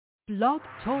Blog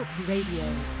Talk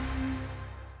Radio.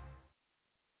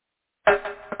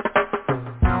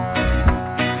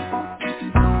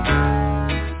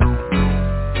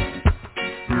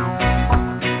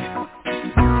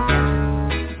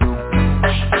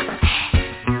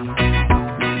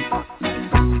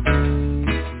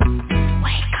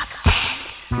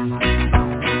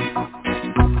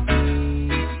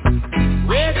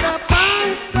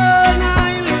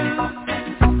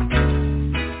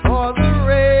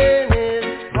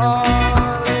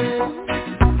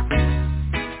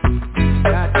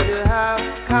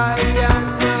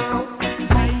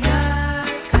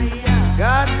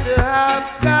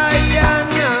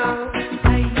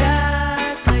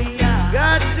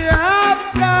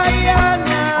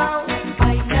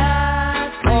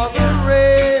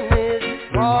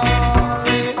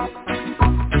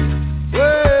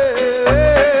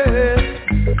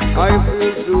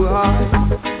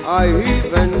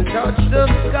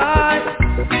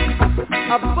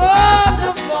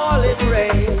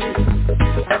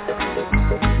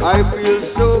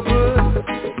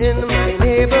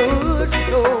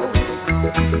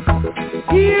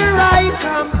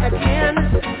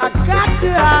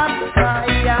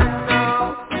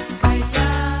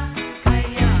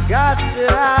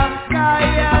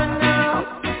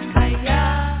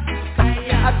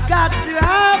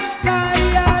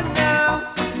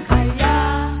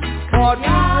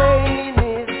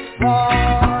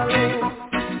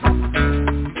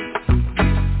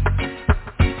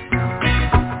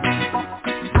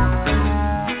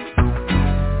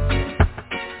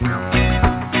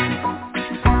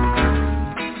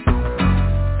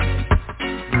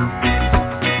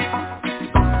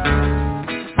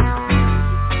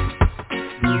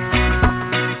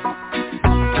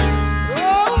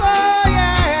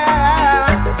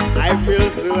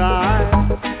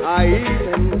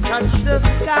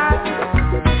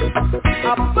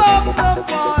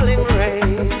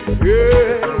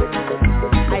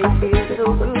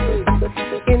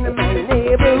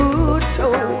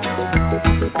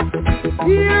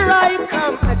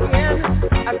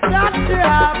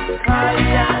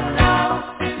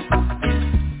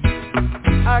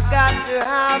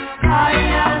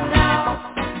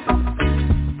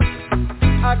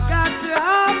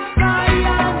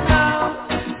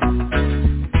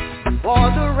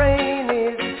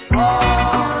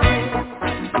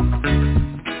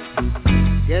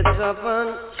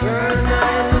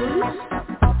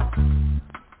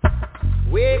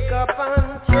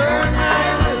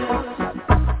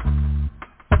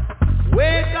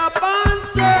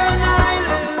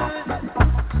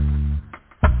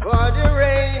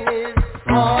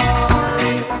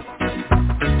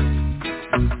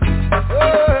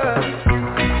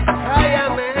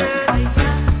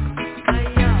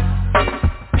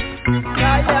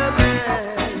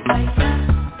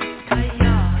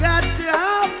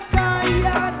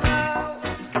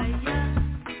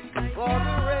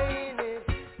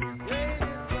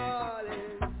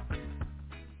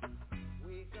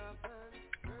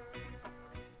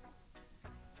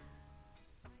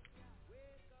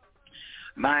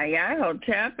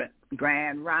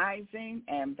 Grand Rising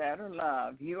and Better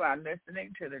Love. You are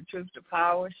listening to the Truth to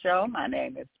Power show. My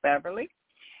name is Beverly.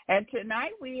 And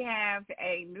tonight we have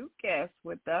a new guest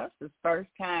with us. His first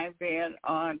time being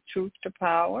on Truth to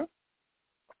Power.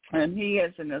 And he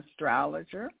is an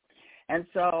astrologer. And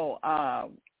so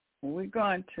we're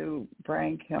going to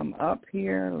bring him up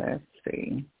here. Let's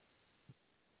see.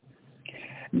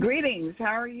 Greetings.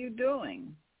 How are you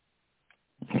doing?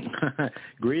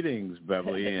 Greetings,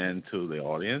 Beverly, and to the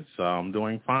audience. I'm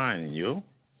doing fine, and you?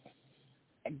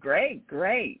 Great.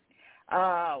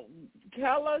 Tell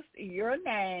us your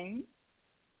name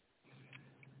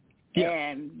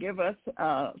and give us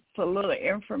a little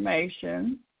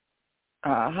information,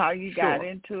 how you got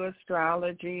into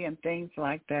astrology and things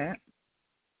like that.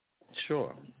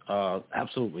 Sure,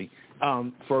 absolutely.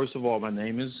 First of all, my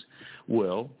name is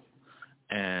Will,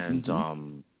 and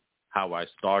how I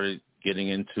started getting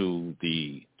into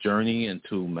the journey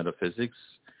into metaphysics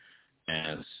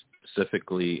and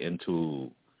specifically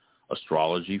into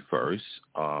astrology first.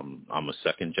 I'm a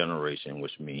second generation,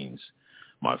 which means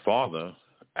my father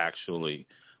actually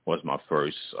was my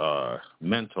first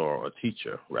mentor or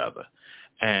teacher, rather.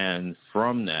 And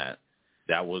from that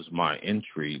was my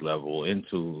entry level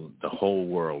into the whole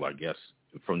world, I guess,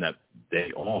 from that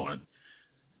day on,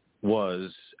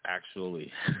 was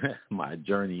actually my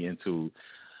journey into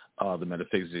the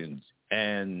metaphysics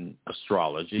and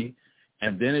astrology,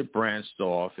 and then it branched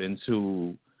off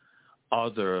into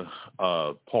other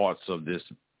parts of this,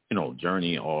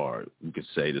 journey, or you could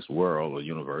say this world or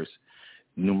universe.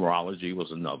 Numerology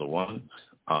was another one.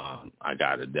 I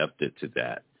got adapted to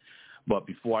that. But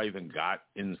before I even got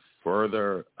in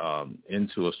further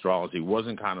into astrology, it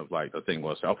wasn't kind of like the thing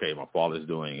was, okay, my father's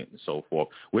doing it and so forth,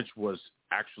 which was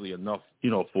actually enough,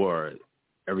 for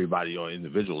everybody or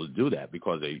individual to do that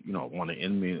because they, want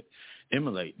to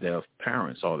emulate their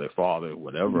parents or their father,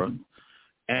 whatever.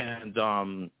 Mm-hmm.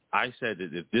 And I said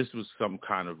that if this was some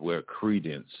kind of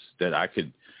credence that I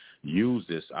could use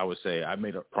this, I would say I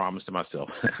made a promise to myself.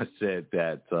 I said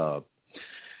that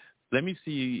let me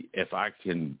see if I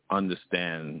can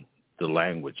understand the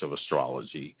language of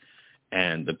astrology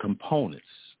and the components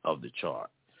of the chart.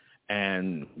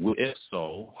 And if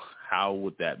so, how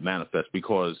would that manifest?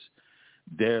 Because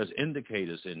there's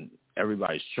indicators in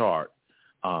everybody's chart,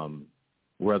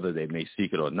 whether they may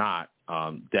seek it or not,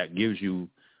 that gives you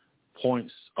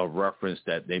points of reference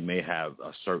that they may have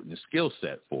a certain skill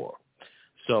set for.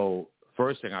 So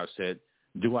first thing I said,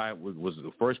 was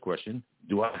the first question,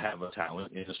 do I have a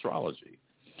talent in astrology?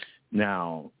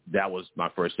 Now, that was my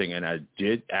first thing, and I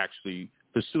did actually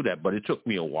pursue that, but it took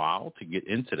me a while to get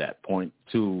into that point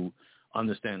to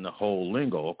understand the whole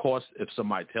lingo. Of course, if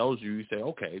somebody tells you, you say,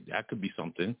 okay, that could be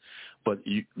something, but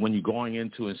when you're going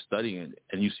into and studying it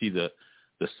and you see the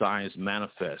science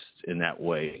manifest in that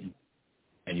way,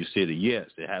 and you see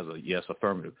it has a yes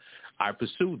affirmative, I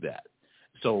pursued that.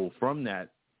 So from that,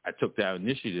 I took that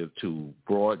initiative to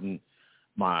broaden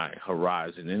my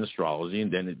horizon in astrology,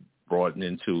 and then it broadened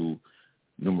into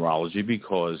numerology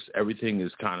because everything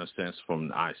is kind of sensed from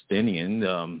the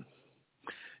Einsteinian.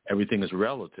 Everything is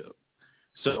relative.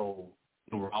 So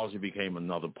numerology became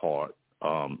another part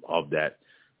of that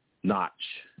notch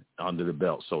under the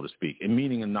belt, so to speak. And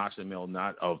meaning a notch in the belt,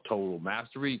 not of total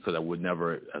mastery, because I would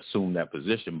never assume that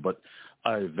position, but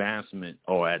an advancement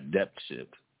or adeptship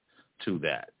to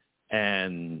that.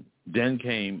 And then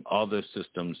came other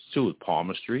systems too,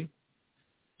 palmistry,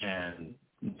 and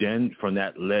then from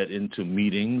that led into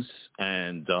meetings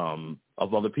and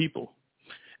of other people.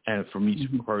 And from each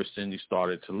person, you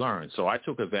started to learn. So I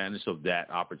took advantage of that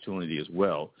opportunity as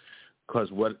well, because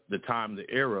the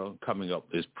era coming up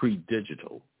is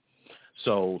pre-digital.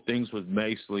 So things was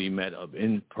basically met of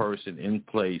in person, in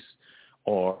place,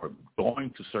 or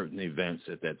going to certain events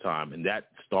at that time. And that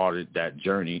started that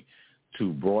journey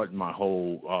to broaden my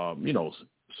whole,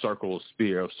 circle,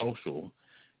 sphere of social.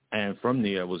 And from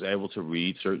there, I was able to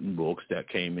read certain books that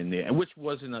came in there, and which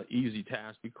wasn't an easy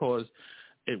task because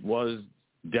it was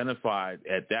identified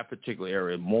at that particular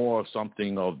area more of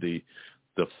something of the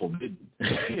forbidden,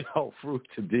 fruit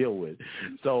to deal with.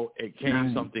 So it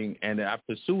came something, and I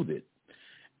pursued it.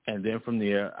 And then from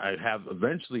there, I have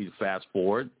eventually, fast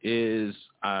forward, it's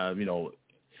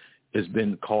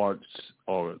been cards,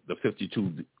 or the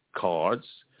 52 cards.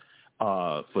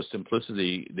 For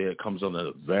simplicity, there comes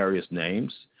under various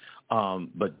names.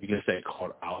 But you can say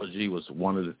cardology was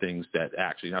one of the things that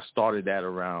actually, I started that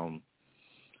around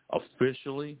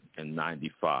officially in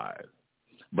 95.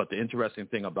 But the interesting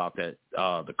thing about that,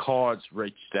 the cards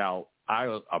reached out.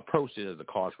 I approached it as the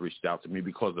cards reached out to me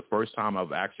because the first time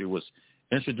I've actually was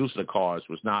introduced to the cards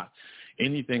was not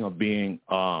anything of being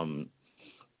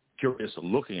curious of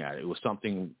looking at it. It was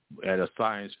something at a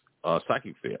science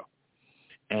psychic fair.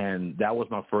 And that was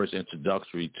my first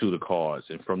introductory to the cards.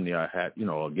 And from there, I had,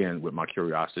 again, with my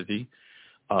curiosity,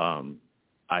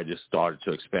 I just started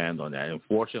to expand on that. And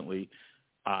fortunately,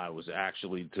 I was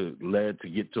actually led to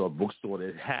get to a bookstore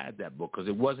that had that book because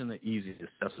it wasn't an easy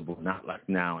accessible, not like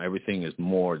now. Everything is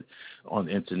more on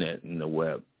the internet and the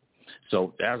web.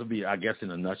 So that would be, I guess, in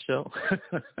a nutshell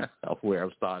of where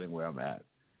I'm starting, where I'm at.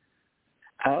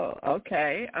 Oh,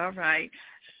 okay. All right.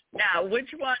 Now, which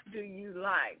one do you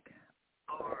like?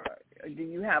 Or do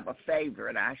you have a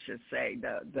favorite, I should say,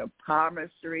 the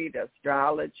palmistry, the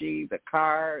astrology, the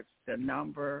cards, the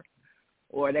number,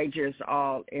 or are they just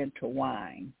all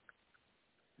intertwined?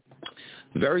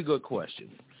 Very good question.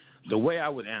 The way I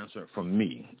would answer it from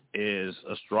me is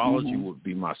astrology would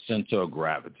be my center of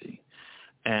gravity.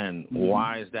 And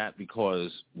why is that? Because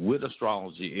with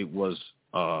astrology,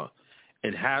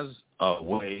 it has a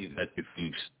way that if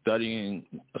you're studying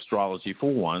astrology,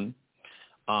 for one,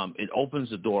 it opens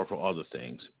the door for other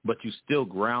things, but you still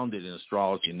grounded in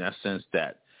astrology in that sense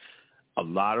that a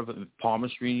lot of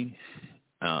palmistry,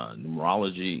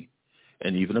 numerology,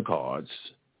 and even the cards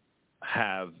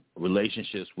have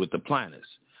relationships with the planets.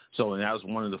 So, and that was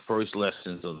one of the first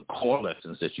lessons, of the core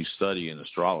lessons that you study in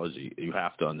astrology. You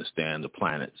have to understand the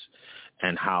planets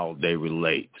and how they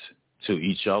relate to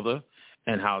each other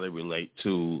and how they relate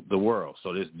to the world.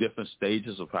 So there's different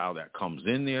stages of how that comes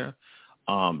in there.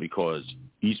 Because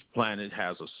each planet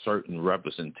has a certain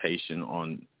representation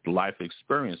on life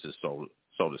experiences, so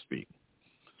to speak.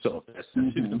 So that's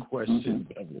the question.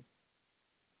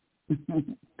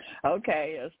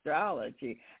 Okay,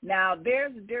 astrology. Now,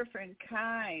 there's different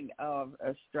kind of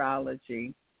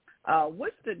astrology.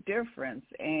 What's the difference,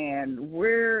 and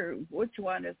which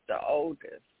one is the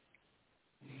oldest?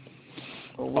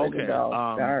 Or where did it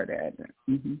all start at?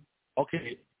 Mm-hmm.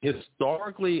 Okay,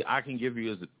 historically, I can give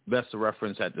you as the best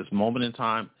reference at this moment in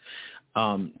time.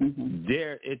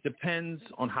 It depends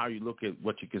on how you look at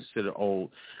what you consider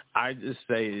old. I just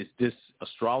say this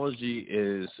astrology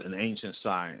is an ancient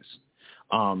science.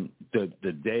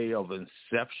 The day of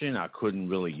inception, I couldn't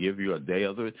really give you a day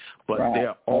of it, but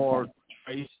they're all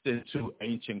traced into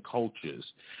ancient cultures,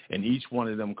 and each one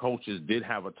of them cultures did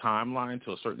have a timeline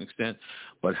to a certain extent,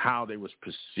 but how they was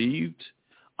perceived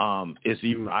is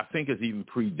even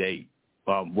predate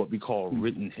what we call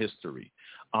written history.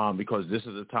 Because this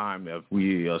is a time of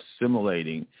we are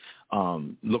assimilating,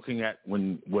 looking at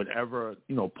whatever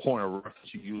point of reference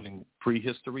you're using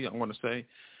prehistory, I want to say,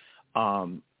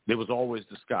 there was always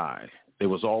the sky, there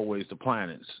was always the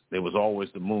planets, there was always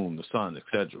the moon, the sun,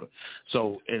 etc.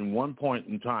 So in one point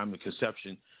in time, the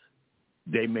conception,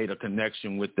 they made a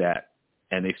connection with that,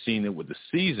 and they've seen it with the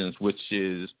seasons, which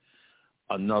is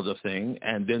another thing,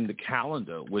 and then the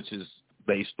calendar, which is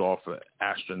based off of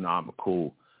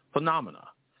astronomical phenomena.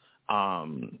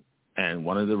 And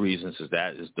one of the reasons is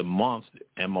the month,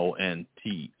 MONTH,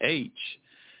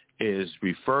 is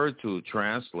referred to,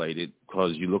 translated,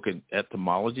 because you look at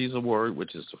etymology as a word,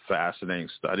 which is a fascinating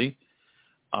study,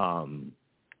 and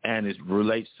it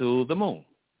relates to the moon,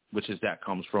 which is that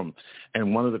comes from.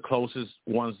 And one of the closest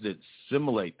ones that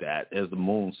simulate that is the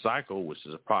moon cycle, which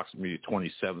is approximately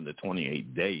 27 to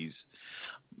 28 days,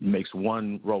 makes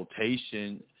one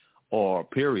rotation or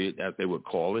period, as they would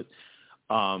call it,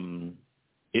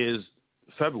 is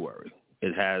February.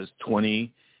 It has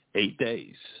 28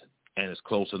 days, and it's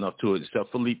close enough to it, except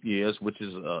for leap years, which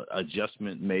is an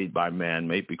adjustment made by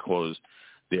man-made, because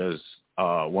there's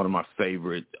one of my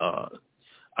favorite,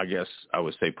 I guess I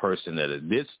would say, person that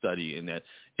did study in that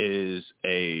is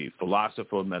a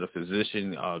philosopher,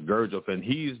 metaphysician, Gurdjieff, and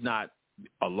he's not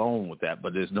alone with that,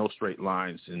 but there's no straight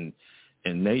lines in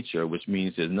nature, which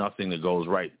means there's nothing that goes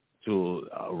right to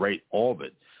a right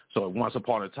orbit. So once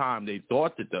upon a time, they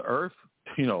thought that the Earth,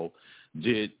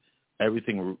 did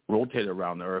everything rotated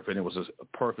around the Earth, and it was a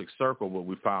perfect circle, but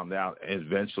we found out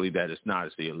eventually that it's not.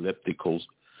 It's the elliptical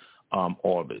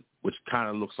orbit, which kind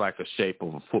of looks like a shape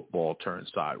of a football turned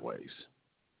sideways.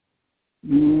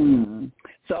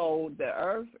 So the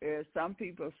Earth is, some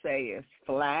people say it's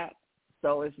flat,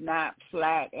 so it's not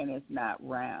flat and it's not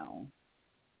round.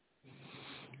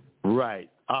 Right.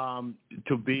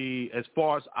 To be, as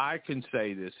far as I can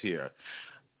say this here,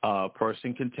 a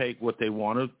person can take what they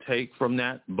want to take from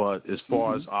that, but as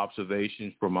far as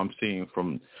observations I'm seeing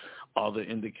from other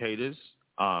indicators,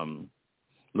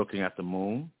 looking at the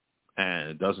moon, and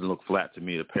it doesn't look flat to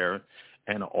me, the parent,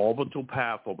 and an orbital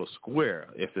path of a square,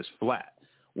 if it's flat,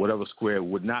 whatever square,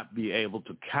 would not be able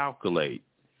to calculate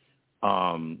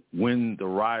when the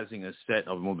rising and set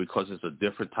of the moon, because it's a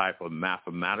different type of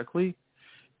mathematically.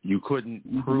 You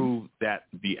couldn't prove that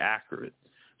to be accurate.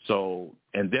 So,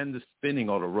 and then the spinning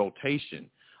or the rotation,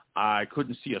 I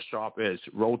couldn't see a sharp edge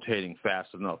rotating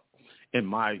fast enough in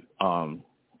my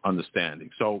understanding.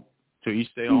 So to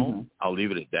each their own, I'll leave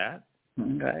it at that.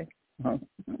 Okay.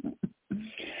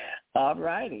 All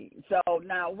righty. So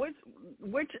now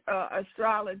which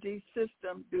astrology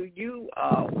system do you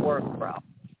work from?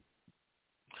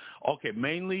 Okay,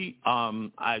 mainly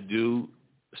I do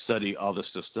study other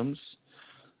systems.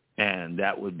 And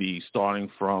that would be starting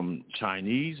from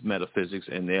Chinese metaphysics,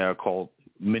 and they are called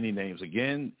many names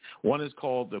again. One is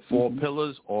called the Four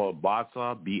Pillars, or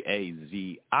Bazi,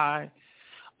 B-A-Z-I,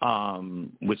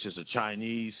 which is a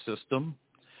Chinese system,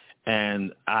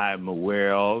 and I'm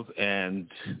aware of. And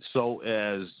so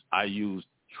as I use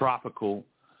tropical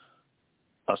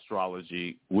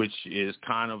astrology, which is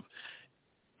kind of,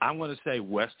 I'm going to say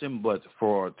Western, but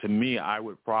to me, I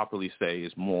would properly say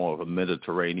it's more of a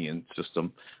Mediterranean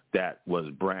system that was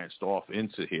branched off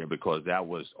into here, because that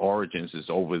was origins is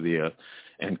over there,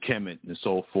 and Kemet and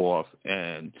so forth,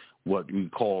 and what we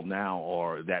call now,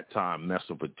 or at that time,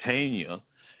 Mesopotamia,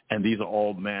 and these are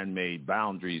all man-made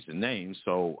boundaries and names.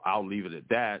 So I'll leave it at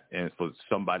that, and for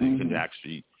somebody can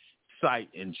actually cite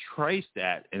and trace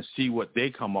that and see what they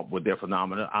come up with their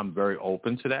phenomena, I'm very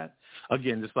open to that.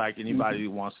 Again, just like anybody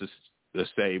who wants to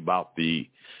say about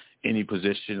any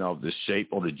position of the shape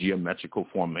or the geometrical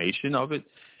formation of it,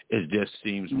 it just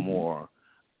seems more,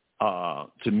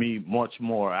 to me, much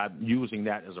more. I'm using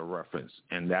that as a reference,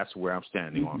 and that's where I'm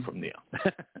standing on from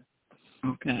there.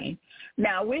 Okay.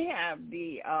 Now, we have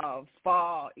the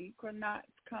fall equinox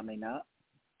coming up.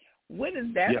 What is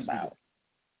that about?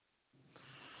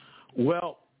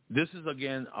 Well, this is,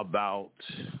 again, about,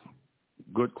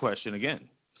 good question again.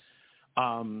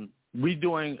 We're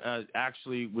dealing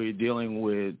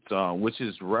with, which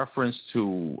is reference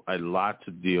to a lot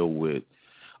to deal with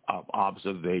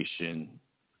observation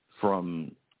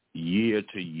from year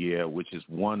to year, which is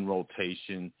one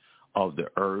rotation of the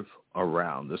Earth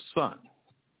around the sun.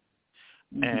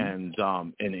 And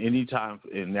any time,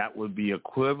 and that would be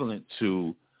equivalent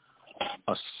to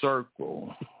a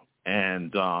circle.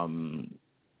 And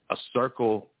a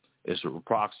circle is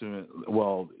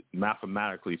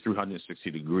mathematically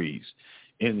 360 degrees.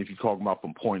 And if you're talking about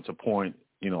from point to point,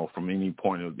 from any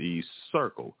point of the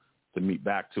circle to meet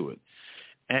back to it.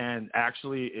 And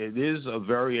actually, it is a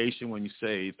variation when you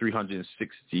say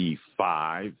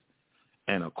 365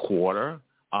 and a quarter.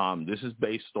 This is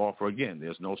based off, again,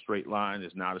 there's no straight line.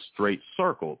 There's not a straight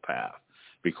circle path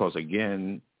because,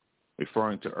 again,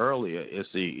 referring to earlier, it's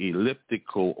the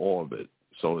elliptical orbit.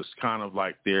 So it's kind of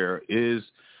like there is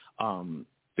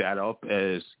that up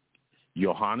as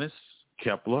Johannes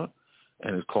Kepler,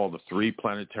 and it's called the three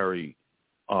planetary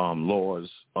laws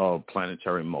of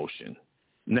planetary motion.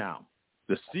 Now,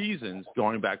 the seasons,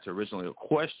 going back to originally a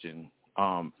question,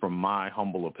 from my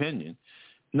humble opinion,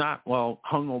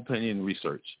 humble opinion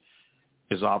research,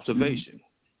 is observation.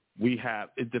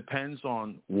 It depends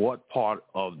on what part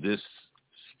of this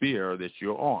sphere that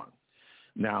you're on.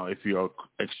 Now, if you're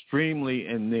extremely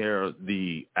in there,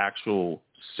 the actual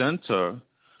center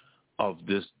of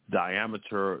this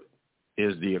diameter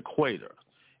is the equator,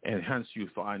 and hence you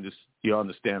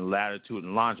understand latitude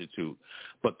and longitude.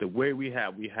 But the way we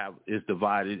have is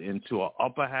divided into an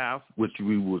upper half, which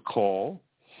we would call,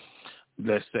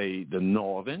 let's say, the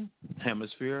northern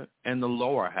hemisphere, and the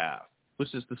lower half,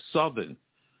 which is the southern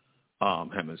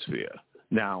hemisphere.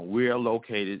 Now, we are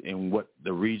located in what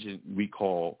the region we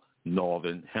call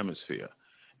northern hemisphere.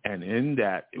 And in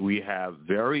that, we have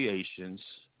variations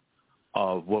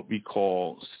of what we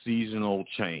call seasonal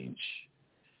change.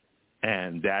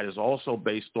 And that is also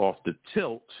based off the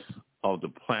tilt of the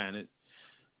planet,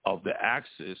 of the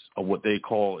axis, of what they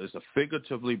call is a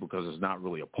figuratively, because it's not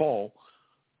really a pole,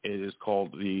 it is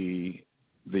called the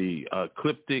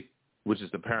ecliptic, which is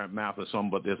the parent map of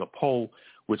some, but there's a pole,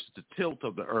 which the tilt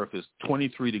of the Earth is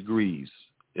 23 degrees.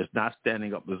 It's not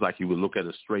standing up. It's like you would look at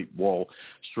a straight wall,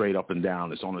 straight up and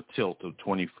down. It's on a tilt of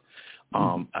 20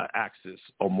 axis,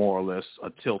 or more or less a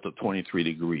tilt of 23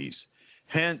 degrees.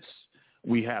 Hence,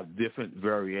 we have different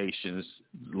variations.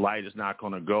 Light is not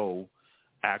going to go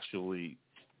actually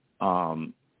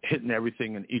hitting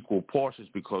everything in equal portions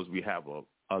because we have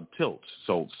a tilt,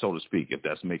 so to speak, if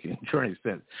that's making any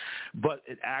sense. But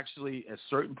it actually, at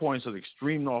certain points of the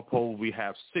extreme North Pole, we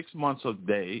have 6 months of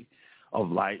day of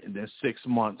light and then 6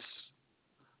 months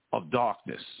of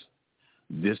darkness.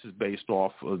 This is based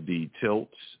off of the tilt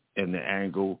and the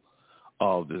angle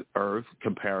of the Earth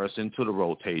comparison to the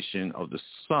rotation of the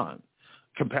sun,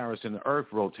 comparison to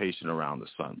Earth rotation around the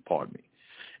sun, pardon me.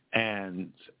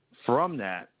 And from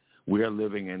that, we are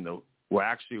living in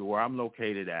where I'm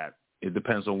located at, it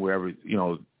depends on wherever,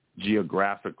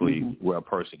 geographically where a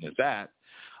person is at.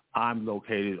 I'm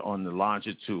located on the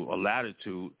longitude or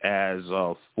latitude as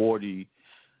 40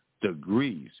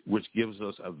 degrees, which gives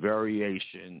us a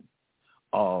variation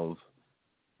of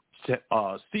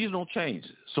seasonal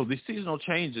changes. So the seasonal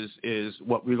changes is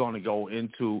what we're going to go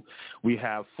into. We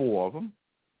have 4 of them,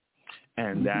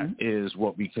 and that is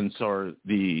what we consider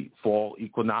the fall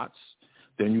equinox.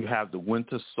 Then you have the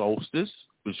winter solstice,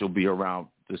 which will be around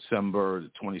December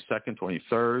the 22nd,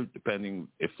 23rd, depending,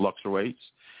 it fluctuates.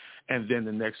 And then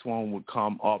the next one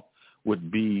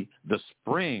would be the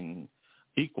spring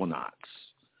equinox.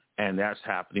 And that's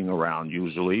happening around,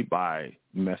 usually by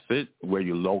method, where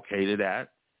you're located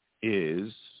at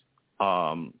is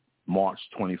March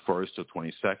 21st to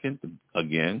 22nd,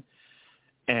 again.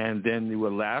 And then the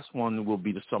last one will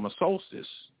be the summer solstice,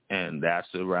 and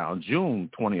that's around June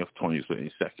 20th,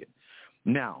 22nd.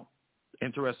 Now,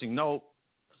 interesting note,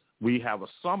 we have a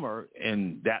summer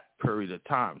in that period of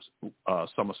times,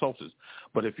 summer solstice.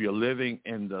 But if you're living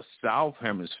in the south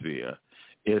hemisphere,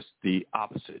 it's the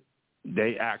opposite.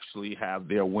 They actually have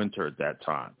their winter at that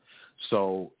time.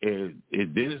 So it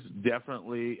is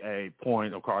definitely a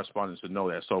point of correspondence to know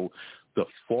that. So the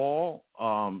fall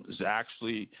is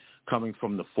actually coming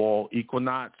from the fall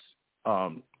equinox,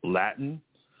 Latin.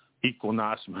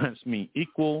 Equinox means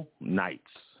equal nights.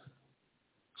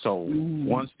 So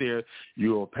once there,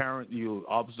 your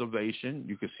observation,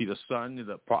 you can see the sun at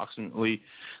approximately,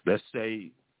 let's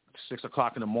say, 6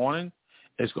 o'clock in the morning.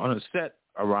 It's going to set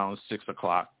around 6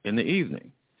 o'clock in the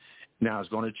evening. Now, it's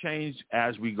going to change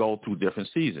as we go through different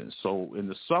seasons. So in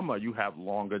the summer, you have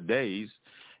longer days.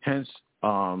 Hence,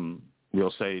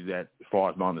 we'll say that, as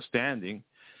far as my understanding,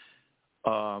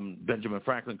 Benjamin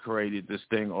Franklin created this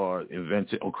thing or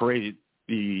invented or created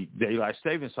the daylight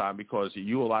savings time because he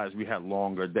utilized we had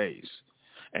longer days.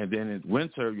 And then in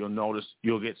winter, you'll notice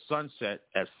you'll get sunset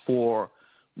at 4,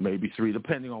 maybe 3,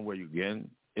 depending on where you get.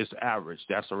 It's average.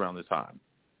 That's around the time.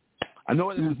 I know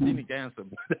it's a scenic answer,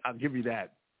 but I'll give you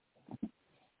that.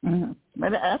 Mm-hmm.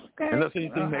 But that's okay. Unless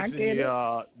anything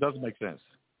doesn't make sense.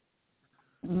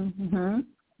 Mm-hmm.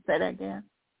 Say that again.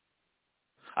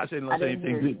 I said unless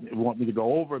anything you want me to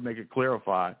go over and make it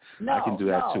clarify, I can do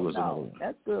that too as a rule.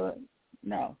 That's good.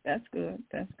 No, that's good.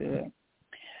 That's good.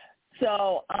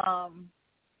 So,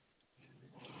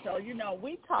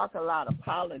 we talk a lot of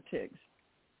politics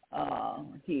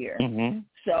here. Mm-hmm.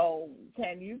 So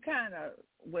can you kind of,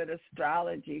 with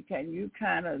astrology, can you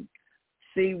kind of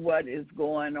see what is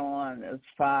going on as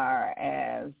far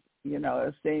as,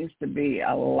 it seems to be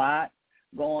a lot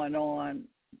going on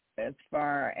as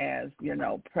far as,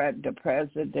 the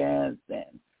president and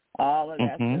all of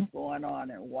that that's going on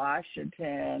in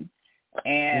Washington.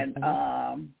 And,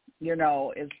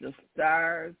 is the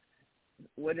stars,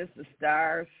 what is the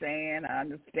stars saying? I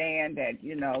understand that,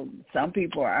 some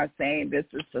people are saying this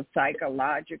is a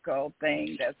psychological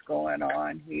thing that's going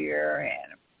on here.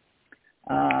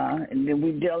 And then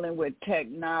we're dealing with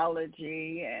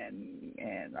technology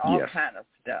and all kind of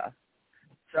stuff.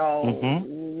 So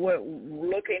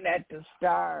looking at the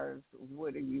stars,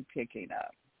 what are you picking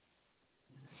up?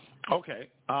 Okay.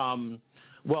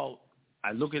 Well,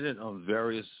 I look at it on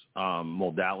various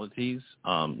modalities,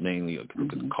 mainly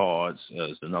cards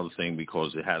is another thing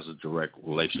because it has a direct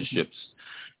relationships.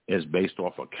 It's based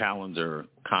off a calendar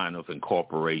kind of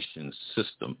incorporation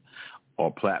system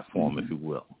or platform, if you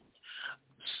will.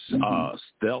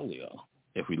 Stellia,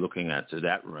 if we're looking at to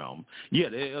that realm,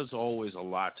 there's always a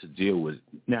lot to deal with.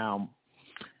 Now,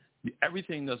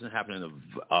 everything doesn't happen in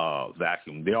a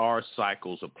vacuum. There are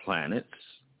cycles of planets,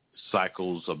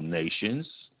 cycles of nations,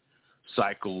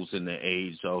 cycles in the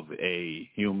age of a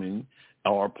human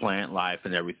or plant life,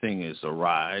 and everything is a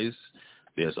rise,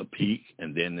 there's a peak,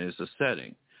 and then there's a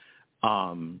setting.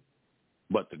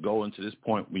 But to go into this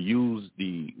point, we use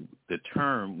the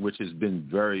term, which has been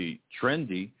very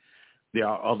trendy. There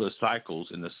are other cycles,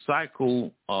 in the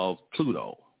cycle of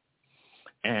Pluto.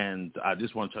 And I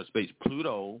just want to touch base.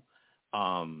 Pluto,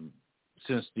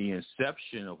 since the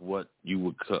inception of what you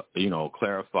would,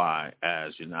 clarify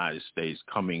as United States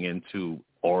coming into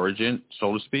origin,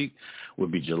 so to speak,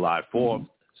 would be July 4th,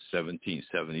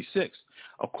 1776.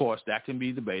 Of course, that can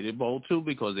be debatable, too,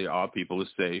 because there are people who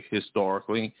say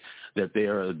historically that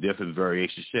there are different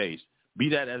variation shades. Be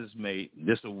that as it may,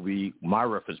 this will be my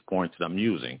reference point that I'm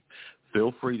using.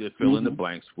 Feel free to fill in the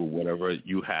blanks with whatever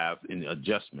you have in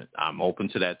adjustment. I'm open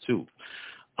to that, too.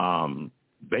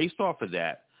 Based off of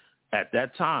that, at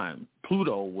that time,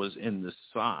 Pluto was in the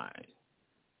sign,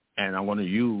 and I want to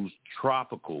use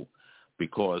tropical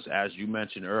because, as you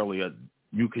mentioned earlier,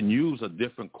 you can use a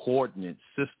different coordinate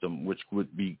system, which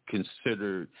would be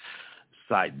considered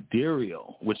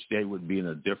sidereal, which they would be in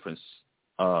a different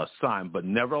sign, but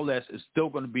nevertheless, it's still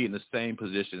going to be in the same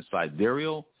position,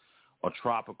 sidereal or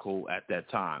tropical at that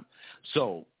time.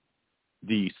 So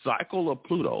the cycle of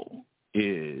Pluto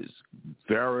is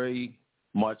very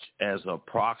much as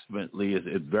approximately as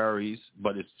it varies,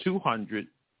 but it's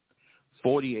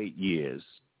 248 years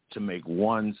to make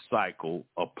one cycle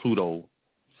of Pluto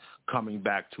coming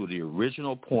back to the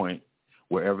original point,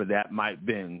 wherever that might have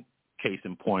been, case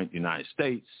in point, United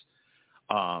States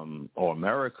or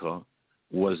America,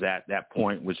 was at that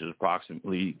point, which is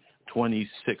approximately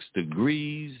 26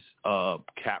 degrees of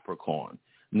Capricorn.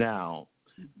 Now,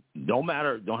 don't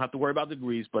have to worry about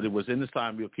degrees, but it was in the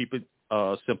sign. We'll keep it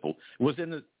simple. It was in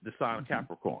the sign of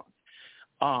Capricorn.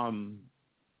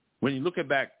 When you look at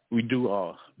back, we do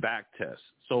a back test.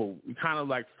 So we kind of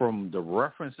like from the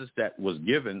references that was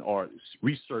given or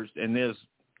researched, and there's,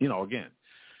 again,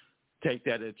 take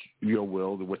that at your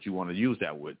will to what you want to use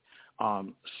that with.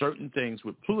 Certain things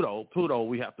with Pluto,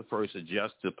 we have to first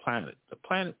adjust the planet. The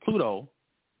planet Pluto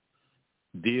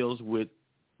deals with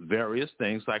various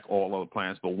things like all other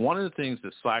planets, but one of the things,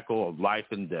 the cycle of life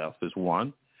and death is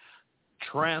one,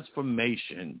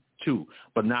 transformation two,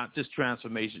 but not just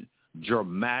transformation,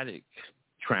 dramatic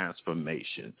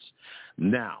transformations.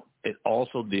 Now, it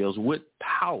also deals with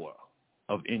power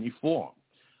of any form.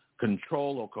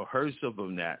 Control or coercive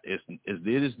of that it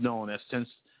is known as since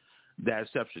that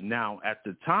exception. Now, at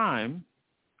the time,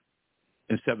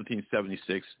 in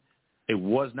 1776, it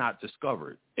was not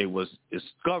discovered. It was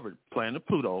discovered, planet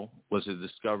Pluto was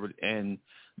discovered in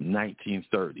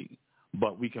 1930.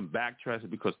 But we can backtrack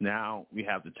it because now we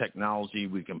have the technology.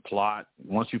 We can plot.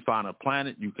 Once you find a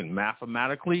planet, you can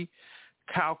mathematically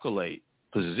calculate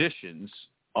positions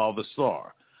of a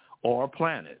star or a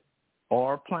planet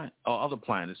or other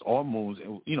planets or moons,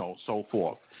 so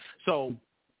forth. So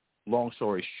long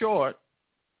story short,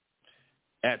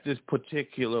 at this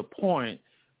particular point,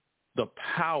 the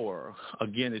power,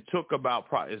 again, it took about,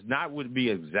 would be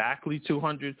exactly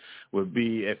 200, would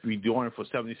be, if we're doing it for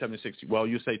 70, 60, well,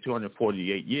 you say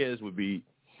 248 years would be,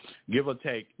 give or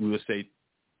take, we would say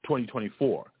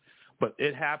 2024. But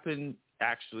it happened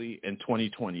actually in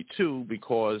 2022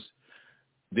 because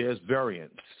there's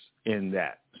variance in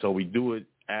that. So we do it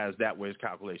as that way as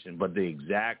calculation. But the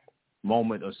exact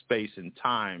moment of space and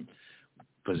time,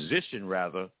 position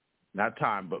rather, not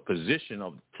time, but position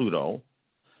of Pluto,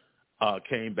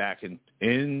 came back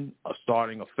in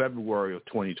starting of February of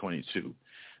 2022.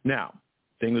 Now,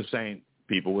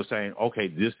 people were saying, okay,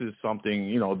 this is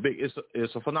something, big.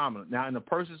 It's a phenomenon. Now, in a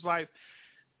person's life,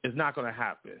 it's not going to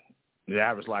happen. The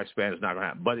average lifespan is not going to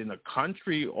happen. But in a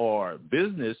country or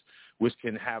business, which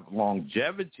can have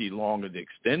longevity, longer than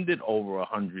extended over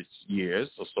 100 years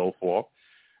or so forth,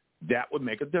 that would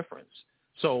make a difference.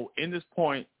 So in this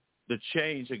point, the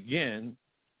change again,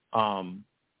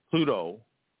 Pluto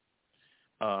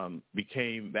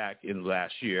became back in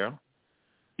last year.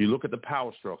 You look at the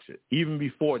power structure. Even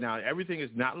before, now everything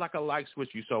is not like a light switch.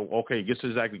 It gets to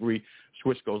the exact degree,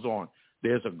 switch goes on.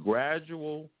 There's a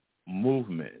gradual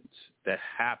movement that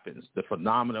happens, the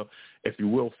phenomena, if you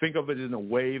will, think of it in a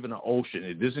wave in an ocean.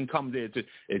 It doesn't come there.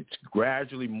 It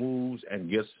gradually moves and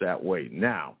gets that way.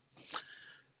 Now,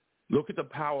 look at the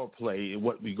power play and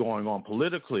what be going on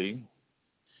politically,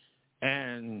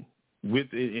 and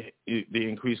with the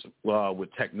increase with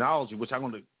technology, which I'm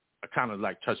going to kind of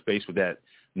like touch base with that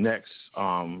next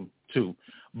too.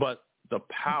 But the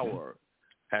power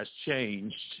has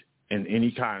changed in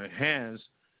any kind of hands.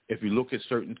 If you look at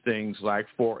certain things, like,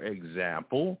 for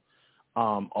example,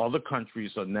 other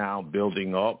countries are now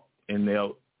building up in their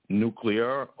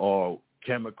nuclear or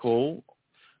chemical,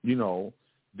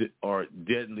 or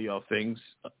deadlier things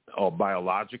or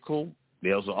biological.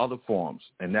 There's other forms,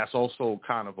 and that's also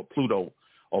kind of a Pluto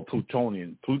or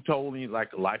Plutonian. Plutonian,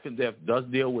 like life and death, does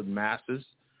deal with masses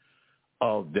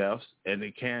of deaths, and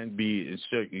it can be in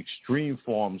certain extreme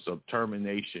forms of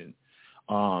termination,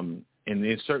 and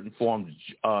in certain forms,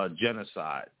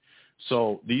 genocide.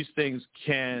 So these things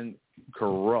can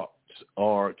corrupt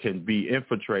or can be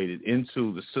infiltrated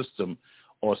into the system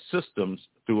or systems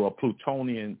through a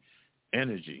Plutonian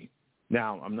energy.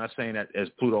 Now, I'm not saying that as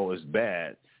Pluto is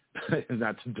bad,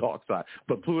 not the dark side,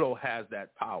 but Pluto has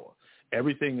that power.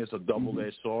 Everything is a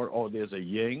double-edged sword, or there's a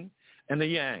yin and a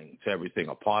yang to everything,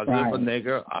 a positive, a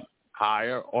negative, a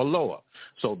higher or lower.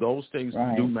 So those things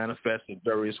do manifest in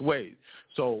various ways.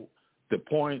 So the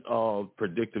point of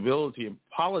predictability in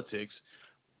politics,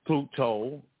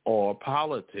 Pluto or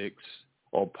politics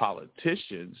or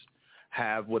politicians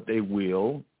have what they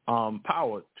will,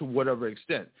 power to whatever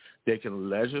extent. They can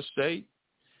legislate.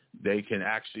 They can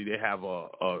they have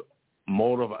a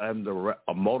motive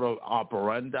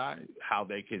operandi, how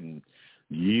they can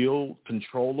yield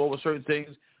control over certain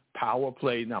things, power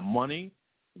play. Now, money,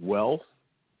 wealth,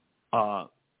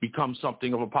 becomes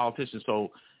something of a politician.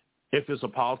 So if it's a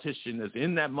politician that's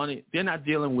in that money, they're not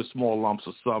dealing with small lumps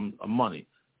of sum of money.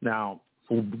 Now,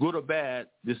 for good or bad,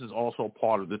 this is also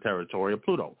part of the territory of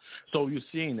Pluto. So you're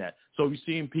seeing that. So you're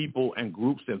seeing people and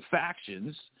groups and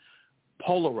factions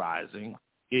polarizing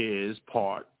is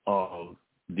part of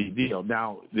the deal.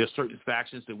 Now, there's certain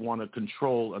factions that want to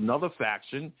control another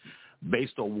faction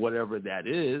based on whatever that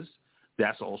is.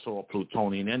 That's also a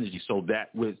Plutonian energy. So that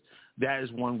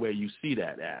is one way you see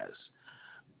that as.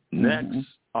 Next,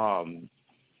 I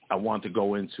want to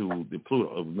go into the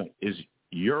Pluto is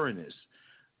Uranus.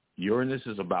 Uranus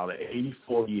is about an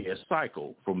 84-year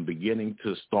cycle from beginning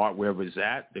to start wherever it's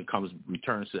at, then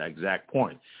returns to that exact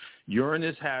point.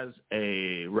 Uranus has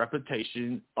a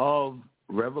reputation of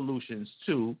revolutions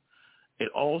too. It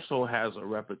also has a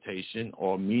reputation,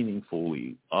 or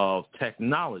meaningfully, of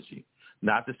technology.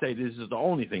 Not to say this is the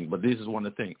only thing, but this is one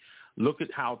of the things. Look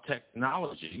at how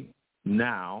technology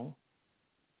now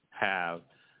have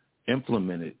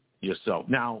implemented yourself.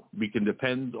 Now, we can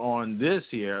depend on this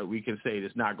here. We can say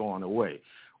it's not going away.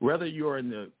 Whether you're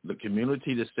in the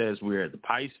community that says we're at the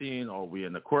Piscean or we're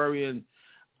in Aquarian,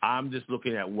 I'm just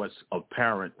looking at what's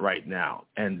apparent right now.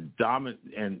 And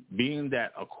being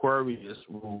that Aquarius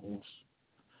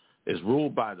is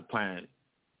ruled by the planet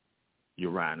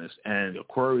Uranus, and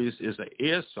Aquarius is an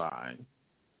air sign.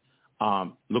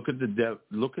 Look at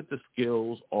the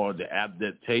skills or the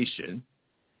adaptation.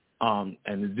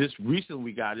 And this recently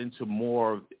we got into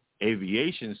more of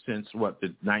aviation since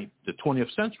the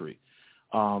 20th century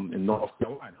in North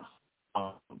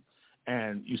Carolina.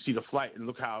 And you see the flight, and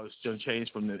look how it's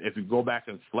changed from if you go back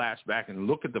and flash back and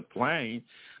look at the plane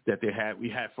that we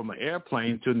had from an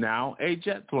airplane to now a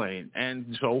jet plane,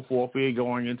 and so forth. We're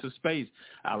going into space.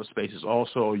 Outer space is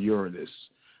also a Uranus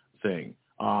thing.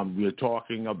 We're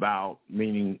talking about,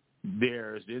 meaning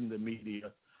there's in the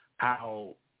media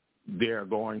how they're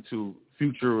going to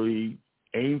futurely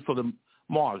aim for the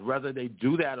Mars. Whether they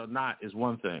do that or not is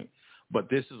one thing. But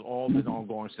this has all been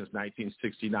ongoing since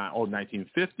 1969 or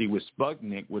 1950 with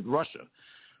Sputnik with Russia.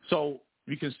 So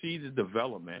you can see the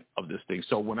development of this thing.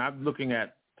 So when I'm looking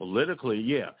at politically,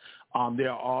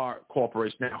 there are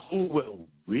corporations now who will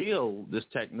wield this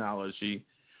technology,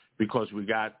 because we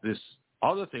got this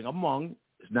other thing among,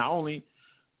 not only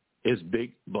is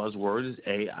big buzzword is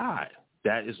AI.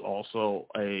 That is also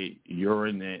a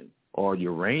Uranian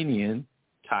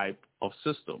type of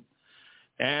system.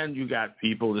 And you got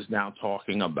people that's now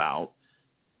talking about,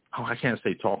 I can't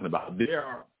say talking about, there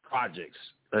are projects,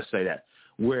 let's say that,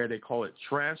 where they call it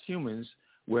transhumans,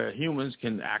 where humans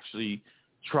can actually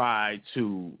try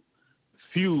to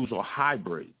fuse or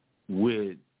hybrid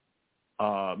with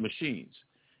machines.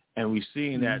 And we've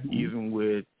seen that even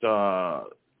with,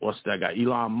 what's that guy?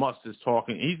 Elon Musk is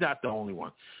talking. He's not the only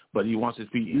one, but he wants to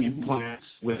be implants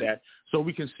with that. So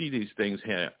we can see these things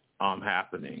here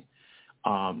happening.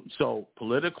 So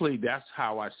politically, that's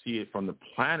how I see it from the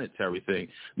planetary thing.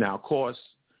 Now, of course,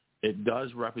 it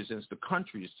does represent the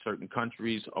countries. Certain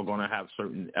countries are going to have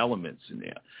certain elements in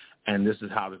there, and this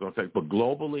is how they're going to affect. But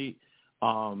globally,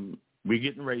 we're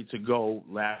getting ready to go,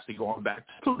 lastly, going back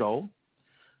to Pluto.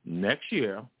 Next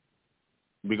year,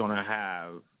 we're going to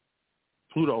have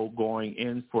Pluto going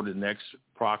in for the next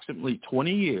approximately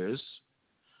 20 years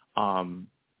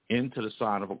into the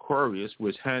sign of Aquarius,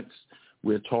 which hence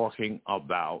we're talking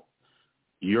about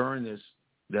Uranus,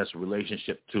 that's a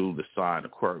relationship to the sign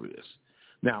Aquarius.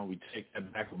 Now, we take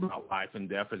that back about life and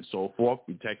death and so forth.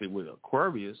 We take it with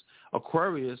Aquarius.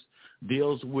 Aquarius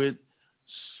deals with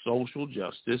social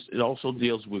justice. It also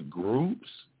deals with groups.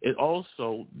 It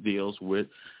also deals with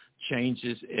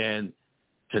changes and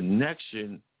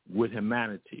connection with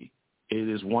humanity. It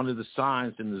is one of the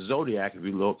signs in the zodiac, if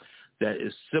you look, that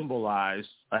is symbolized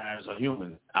as a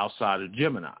human outside of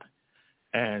Gemini.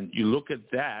 And you look at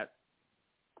that,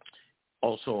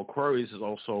 also Aquarius is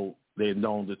also, they're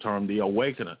known the term the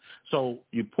awakener. So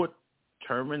you put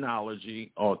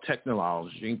terminology or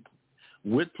technology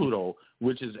with Pluto,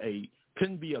 which is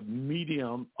can be a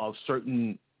medium of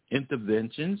certain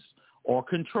interventions or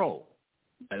control.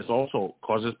 That also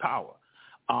causes power.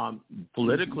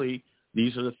 Politically,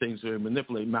 these are the things that are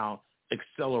manipulated. Now,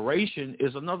 acceleration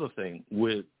is another thing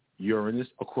with Uranus,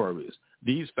 Aquarius.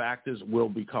 These factors will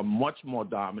become much more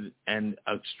dominant and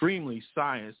extremely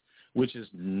science, which is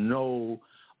no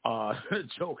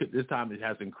joke at this time. It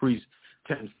has increased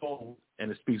tenfold, and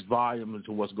it speaks volumes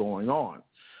to what's going on.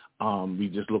 We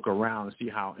just look around and see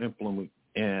how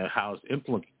it's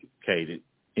implicated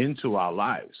into our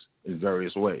lives in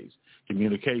various ways.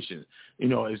 Communication.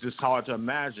 It's just hard to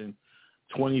imagine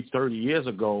 20, 30 years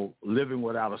ago living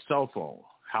without a cell phone,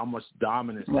 how much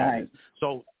dominance that is.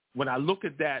 So when I look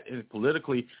at that and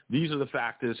politically, these are the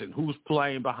factors and who's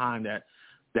playing behind that.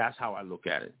 That's how I look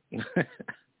at it.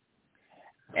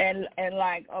 and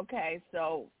okay,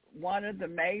 so one of the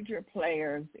major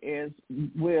players is,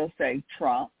 we'll say,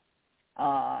 Trump,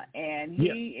 and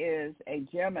he is a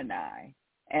Gemini.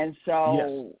 And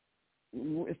so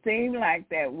it seems like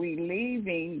that we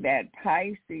leaving that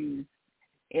Pisces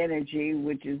energy,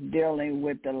 which is dealing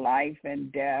with the life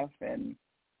and death and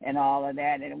all of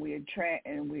that, and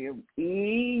we're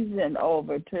easing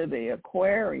over to the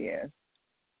Aquarius,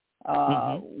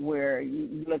 where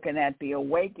you're looking at the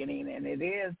awakening, and it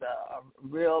is a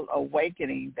real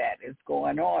awakening that is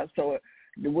going on. So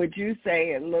would you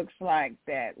say it looks like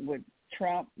that with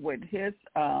Trump, with his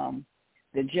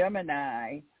the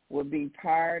Gemini would be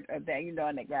part of that,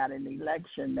 and they got an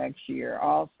election next year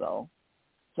also.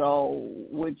 So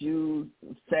would you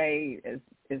say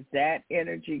is that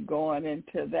energy going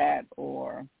into that,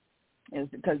 or is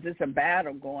because there's a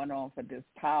battle going on for this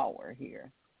power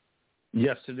here?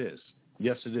 Yes, it is.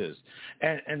 Yes, it is.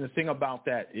 And the thing about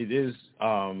that, it is,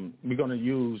 we're going to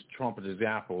use Trump as an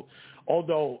example.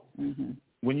 Although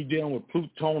when you're dealing with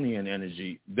Plutonian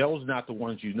energy, those are not the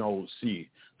ones see.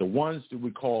 The ones that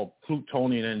we call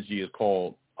Plutonian energy is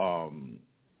called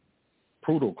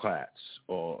plutocrats,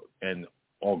 and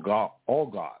or God, all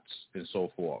gods, and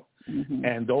so forth.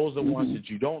 And those are the ones that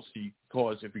you don't see,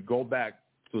 because if you go back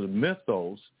to the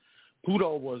mythos,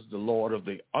 Pluto was the lord of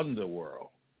the underworld,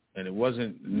 and it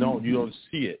wasn't known. You don't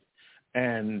see it.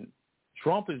 And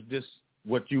Trump is just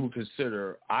what you would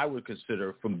consider, I would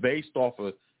consider, from based off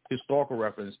of historical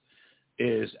reference,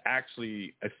 is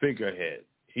actually a figurehead.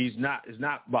 It's not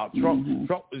about Trump.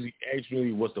 Trump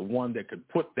actually was the one that could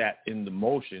put that into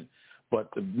motion, but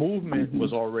the movement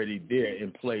was already there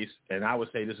in place, and I would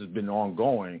say this has been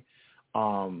ongoing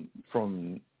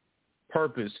from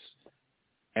purpose.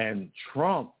 And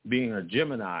Trump being a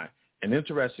Gemini, and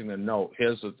interesting to note,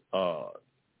 here's a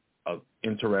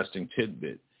interesting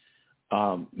tidbit.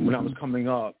 When I was coming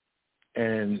up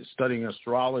and studying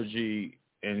astrology,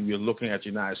 and you're looking at the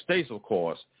United States, of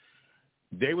course,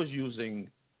 they was using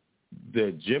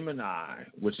the Gemini,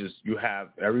 which is you have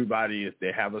everybody, if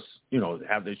they have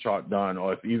have their chart done,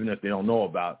 or even if they don't know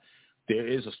about, there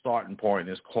is a starting point.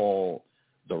 It's called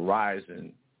the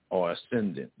rising or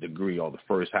ascendant degree, or the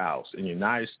first house. In the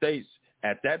United States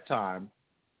at that time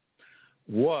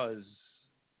was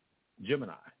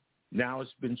Gemini. Now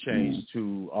it's been changed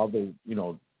to other,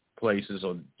 places,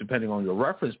 or depending on your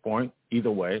reference point,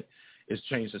 either way, it's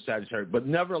changed to Sagittarius. But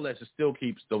nevertheless, it still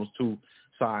keeps those two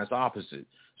signs opposite.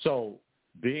 So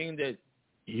being that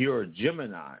you're a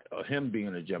Gemini, or him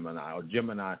being a Gemini, or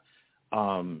Gemini,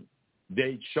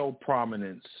 they show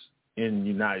prominence in the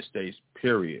United States,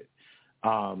 period.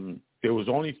 There was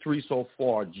only 3 so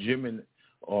far Gemini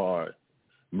or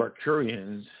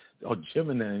Mercurians or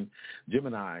Gemini's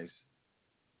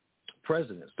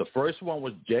presidents. The first one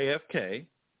was JFK.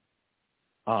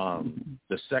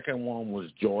 The second one was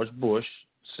George Bush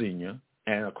Sr.,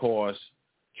 and of course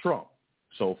Trump,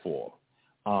 so forth.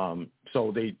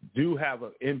 So they do have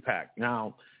an impact.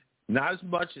 Now, not as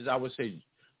much as I would say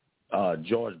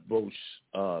George Bush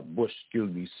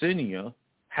Sr.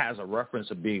 has a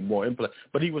reference of being more influential,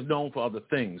 but he was known for other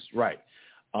things, right?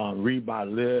 Read My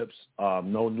Lips,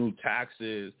 No New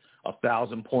Taxes,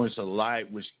 1,000 Points of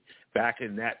Light, which back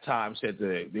in that time said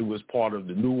that it was part of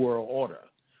the New World Order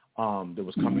that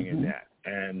was coming in that.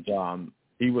 And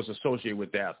he was associated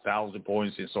with that, 1,000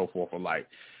 points and so forth of light.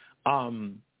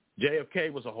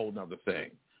 JFK was a whole nother thing.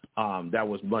 That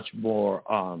was much more,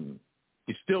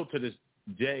 he's still to this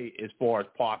day, as far as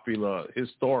popular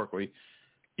historically,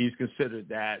 he's considered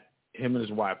that, him and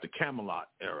his wife, the Camelot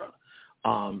era.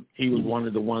 He was one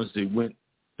of the ones that went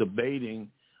debating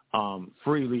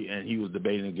freely, and he was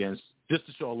debating against, just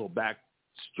to show a little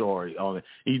backstory on it,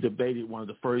 he debated one of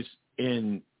the first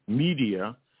in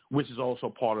media, which is also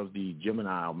part of the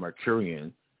Gemini or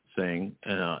Mercurian thing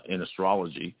in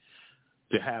astrology,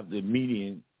 to have the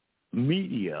media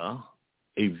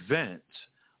event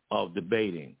of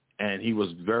debating. And he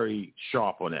was very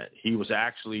sharp on that. He was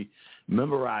actually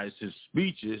memorized his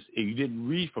speeches. If you didn't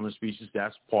read from his speeches,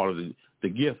 that's part of the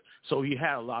gift. So he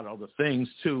had a lot of other things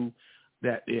too.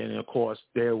 That, and of course,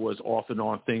 there was off and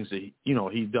on things that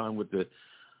he done with the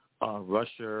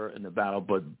Russia and the battle,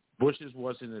 but Bush's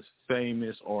wasn't as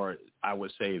famous, or I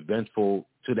would say eventful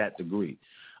to that degree.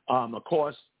 Of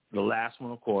course, the last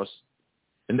one, of course,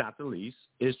 and not the least,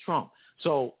 is Trump.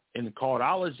 So in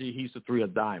cardology, he's the 3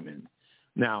 of diamonds.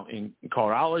 Now, in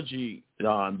cardology,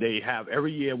 they have,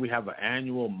 every year we have an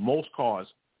annual, most cards,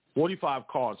 45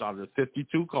 cards out of the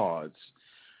 52 cards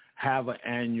have an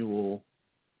annual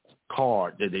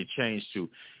card that they change to.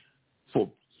 For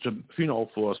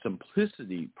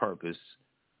simplicity purpose,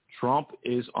 Trump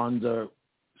is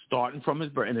starting from his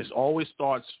birth, and it always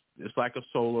starts, it's like a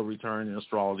solar return in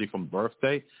astrology from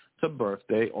birthday to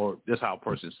birthday, or that's how a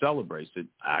person celebrates it,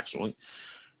 actually.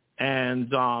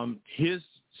 And his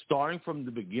starting from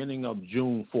the beginning of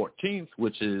June 14th,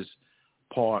 which is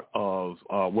part of,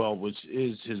 which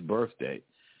is his birthday.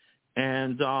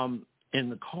 And in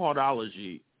the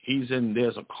cardology,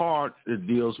 there's a card that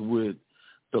deals with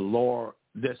the law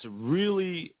that's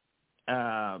really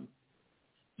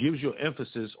gives you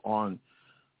emphasis on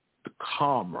the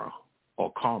karma.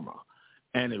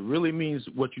 And it really means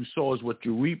what you sow is what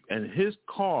you reap. And his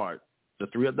card, the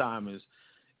 3 of diamonds,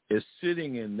 is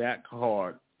sitting in that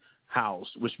card house,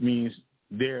 which means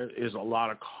there is a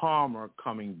lot of karma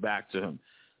coming back to him.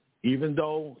 Even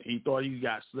though he thought he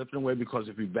got slipped away, because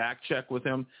if you back check with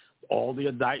him, all the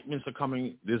indictments are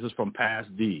coming. This is from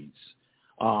past deeds.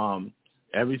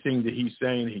 Everything that he's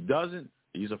saying he doesn't,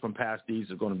 these are from past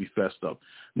deeds, are going to be fessed up.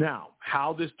 Now,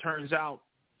 how this turns out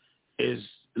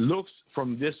looks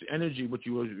from this energy, what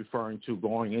you were referring to,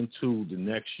 going into the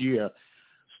next year,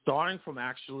 starting from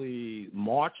actually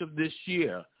March of this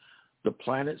year, the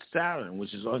planet Saturn,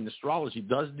 which is in astrology,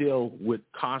 does deal with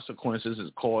consequences as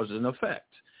cause and effect.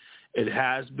 it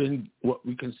has been what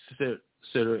we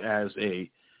consider as a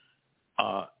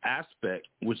aspect,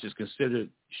 which is considered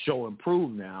show and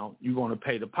prove now. You're going to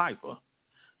pay the piper.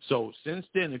 So since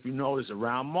then, if you notice,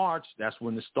 around March, that's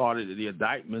when it started the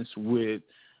indictments with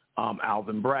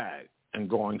Alvin Bragg and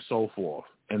going so forth,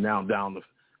 and now down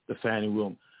the Fannie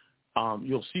Willis.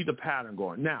 You'll see the pattern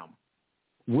going. Now,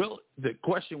 the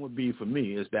question would be for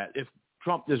me is that if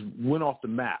Trump just went off the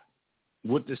map,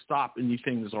 would this stop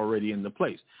anything that's already in the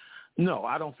place? No,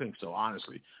 I don't think so,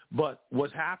 honestly. But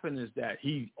what's happened is that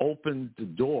he opened the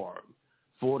door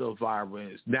for the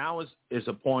virus. Now is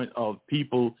a point of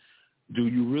people, do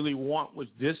you really want with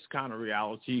this kind of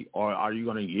reality, or are you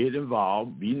going to get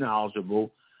involved, be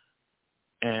knowledgeable,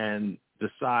 and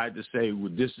decide to say,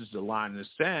 well, this is the line in the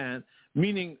sand?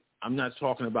 Meaning, I'm not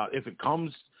talking about if it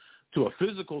comes to a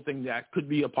physical thing, that could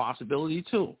be a possibility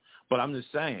too. But I'm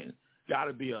just saying, got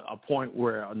to be a point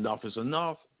where enough is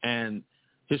enough. And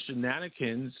his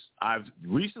shenanigans, I've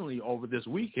recently, over this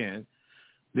weekend,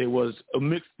 there was a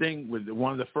mixed thing with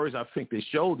one of the first, I think they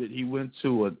showed it. He went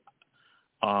to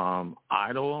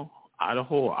Idaho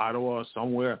or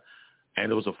somewhere,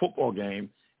 and it was a football game.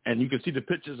 And you can see the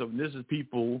pictures of this is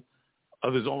people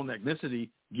of his own ethnicity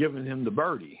giving him the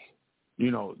birdie.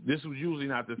 You know, this was usually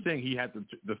not the thing. He had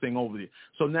the thing over there.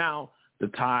 So now the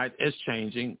tide is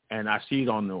changing, and I see it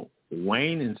on the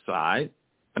waning side.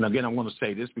 And again, I'm going to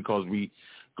say this because we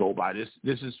go by this.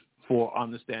 This is for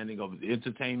understanding of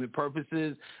entertainment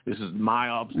purposes. This is my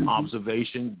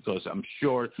observation, because I'm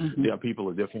sure there are people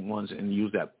with different ones and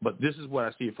use that. But this is what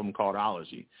I see from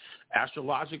cardiology.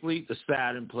 Astrologically, the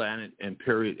Saturn planet and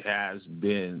period has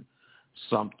been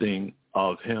something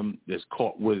of him that's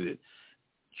caught with it.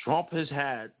 Trump has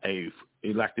had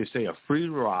like they say, a free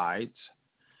ride,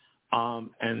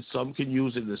 and some can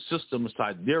use it in the system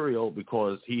sidereal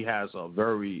because he has a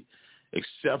very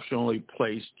exceptionally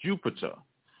placed Jupiter,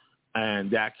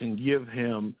 and that can give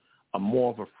him a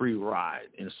more of a free ride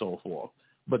and so forth.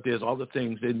 But there's other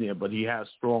things in there, but he has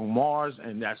strong Mars,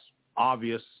 and that's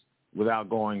obvious without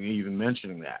going even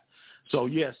mentioning that. So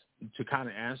yes, to kind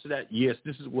of answer that, yes,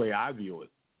 this is the way I view it,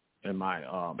 in my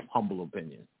humble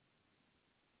opinion.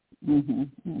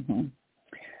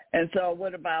 And so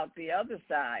what about the other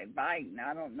side, Biden?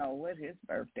 I don't know what his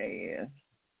birthday is.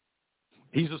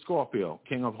 He's a Scorpio,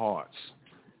 King of Hearts.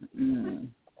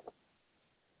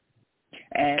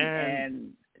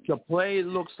 And the play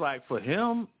looks like for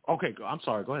him. Okay, I'm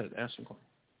sorry. Go ahead. Ask him.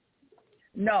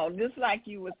 No, just like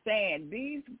you were saying,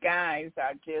 these guys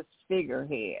are just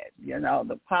figureheads. You know,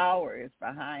 the power is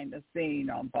behind the scene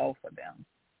on both of them.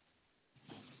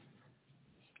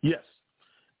 Yes.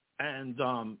 And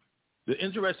the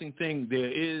interesting thing,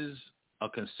 there is a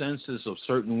consensus of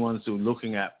certain ones who are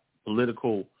looking at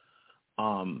political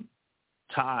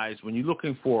ties. When you're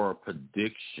looking for a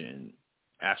prediction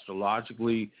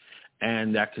astrologically,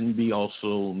 and that can be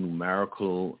also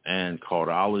numerical and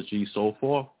cardiology, so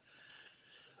forth,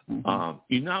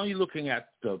 you're looking at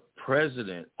the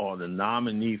president or the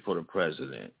nominee for the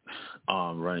president,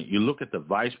 right? You look at the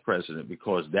vice president,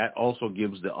 because that also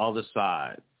gives the other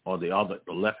side, or the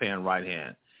left hand, right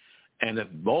hand. And if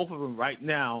both of them right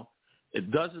now,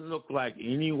 it doesn't look like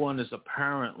anyone is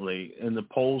apparently, and the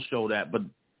polls show that, but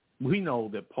we know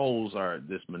that polls are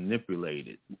just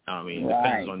manipulated. I mean, it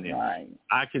depends on them. Right.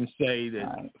 I can say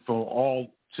that from all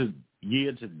to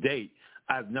year to date,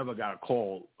 I've never got a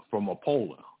call from a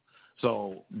poller.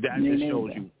 So that just shows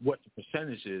you what the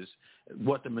percentage is,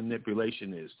 what the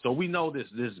manipulation is. So we know this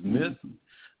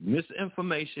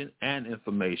misinformation and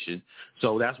information.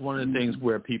 So that's one of the things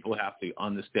where people have to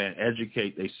understand,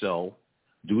 educate themselves,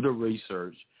 do the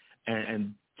research,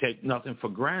 and take nothing for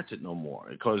granted no more.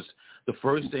 Because the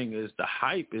first thing is the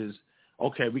hype is,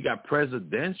 okay, we got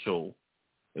presidential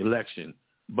election,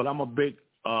 but I'm a big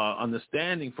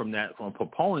understanding from that, from a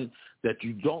proponent, that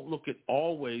you don't look at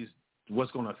always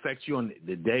what's going to affect you on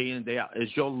the day in, day out.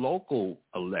 It's your local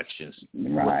elections,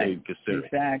 what they consider.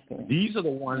 Exactly. These are the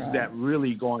ones that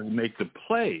really going to make the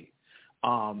play.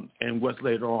 And what's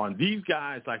later on. These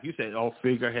guys, like you said,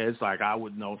 figureheads, like I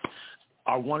would know,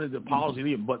 are one of the policy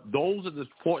leaders. But those are the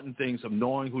important things of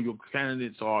knowing who your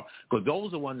candidates are, because those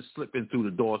are the ones that slip in through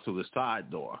the door, through the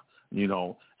side door,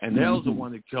 and those are the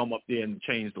ones that come up there and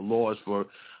change the laws for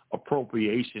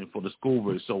appropriation for the school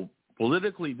board. So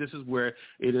politically, this is where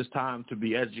it is time to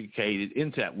be educated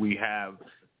into that. We have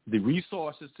the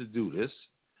resources to do this.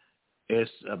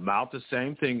 It's about the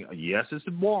same thing. Yes, it's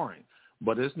boring,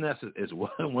 but it's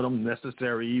one of them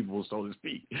necessary evils, so to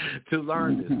speak, to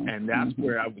learn this. And that's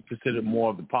where I would consider more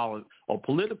of the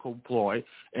political ploy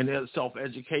and the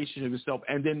self-education of yourself.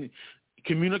 And then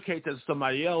communicate that to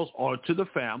somebody else or to the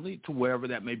family, to wherever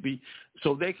that may be,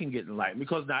 so they can get enlightened.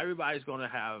 Because not everybody's going to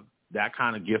have that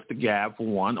kind of gift to gab, for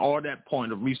one, or that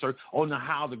point of research, or know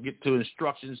how to get to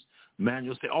instructions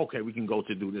manuals. Say, okay, we can go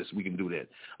to do this, we can do that.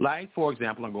 Like, for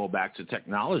example, I'll go back to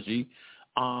technology.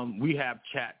 We have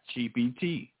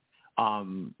ChatGPT,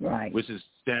 right, which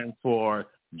stands for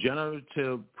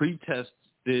Generative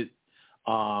Pre-Tested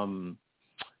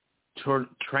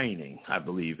Training, I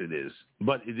believe it is.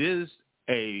 But it is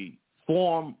a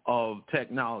form of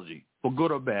technology, for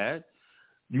good or bad.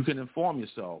 You can inform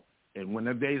yourself. And when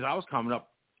the days I was coming up,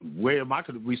 where my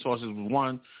resources was,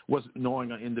 one was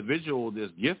knowing an individual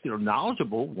that's gifted or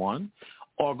knowledgeable, one,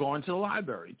 or going to the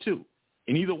library, two.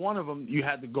 And either one of them, you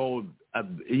had to go,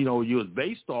 you was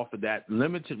based off of that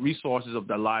limited resources of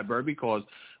the library, because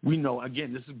we know,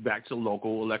 again, this is back to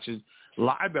local elections,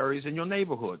 libraries in your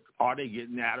neighborhood. Are they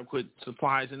getting adequate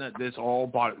supplies in that? That's all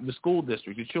part of the school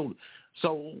district, the children.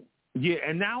 So, yeah,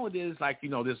 and now it is like,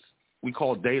 this we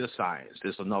call data science.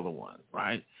 There's another one,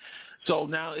 right? So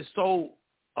now it's so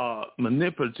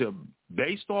manipulative.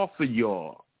 Based off of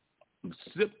your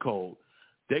zip code,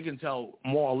 they can tell,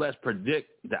 more or less predict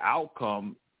the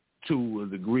outcome to a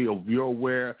degree of you're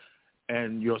aware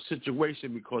and your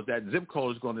situation, because that zip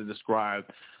code is going to describe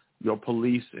your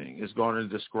policing. It's going to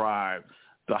describe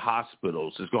the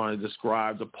hospitals. It's going to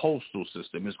describe the postal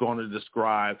system. It's going to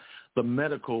describe the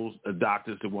medical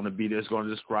doctors that want to be there. It's going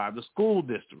to describe the school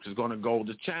districts. It's going to go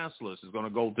to chancellors. It's going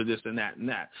to go to this and that and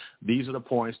that. These are the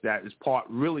points that is part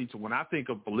really to, when I think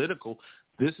of political,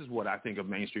 this is what I think of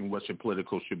mainstream Western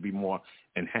political should be more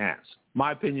enhanced.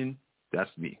 My opinion, that's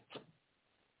me.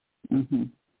 Mm-hmm.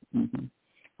 Mm-hmm.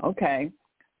 Okay.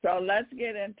 So let's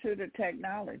get into the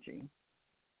technology.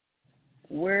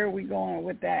 Where are we going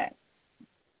with that?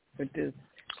 With this,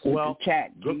 well, the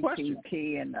chat good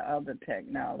GPT and the other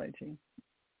technology?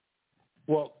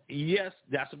 Well, yes,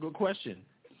 that's a good question.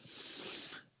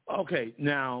 Okay,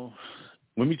 now,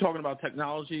 when we're talking about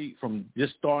technology, from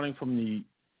just starting from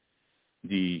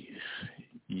the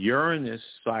Uranus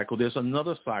cycle, there's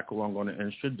another cycle I'm going to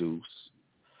introduce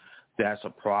that's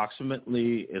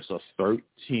approximately, it's a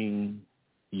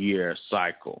 13-year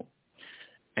cycle.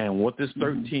 And what this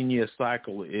 13-year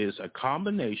cycle is, a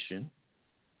combination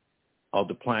of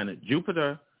the planet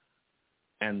Jupiter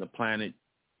and the planet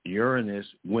Uranus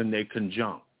when they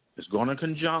conjunct. It's going to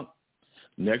conjunct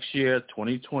next year,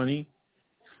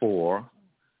 2024,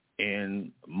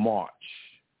 in March,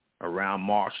 around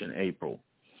March and April.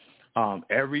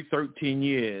 Every 13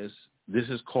 years, this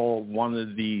is called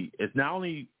it's not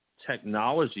only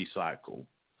technology cycle,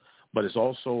 but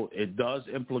it does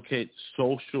implicate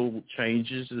social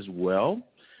changes as well.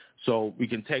 So we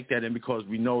can take that in, because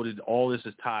we know that all this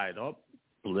is tied up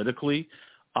politically.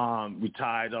 We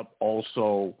tied up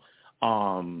also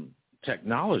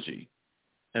technology.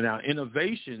 And our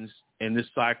innovations in this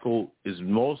cycle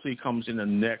mostly comes in the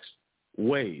next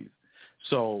wave.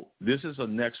 So this is a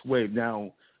next wave.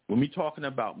 Now, when we're talking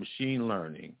about machine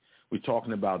learning, we're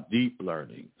talking about deep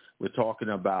learning. We're talking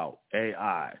about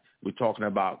AI. We're talking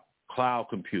about cloud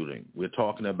computing. We're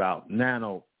talking about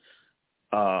nano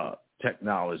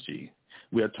technology.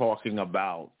 We're talking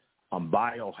about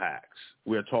biohacks.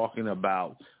 We're talking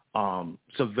about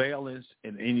surveillance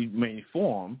in any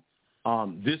form.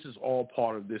 This is all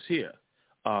part of this here.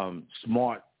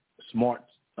 Smart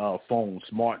phones,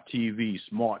 smart TV,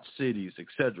 smart cities, et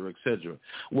cetera, et cetera.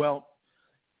 Well,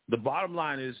 the bottom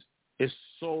line is it's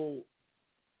so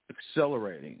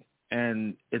accelerating,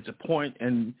 and it's a point,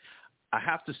 and I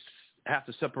have to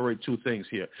separate two things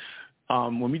here.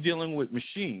 When we're dealing with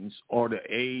machines, or the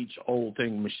age-old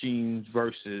thing, machines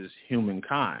versus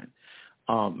humankind,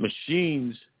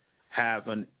 machines have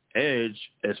an edge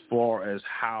as far as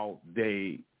how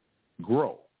they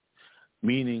grow,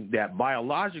 meaning that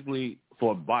biologically,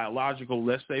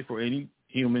 let's say for any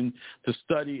human to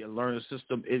study and learn a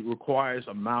system, it requires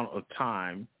amount of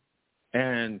time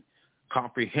and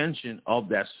comprehension of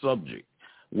that subject,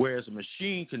 whereas a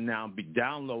machine can now be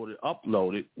downloaded,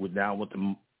 uploaded with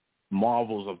the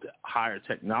marvels of the higher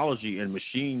technology and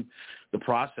machine, the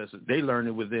processes, they learn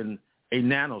it within a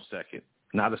nanosecond,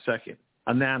 not a second,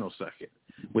 a nanosecond,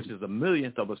 which is a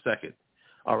millionth of a second.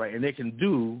 All right, and they can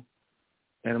do,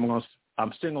 and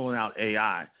I'm singling out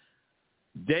AI,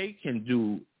 they can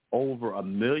do over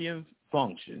 1 million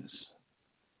functions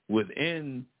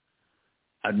within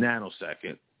a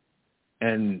nanosecond,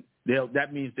 and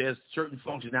that means there's certain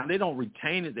functions. Now, they don't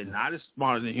retain it. They're not as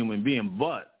smart as a human being,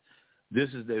 but this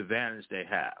is the advantage they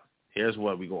have. Here's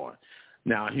where we're going.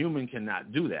 Now, a human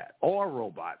cannot do that, or a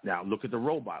robot. Now, look at the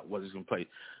robot, what it's going to play.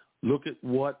 Look at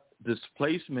what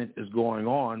displacement is going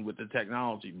on with the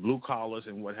technology, blue collars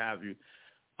and what have you.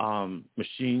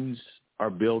 Machines are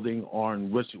building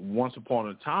on which once upon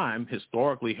a time,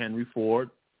 historically, Henry Ford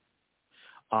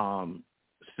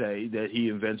say that he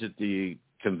invented the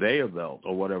conveyor belt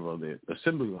or whatever, the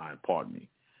assembly line, pardon me.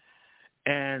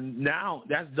 And now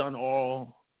that's done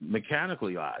all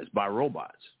mechanically by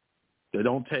robots. They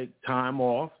don't take time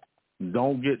off,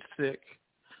 don't get sick,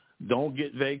 don't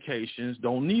get vacations,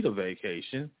 don't need a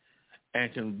vacation,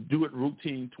 and can do it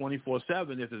routine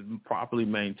 24/7 if it's properly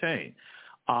maintained.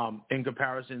 In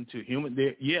comparison to human,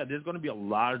 there's going to be a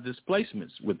lot of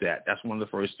displacements with that. That's one of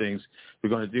the first things we're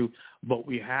going to do. But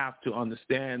we have to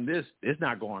understand this. It's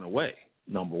not going away,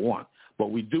 number one.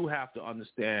 But we do have to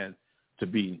understand to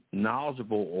be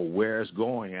knowledgeable or where it's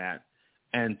going at,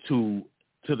 and to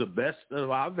the best of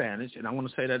our advantage, and I want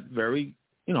to say that very,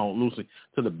 loosely,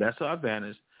 to the best of our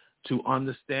advantage, to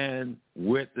understand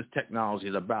what this technology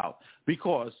is about.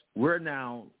 Because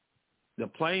the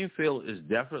playing field is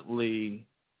definitely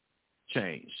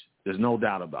changed. There's no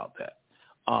doubt about that.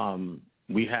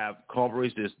 We have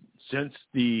corporations since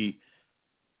the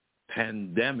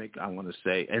pandemic, I want to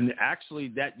say, and actually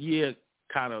that year,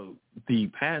 kind of the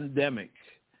pandemic,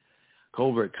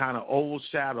 COVID, kind of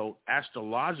overshadowed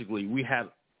astrologically. We had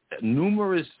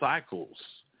numerous cycles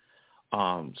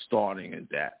starting at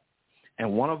that.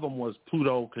 And one of them was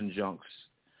Pluto conjunct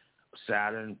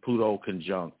Saturn, Pluto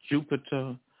conjunct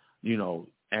Jupiter,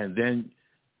 and then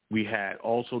we had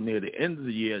also near the end of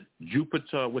the year,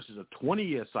 Jupiter, which is a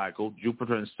 20-year cycle,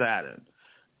 Jupiter and Saturn.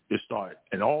 It started.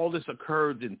 And all this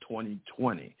occurred in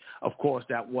 2020. Of course,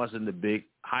 that wasn't the big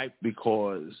hype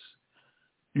because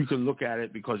you can look at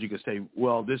it because you can say,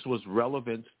 well, this was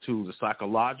relevant to the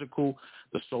psychological,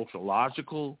 the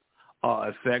sociological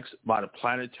effects by the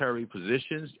planetary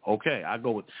positions. Okay, I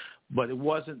go with, but it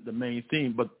wasn't the main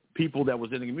theme. But people that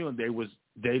was in the community, they was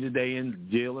day-to-day in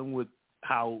dealing with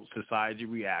how society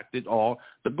reacted, or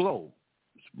the globe,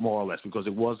 more or less, because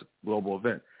it was a global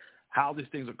event. How these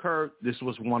things occurred, this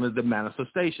was one of the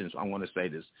manifestations. I want to say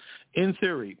this. In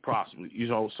theory, possibly.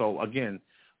 So again,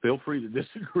 feel free to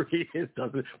disagree. It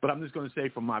doesn't, but I'm just going to say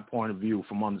from my point of view,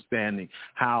 from understanding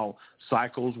how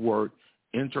cycles work,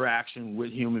 interaction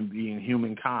with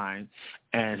humankind,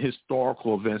 and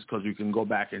historical events, because you can go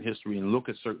back in history and look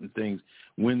at certain things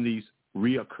when these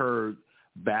reoccurred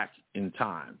back in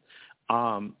time.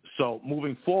 So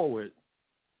moving forward,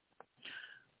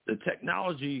 the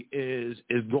technology is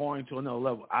going to another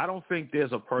level. I don't think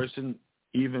there's a person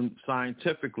even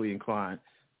scientifically inclined,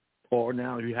 or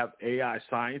now you have AI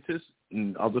scientists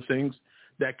and other things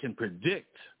that can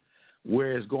predict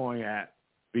where it's going at,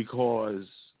 because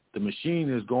the machine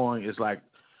is going, it's like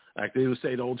they would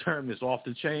say, the old term is off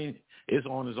the chain. It's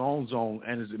on its own zone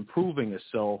and is improving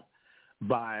itself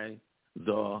by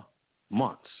the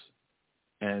months.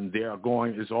 And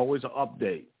it's always an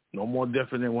update. No more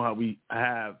different than what we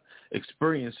have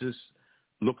experiences.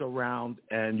 Look around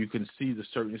and you can see the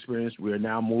certain experience. We're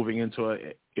now moving into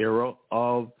an era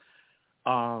of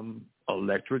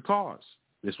electric cars.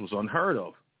 This was unheard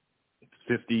of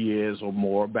 50 years or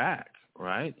more back,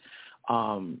 right?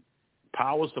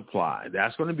 Power supply,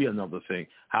 that's going to be another thing.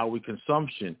 How we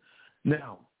consumption.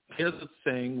 Now, here's the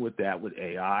thing with that, with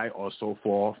AI or so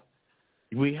forth.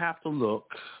 We have to look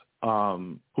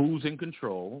who's in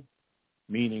control,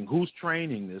 meaning who's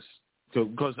training this,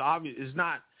 because obviously it's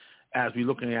not as we're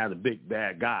looking at a big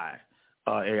bad guy,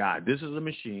 AI. This is a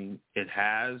machine. It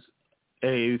has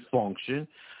a function,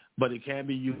 but it can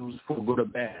be used for good or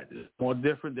bad. It's more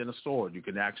different than a sword. You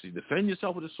can actually defend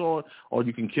yourself with a sword, or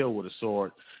you can kill with a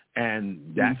sword,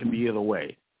 and that can be either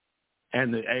way.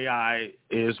 And the AI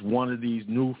is one of these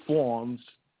new forms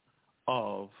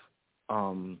of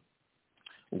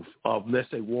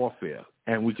let's say, warfare.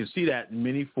 And we can see that in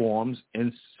many forms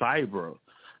in cyber.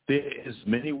 There is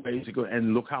many ways to go,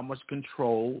 and look how much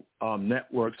control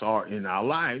networks are in our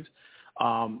lives,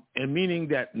 and meaning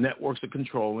that networks are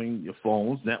controlling your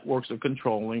phones, networks are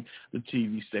controlling the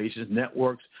TV stations,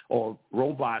 networks or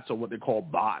robots or what they call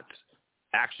bots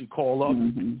actually call up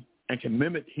and can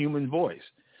mimic human voice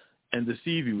and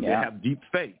deceive you. Yeah. They have deep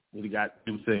fake. They got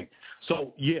to do things.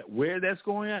 So, where that's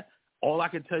going at, all I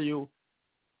can tell you,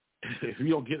 if you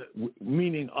don't get it,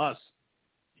 meaning us,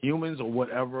 humans or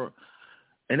whatever,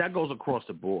 and that goes across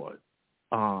the board,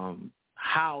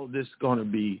 how this is going to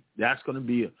be, that's going to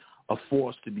be a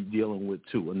force to be dealing with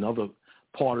too, another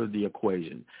part of the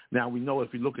equation. Now, we know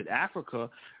if you look at Africa,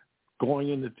 going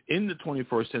in the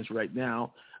 21st century right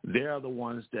now, they're the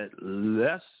ones that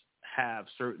less have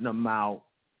certain amount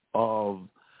of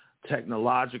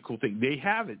technological thing. They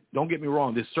have it. Don't get me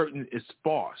wrong. There's certain, it's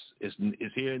sparse. It's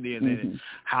here and there. And then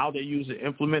how they use it,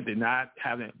 implement, they're not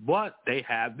having it. But they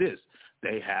have this.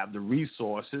 They have the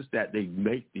resources that they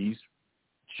make these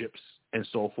chips and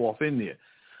so forth in there.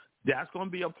 That's going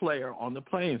to be a player on the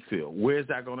playing field. Where's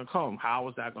that going to come? How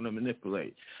is that going to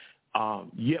manipulate?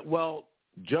 Well,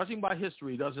 judging by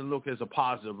history doesn't look as a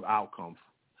positive outcome.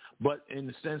 But in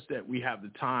the sense that we have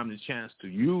the time, the chance to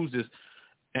use this,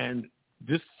 and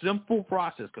this simple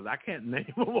process, because I can't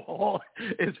name them all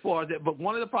as far as that, but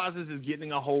one of the processes is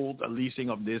getting a hold, a leasing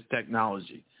of this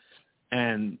technology.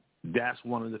 And that's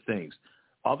one of the things.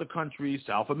 Other countries,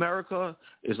 South America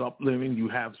is uplifting. You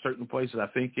have certain places, I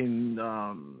think in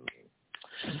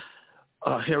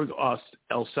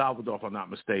El Salvador, if I'm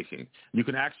not mistaken. You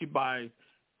can actually buy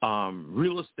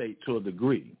real estate to a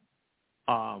degree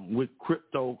with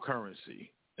cryptocurrency.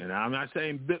 And I'm not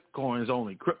saying Bitcoin is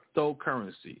only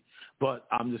cryptocurrency, but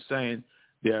I'm just saying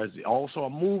there's also a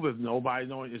move, if nobody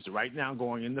knows, it's right now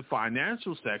going in the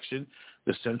financial section.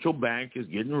 The central bank is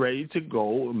getting ready to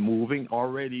go,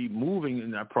 already moving in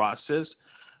that process,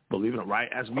 believe it or not, right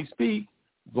as we speak,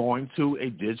 going to a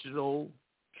digital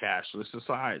cashless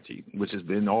society, which has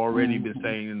been already been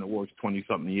saying in the works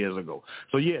 20-something years ago.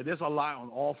 So, yeah, there's a lot on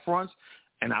all fronts.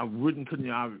 And I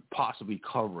couldn't possibly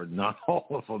cover not all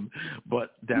of them,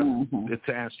 but that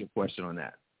to answer your question on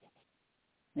that.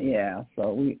 Yeah,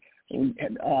 so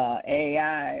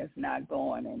AI is not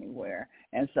going anywhere,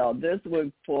 and so this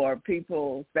would for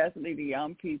people, especially the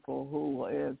young people who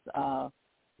is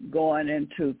going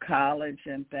into college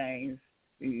and things.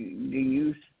 Do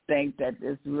you think that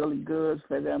it's really good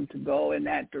for them to go in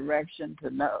that direction to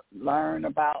learn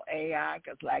about AI?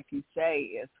 Because, like you say,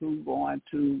 it's who's going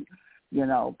to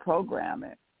program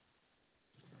it.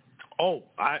 Well,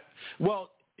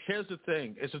 here's the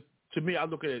thing. To me, I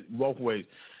look at it both ways.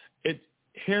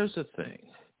 Here's the thing.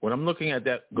 When I'm looking at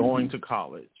that, going to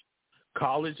college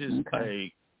is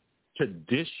a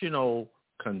traditional,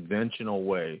 conventional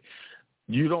way.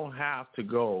 You don't have to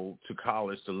go to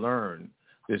college to learn.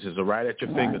 This is right at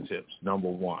your fingertips, number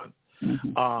one.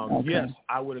 Yes,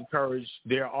 I would encourage,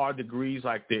 there are degrees,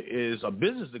 like there is a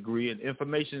business degree in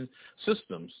information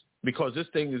systems, because this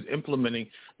thing is implementing,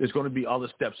 there's going to be other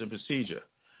steps and procedure.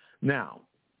 Now,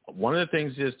 one of the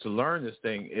things is to learn this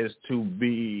thing is to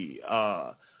be,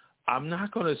 I'm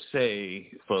not going to say,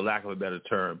 for lack of a better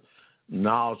term,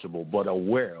 knowledgeable, but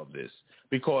aware of this,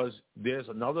 because there's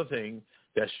another thing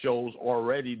that shows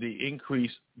already the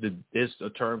increase, it's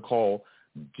a term called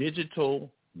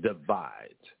digital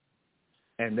divide.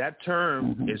 And that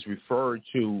term is referred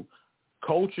to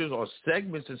cultures or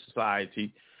segments in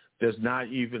society that's not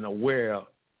even aware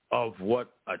of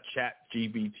what a chat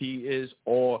GBT is,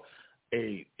 or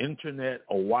a internet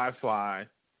or Wi-Fi,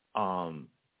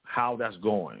 how that's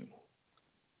going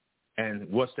and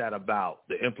what's that about,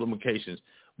 the implications.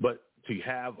 But to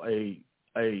have a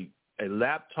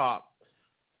laptop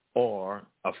or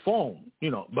a phone,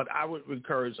 but I would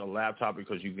encourage a laptop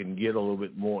because you can get a little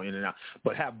bit more in and out,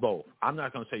 but have both. I'm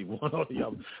not going to say one or the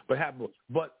other, but have both,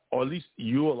 or at least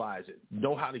utilize it.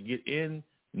 Know how to get in,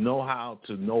 know how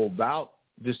to know about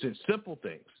this simple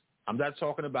things. I'm not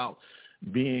talking about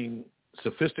being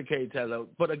sophisticated,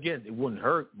 but again, it wouldn't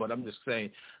hurt, but I'm just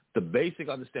saying the basic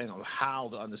understanding of how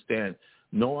to understand,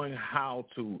 knowing how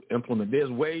to implement. There's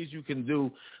ways you can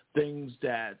do things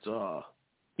that,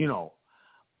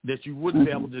 that you wouldn't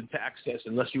be able to access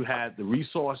unless you had the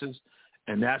resources.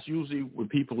 And that's usually with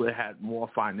people that had more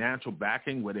financial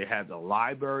backing, where they had the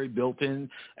library built in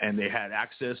and they had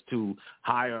access to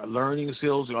higher learning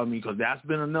skills. Because that's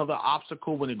been another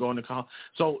obstacle when they're going to college.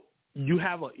 So you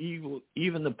have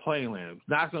even the playing land. It's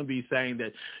not going to be saying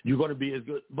that you're going to be as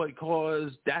good,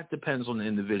 because that depends on the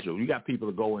individual. You got people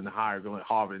that go in higher, going to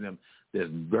Harvard, and them that's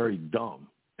very dumb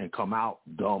and come out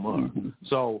dumber.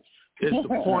 So it's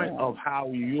the point of how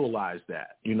you utilize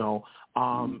that, You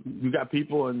got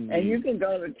people and you can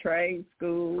go to trade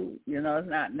school, it's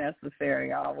not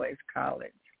necessary always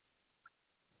college.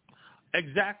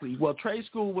 Exactly. Well, trade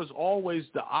school was always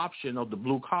the option of the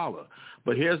blue collar.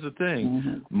 But here's the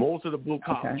thing. Most of the blue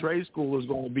collar trade school is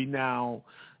going to be now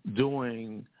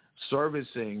doing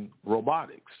servicing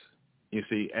robotics, you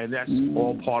see, and that's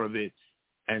all part of it.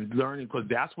 And learning, because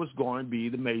that's what's going to be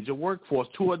the major workforce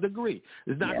to a degree.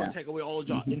 It's not going to take away all the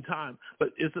jobs in time,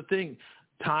 but it's the thing.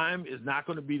 Time is not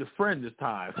going to be the friend this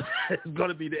time. It's going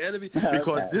to be the enemy,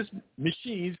 because this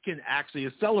machines can actually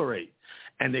accelerate,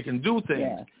 and they can do things.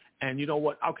 Yeah. And you know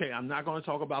what? Okay, I'm not going to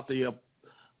talk about the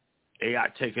AI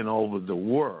taking over the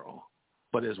world,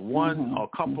 But there's one or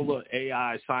a couple of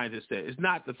AI scientists that it's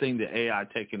not the thing that AI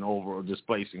taking over or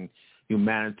displacing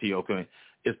humanity. Okay,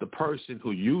 it's the person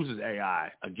who uses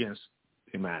AI against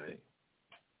humanity.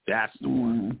 That's the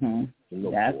one.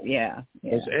 That's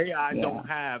Because AI don't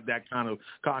have that kind of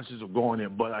consciousness of going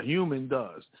in, but a human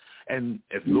does. And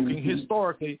if looking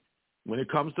historically, when it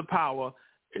comes to power,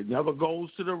 it never goes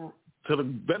to the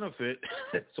benefit.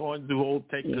 It's on the whole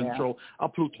taking control, a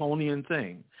Plutonian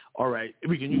thing. All right,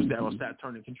 we can use that on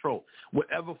Saturnian control,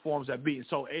 whatever forms that be.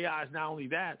 So AI is not only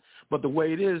that, but the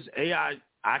way it is, AI,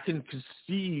 I can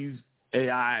conceive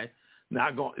AI.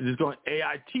 It's going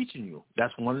AI teaching you.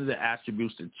 That's one of the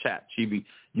attributes to ChatGPT.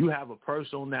 You have a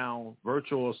personal now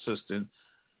virtual assistant,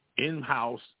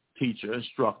 in-house teacher,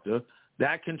 instructor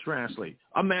that can translate.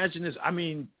 Imagine this.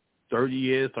 30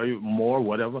 years, 30 more,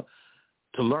 whatever.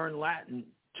 To learn Latin,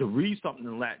 to read something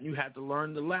in Latin, you had to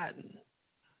learn the Latin.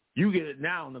 You get it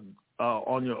now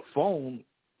on your phone,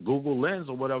 Google Lens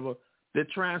or whatever, that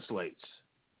translates.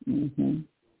 Yeah.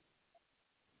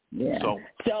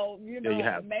 So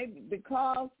maybe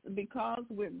because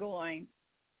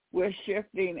we're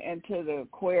shifting into the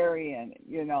Aquarian,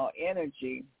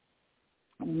 energy,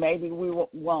 maybe we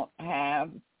won't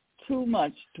have too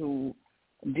much to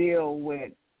deal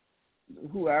with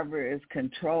whoever is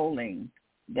controlling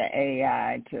the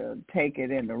AI to take it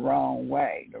in the wrong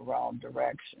way, the wrong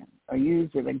direction, or use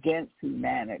it against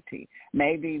humanity.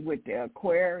 Maybe with the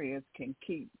Aquarius can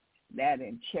keep that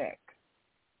in check.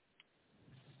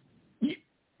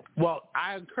 Well,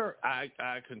 I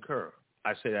concur.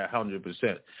 I say that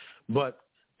 100%. But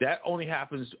that only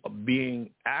happens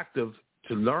being active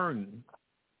to learn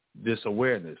this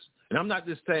awareness. And I'm not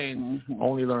just saying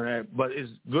only learn that, but it's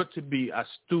good to be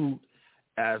astute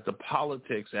as the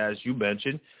politics, as you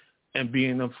mentioned, and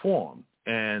being informed.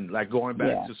 And like going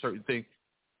back to certain things,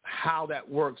 how that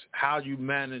works, how you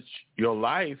manage your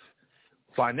life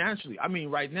financially.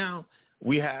 Right now,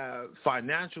 we have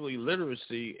financially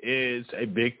literacy is a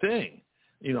big thing.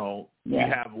 We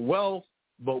have wealth,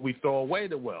 but we throw away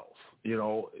the wealth.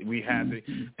 We have it,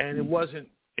 and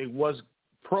it was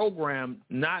programmed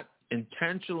not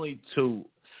intentionally to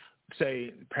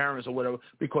say parents or whatever,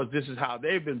 because this is how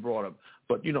they've been brought up.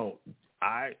 But,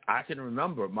 I can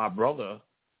remember my brother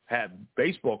had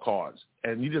baseball cards,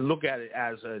 and you didn't look at it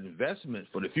as an investment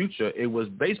for the future. It was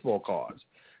baseball cards.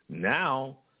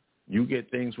 Now you get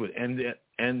things with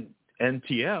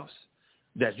NTFs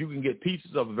that you can get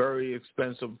pieces of very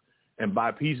expensive and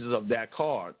buy pieces of that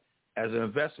card as an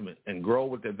investment and grow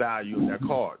with the value of that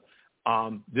card.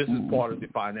 This is part of the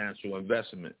financial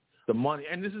investment. The money,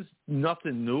 and this is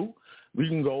nothing new. We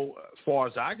can go as far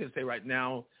as I can say right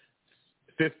now,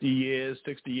 50 years,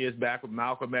 60 years back with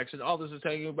Malcolm X and others are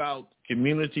talking about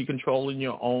community controlling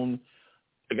your own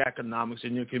economics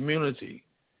in your community.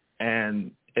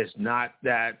 And it's not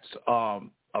that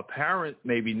apparent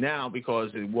maybe now, because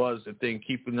it was the thing,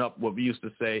 keeping up, what we used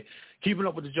to say, keeping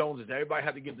up with the Joneses. Everybody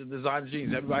had to get the designer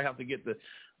jeans. Everybody had to get the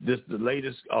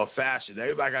latest fashion.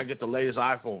 Everybody got to get the latest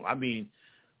iPhone. An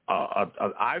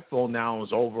iPhone now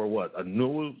is over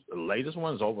the latest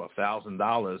one is over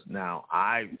 $1,000 now.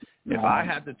 If I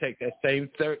had to take that same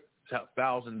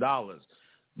 $1,000,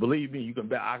 believe me, you can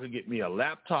bet I could get me a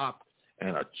laptop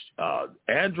and a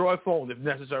Android phone if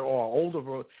necessary, or an older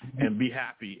phone, and be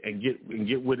happy and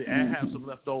get with it and have some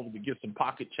left over to get some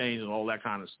pocket change and all that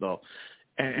kind of stuff.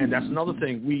 And that's another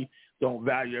thing. We don't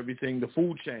value everything, the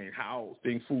food chain, how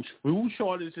food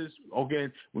shortages.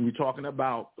 Again, when we're talking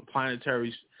about the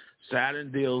planetary,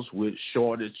 Saturn deals with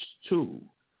shortage too.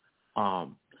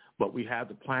 But we have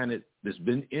the planet that's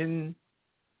been in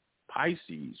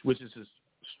Pisces, which is its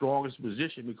strongest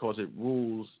position because it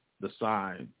rules the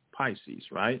sign Pisces,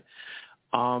 right?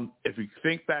 If you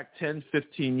think back 10,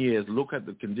 15 years, look at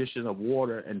the condition of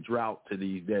water and drought to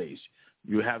these days.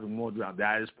 You're having more drought.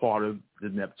 That is part of the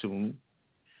Neptune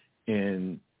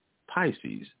in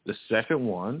Pisces. The second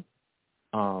one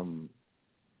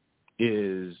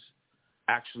is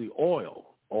actually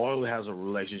oil. Oil has a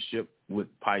relationship with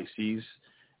Pisces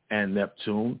and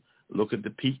Neptune. Look at the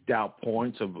peaked out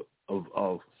points of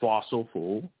fossil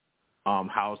fuel.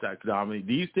 How's that economy?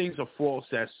 These things are force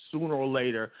that sooner or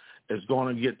later is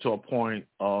going to get to a point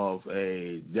of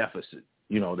a deficit.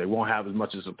 They won't have as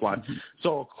much as supply.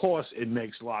 So, of course, it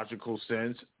makes logical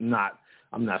sense.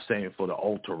 I'm not saying for the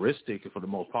altruistic and for the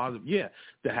most positive,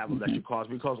 to have electric cars,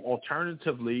 because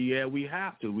alternatively, we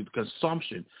have to with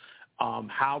consumption.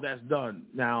 How that's done.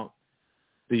 Now,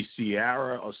 the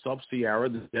Sierra or sub-Sierra,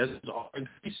 the deserts are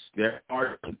increased. There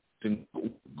are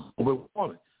global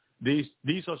warming. these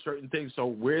are certain things. So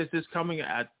where is this coming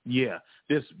at? Yeah,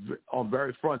 this on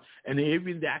very front. And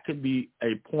even that could be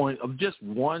a point of just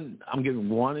one. I'm giving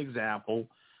one example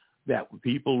that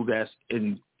people that's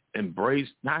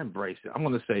not embrace it. I'm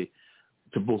going to say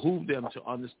to behoove them to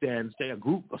understand, say a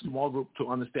small group to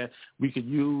understand, we could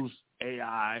use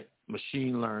AI,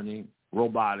 machine learning,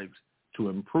 robotics to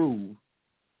improve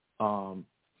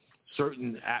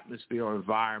certain atmosphere or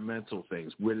environmental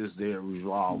things. Where does they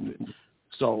resolve it?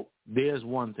 So there's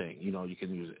one thing, you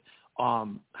can use it.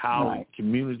 How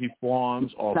community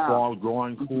farms or farms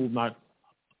growing food.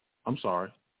 I'm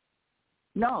sorry.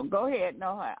 No, go ahead.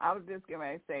 No, I was just going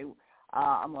to say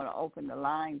I'm going to open the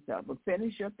lines up, but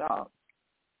finish your thoughts.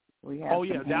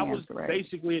 That was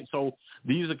basically it. So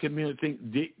these are community things.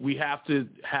 We have to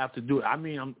do it. I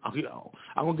mean, I'm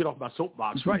gonna get off my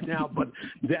soapbox right now, but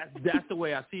that's the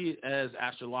way I see it as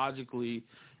astrologically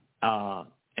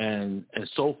and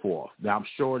so forth. Now I'm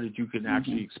sure that you can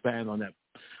actually expand on that.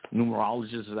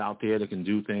 Numerologists out there that can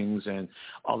do things, and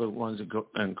other ones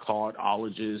and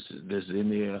cardologists that's in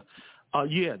there.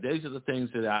 These are the things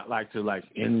that I like to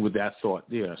end with that thought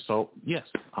there. So yes,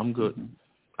 I'm good.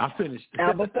 I finished.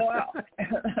 Now, before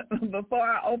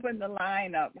I open the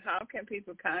line up, how can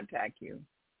people contact you?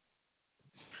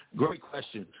 Great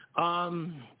question. I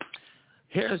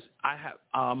have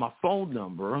my phone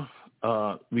number.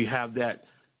 We have that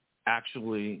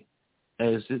actually.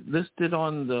 Is it listed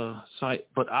on the site?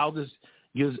 But I'll just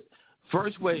use.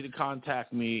 First way to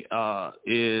contact me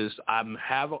is I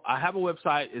have a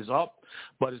website is up,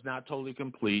 but it's not totally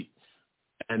complete,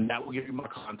 and that will give you my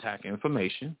contact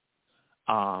information.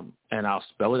 And I'll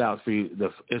spell it out for you.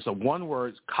 It's a one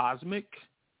word, cosmic,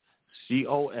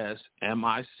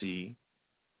 COSMIC,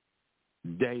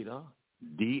 data,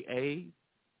 DATAZ.com.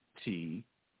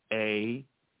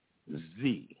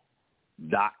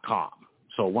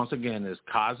 So once again, it's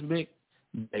cosmic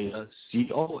data,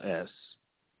 COSMIC,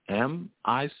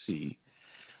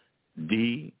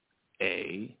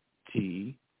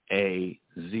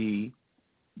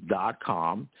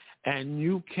 and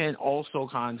you can also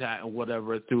contact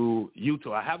whatever through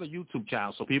YouTube. I have a YouTube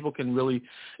channel so people can really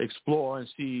explore and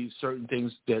see certain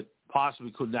things that possibly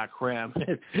could not cram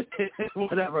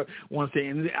whatever one thing.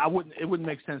 And it wouldn't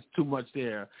make sense too much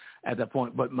there at that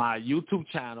point. But my YouTube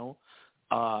channel,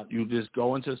 you just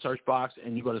go into the search box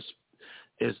and you go to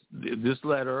this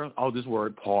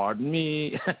word, pardon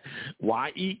me,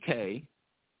 YEKNUN.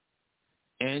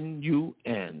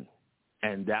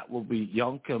 And that will be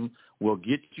Young Kim will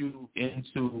get you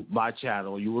into my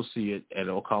channel. You will see it, and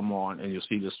it'll come on, and you'll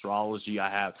see the astrology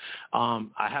I have.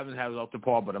 I haven't had it up to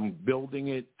par, but I'm building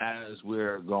it as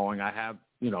we're going. I have,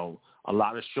 a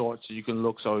lot of shorts so you can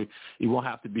look, so you won't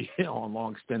have to be on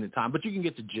long extended time, but you can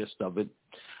get the gist of it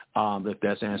if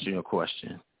that's answering your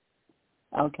question.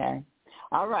 Okay.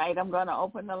 All right. I'm going to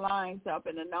open the lines up,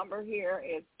 and the number here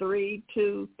is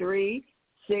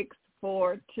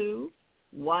 323-642-1586,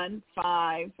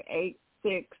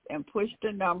 and push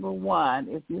the number 1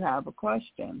 if you have a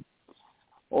question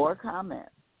or comment.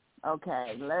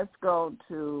 Okay, let's go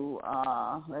to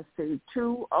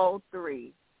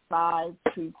 203-522.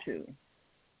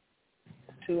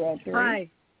 203. Hi.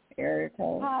 Area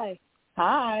code. Hi.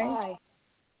 Hi.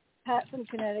 Pat from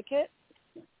Connecticut.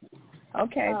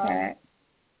 Okay, Pat.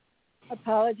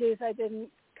 Apologies, I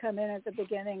didn't come in at the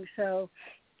beginning, so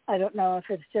I don't know if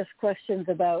it's just questions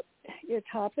about your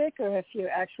topic or if you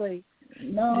actually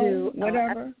do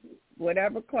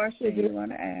whatever question you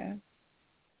want to ask.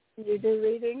 You do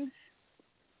readings?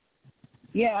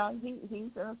 Yeah, he's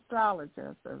an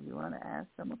astrologer, so if you want to ask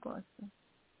him a question.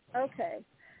 Okay.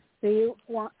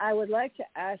 I would like to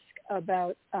ask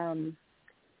about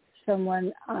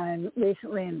someone I'm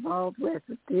recently involved with.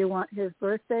 Do you want his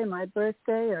birthday, my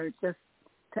birthday, or just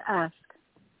to ask?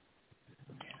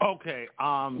 Okay.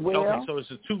 Okay. So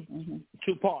it's a two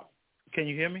part. Can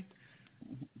you hear me?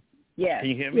 Yes.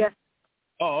 Can you hear me? Yes.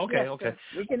 Oh, okay. Yes, Okay.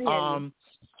 We can hear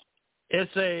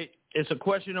you. It's a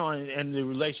question on and the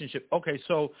relationship. Okay.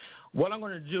 So what I'm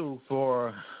going to do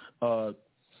for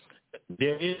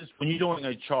there is when you're doing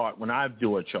a chart. When I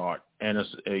do a chart and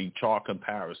it's a chart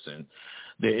comparison,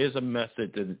 there is a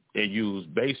method that they use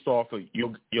based off of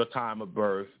your time of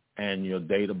birth and your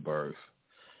date of birth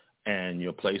and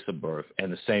your place of birth,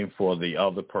 and the same for the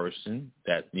other person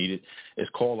that needed. It's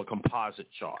called a composite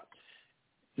chart.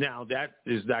 Now that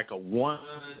is like a one.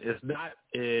 It's not.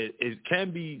 It can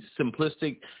be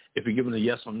simplistic if you're given a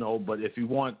yes or no, but if you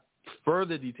want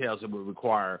further details, it would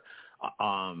require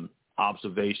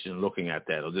observation, looking at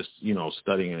that, or just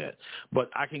studying it. But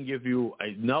I can give you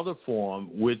another form,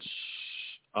 which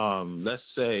let's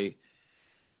say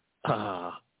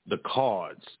the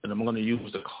cards, and I'm going to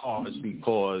use the cards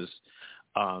because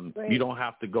you don't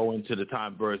have to go into the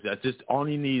time of birth. That just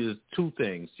only needs two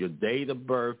things: your date of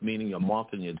birth, meaning your month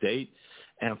and your date,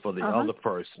 and for the other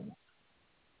person.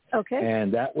 Okay.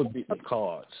 And that would be the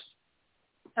cards.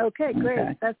 Okay, great.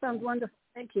 Okay. That sounds wonderful.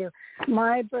 Thank you.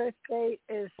 My birth date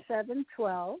is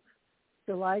 7/12,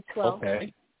 July 12th.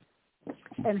 Okay.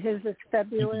 And his is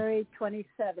February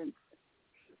 27th.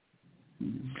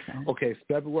 Okay,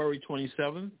 February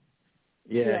 27th?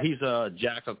 Yeah, yes. He's a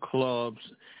jack of clubs,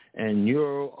 and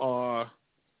you are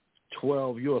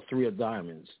 12. You're a 3 of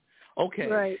diamonds. Okay.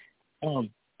 Right.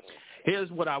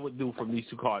 Here's what I would do from these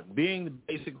two cards. Being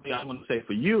basically, I'm going to say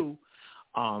for you,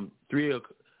 3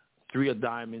 of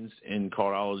diamonds in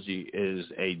cardology is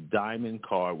a diamond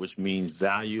card, which means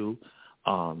value,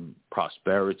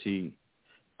 prosperity,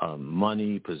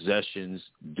 money, possessions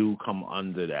do come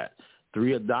under that.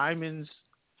 3 of diamonds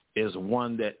is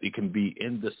one that it can be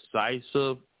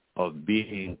indecisive, of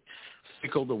being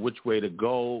fickle to which way to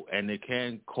go, and it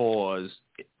can cause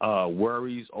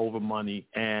worries over money.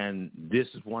 And this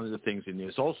is one of the things in there.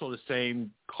 It's also the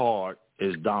same card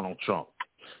as Donald Trump.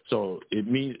 So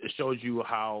it shows you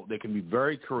how they can be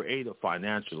very creative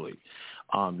financially.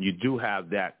 You do have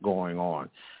that going on.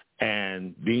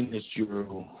 And being that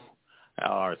you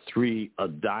are 3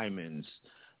 of diamonds,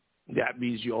 that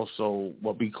means you also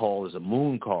what we call is a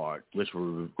moon card, which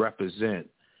will represent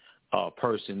a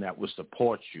person that will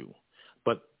support you.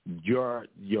 But the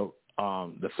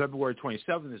February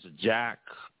 27th is a jack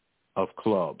of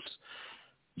clubs.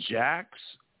 Jacks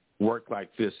work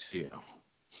like this here.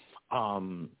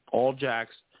 All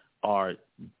jacks are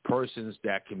persons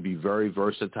that can be very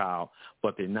versatile,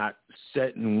 but they're not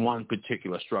set in one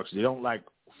particular structure. They don't like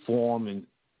form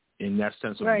in that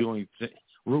sense of doing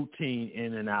routine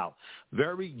in and out.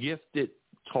 Very gifted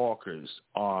talkers,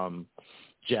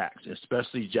 jacks,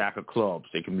 especially jack of clubs.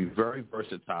 They can be very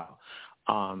versatile.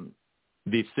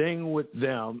 The thing with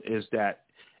them is that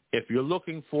if you're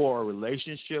looking for a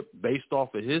relationship based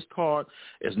off of his card,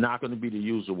 it's not going to be the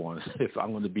usual one. If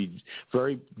I'm going to be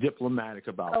very diplomatic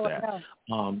about that.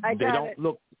 No. They don't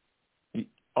look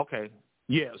 – okay.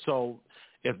 Yeah, so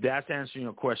if that's answering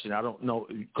your question, I don't know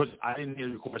because I didn't hear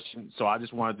your question, so I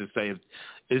just wanted to say,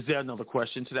 is there another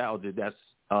question to that, or did that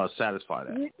satisfy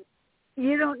that?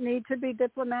 You don't need to be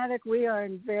diplomatic. We are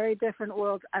in very different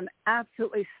worlds. I'm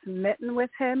absolutely smitten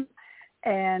with him,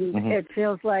 and it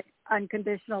feels like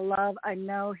unconditional love. I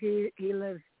know he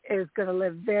is going to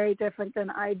live very different than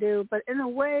I do, but in a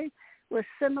way, we're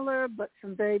similar, but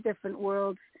from very different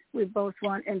worlds. We both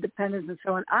want independence and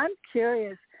so on. I'm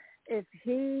curious if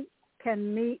he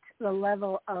can meet the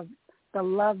level of the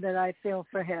love that I feel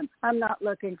for him. I'm not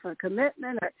looking for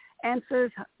commitment or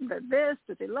answers. This,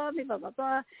 does he love me, blah, blah,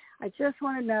 blah. I just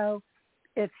want to know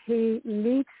if he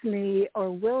meets me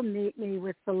or will meet me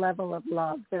with the level of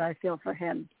love that I feel for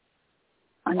him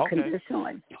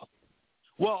unconditionally. Okay.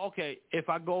 Well, okay, if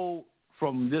I go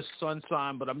from this sun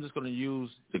sign, but I'm just going to use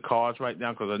the cards right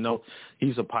now because I know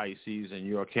he's a Pisces and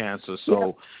you're a Cancer.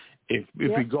 So if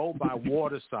we go by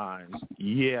water signs,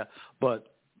 but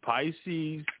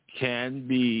Pisces can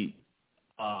be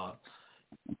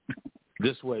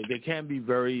this way. They can be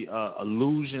very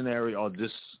illusionary or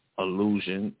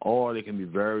disillusion, or they can be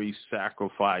very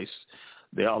sacrifice.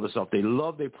 The other stuff. They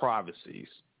love their privacies.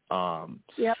 And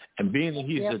being that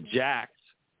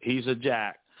he's a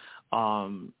jack,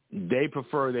 they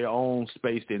prefer their own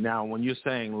space there. Now, when you're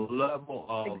saying level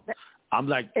of, I'm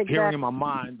like hearing in my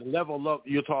mind, the level of love,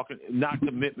 you're talking not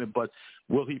commitment, but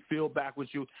will he feel back with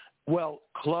you? Well,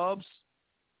 clubs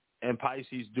and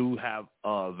Pisces do have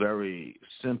a very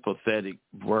sympathetic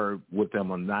verb with them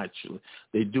naturally.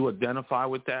 They do identify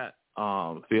with that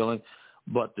feeling.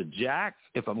 But the jacks,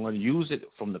 if I'm going to use it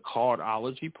from the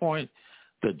cardology point,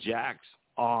 the jacks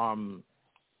are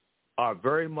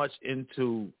very much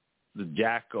into the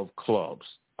jack of clubs,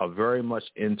 are very much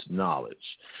into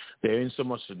knowledge. They're in so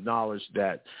much knowledge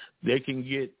that they can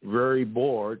get very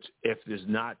bored if there's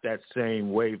not that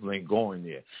same wavelength going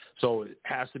there. So it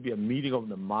has to be a meeting of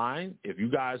the mind. If you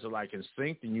guys are like in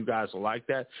sync and you guys are like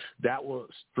that, that will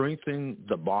strengthen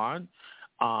the bond.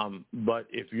 But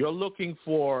if you're looking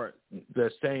for the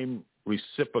same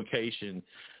reciprocal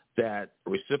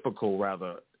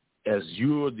as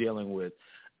you're dealing with,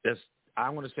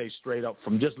 I'm going to say straight up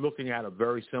from just looking at a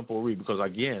very simple read, because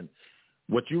again,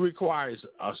 what you require is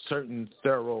a certain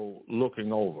thorough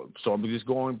looking over. So I'm just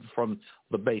going from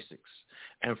the basics.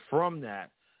 And from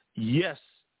that, yes,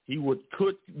 he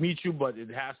could meet you, but it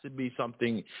has to be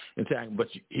something intact. But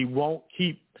he won't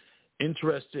keep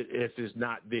interested if it's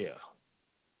not there.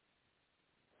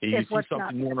 If you see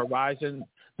something on the horizon,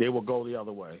 they will go the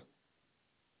other way.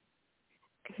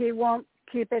 He won't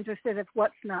keep interested if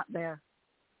what's not there.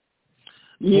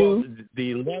 Well,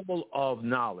 the level of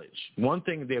knowledge. One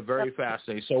thing they're very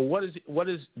fascinating. So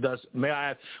may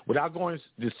I, without going to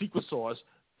the secret sauce,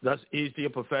 is he a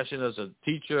profession as a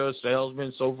teacher,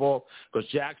 salesman, so forth? Because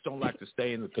Jacks don't like to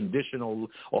stay in the conditional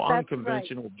or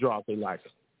unconventional job they like.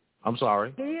 I'm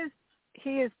sorry. He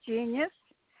is genius,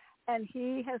 and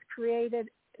he has created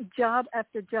job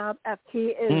after job after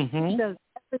he does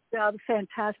every job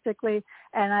fantastically,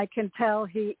 and I can tell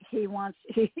he's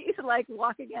like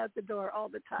walking out the door all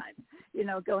the time,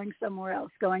 going somewhere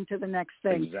else, going to the next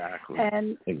thing. Exactly.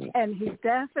 And he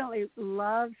definitely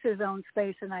loves his own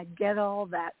space, and I get all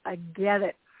that. I get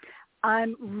it.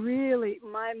 My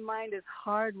mind is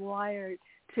hardwired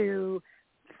to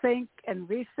think and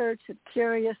research and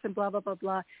curious and blah, blah, blah,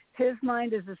 blah. His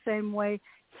mind is the same way.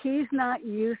 He's not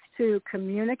used to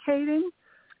communicating,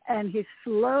 and he's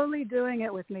slowly doing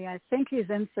it with me. I think he's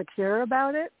insecure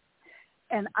about it,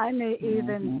 and I may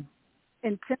even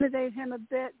intimidate him a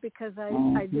bit because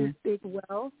I do speak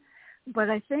well. But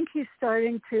I think he's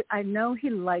starting to. I know he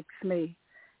likes me,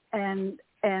 and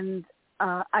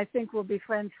I think we'll be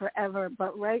friends forever.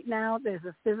 But right now, there's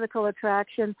a physical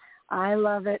attraction. I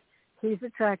love it. He's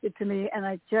attracted to me, and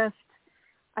I just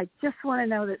want to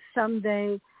know that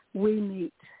someday we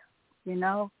meet,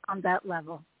 on that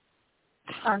level,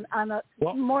 on a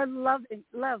more love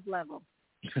level.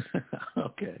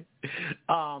 Okay.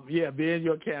 Being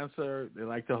your Cancer, they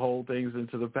like to hold things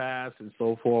into the past and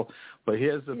so forth. But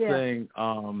here's the thing.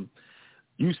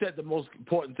 You said the most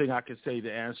important thing I could say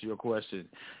to answer your question.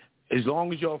 As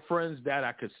long as you're friends, that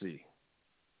I could see.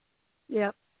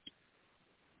 Yep.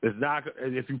 It's not.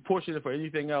 If you push it for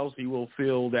anything else, he will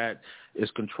feel that it's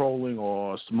controlling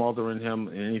or smothering him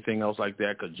and anything else like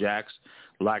that. Because Jacks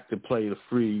like to play the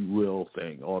free will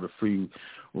thing or the free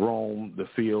roam the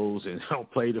fields and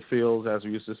play the fields, as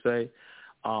we used to say.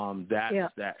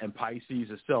 That. And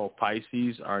Pisces itself.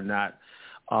 Pisces are not.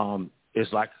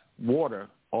 It's like water,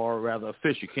 or rather a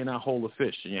fish. You cannot hold a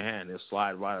fish in your hand; they'll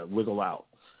slide right, wiggle out.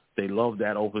 They love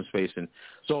that open space, and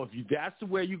so if that's the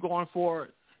way you're going for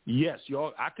it. Yes,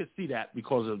 I could see that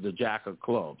because of the Jack of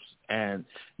Clubs and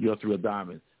your Three of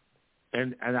Diamonds,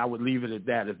 and I would leave it at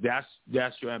that. If that's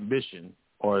your ambition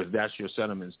or if that's your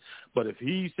sentiments, but if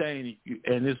he's saying,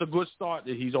 and it's a good start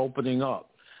that he's opening up,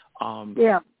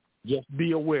 just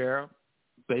be aware,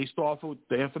 based off of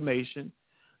the information,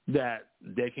 that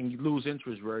they can lose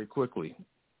interest very quickly.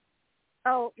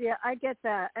 Oh yeah, I get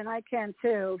that, and I can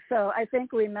too. So I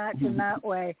think we match in that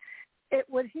way.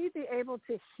 Would he be able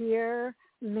to hear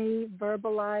me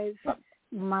verbalize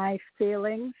my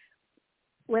feelings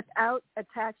without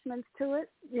attachments to it,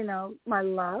 my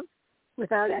love,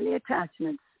 without any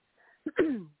attachments?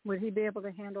 Would he be able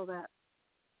to handle that?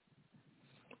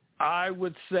 I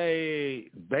would say,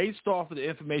 based off of the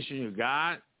information you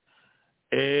got,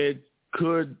 it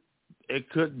could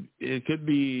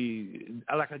be,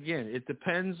 like, again, it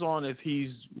depends on if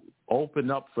he's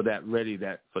open up for that,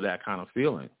 for that kind of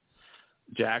feeling.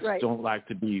 Jacks don't like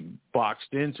to be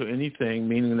boxed into anything,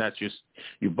 meaning that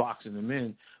you're boxing them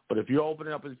in. But if you're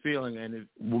opening up and feeling, and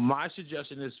my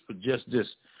suggestion is for just this,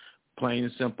 plain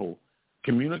and simple,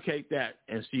 communicate that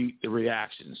and see the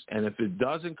reactions. And if it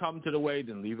doesn't come to the way,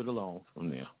 then leave it alone from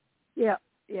there. Yeah.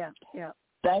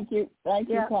 Thank you,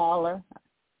 caller.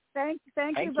 Thank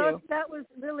you both. That was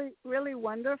really, really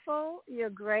wonderful. You're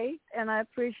great, and I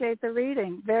appreciate the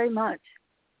reading very much.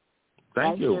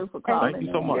 Thank you for calling. Thank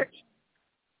you so much.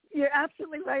 You're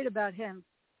absolutely right about him.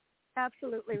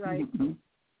 Absolutely right.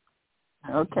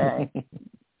 Okay.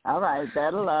 All right.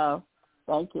 Better love.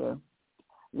 Thank you.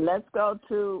 Let's go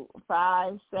to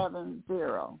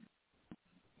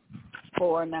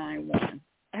 570-491.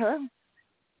 Hello.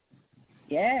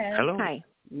 Yes. Hello. Hi.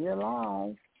 You're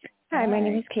live. Hi, my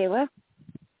name is Kayla.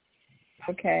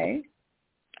 Okay.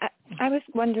 I was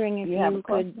wondering if you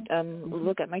could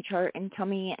look at my chart and tell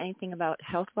me anything about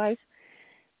health-wise.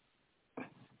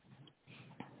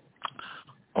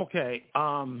 Okay.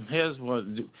 Here's what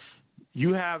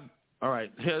you have. All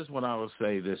right. Here's what I will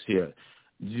say this here.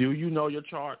 Do you know your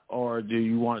chart, or do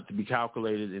you want it to be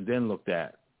calculated and then looked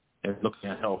at and looking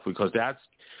at health? Because that's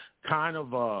kind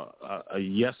of a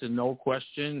yes and no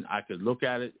question. I could look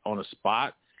at it on a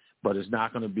spot, but it's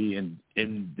not going to be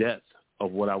in depth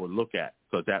of what I would look at,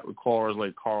 because that would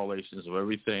correlate correlations of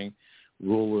everything,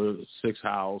 ruler, 6th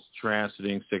house,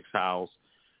 transiting 6th house,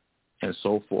 and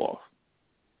so forth.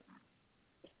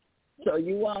 So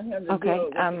you want him to do it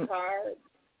with the cards?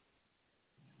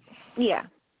 Yeah.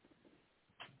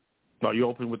 Are you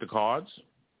open with the cards?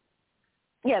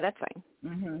 Yeah, that's fine.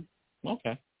 Mm-hmm.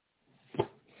 Okay.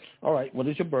 All right. What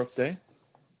is your birthday?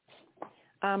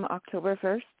 October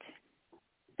 1st.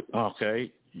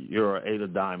 Okay. You're an 8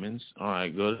 of diamonds. All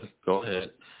right, good. Go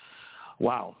ahead.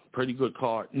 Wow, pretty good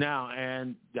card. Now,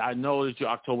 and I know that you're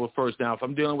October 1st. Now, if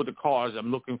I'm dealing with the cards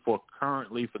I'm looking for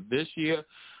currently for this year,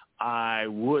 I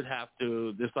would have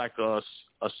to, just like a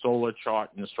solar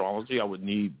chart in astrology, I would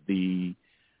need the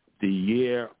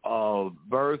year of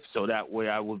birth, so that way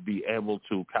I would be able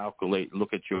to calculate,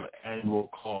 look at your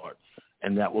annual card,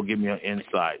 and that will give me an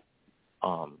insight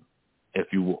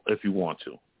if you want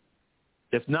to.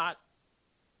 If not,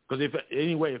 because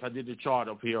if I did the chart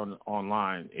up here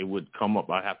online, it would come up.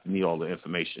 I have to need all the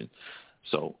information.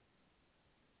 So,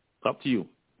 up to you.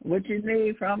 What you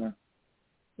need from her?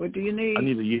 What do you need? I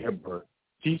need a year of birth.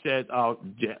 She said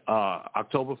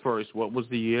October 1st. What was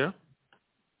the year?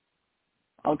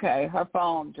 Okay, her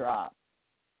phone dropped.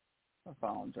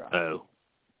 Oh,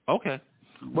 okay.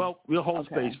 Well, we'll hold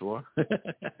space for her.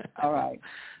 All right.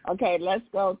 Okay, let's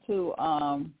go to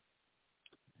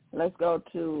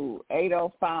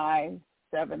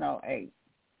 805-708.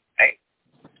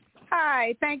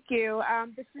 Hi, thank you.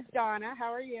 This is Donna.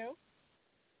 How are you?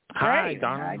 Hi,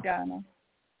 Donna. Hi, Donna.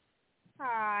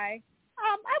 Hi.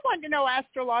 I wanted to know,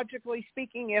 astrologically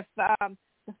speaking, if the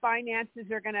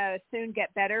finances are going to soon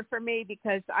get better for me,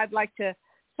 because I'd like to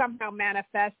somehow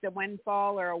manifest a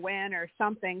windfall or a win or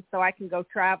something so I can go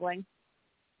traveling.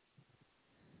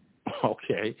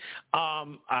 Okay.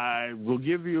 I will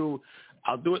give you,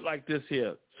 I'll do it like this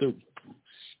here. So,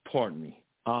 pardon me.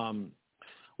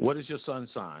 What is your sun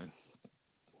sign?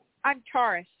 I'm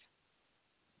Taurus.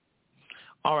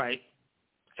 All right.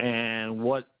 And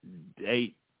what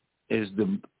date is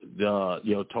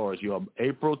your Taurus? You're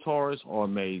April Taurus or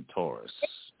May Taurus?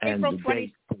 And April the 20,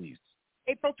 date, please.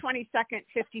 April 22nd,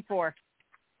 54.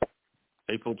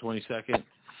 April 22nd.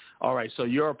 All right. So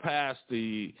you're past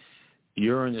the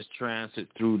Uranus transit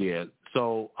through there.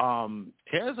 So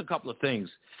here's a couple of things.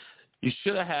 You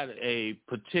should have had a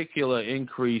particular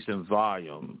increase in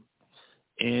volume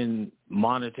in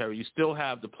monetary. You still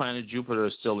have the planet Jupiter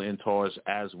still in Taurus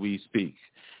as we speak,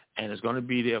 and it's going to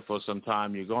be there for some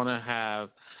time. You're going to have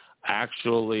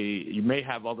you may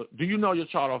have other. Do you know your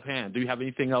chart offhand? Do you have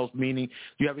anything else? Meaning,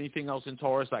 do you have anything else in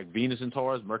Taurus, like Venus in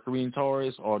Taurus, Mercury in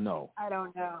Taurus, or no? I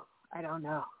don't know.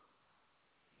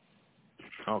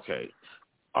 Okay.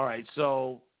 All right.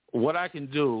 So what I can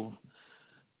do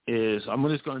is I'm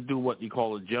just going to do what you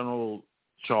call a general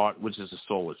chart, which is a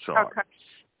solar chart. Okay.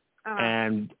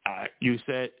 And you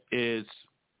said it's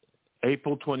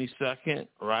April 22nd,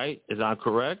 right? Is that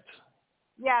correct?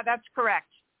 Yeah, that's correct.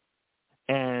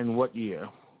 And what year?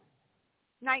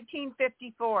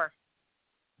 1954.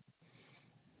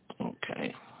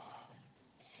 Okay.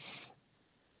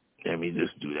 Let me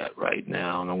just do that right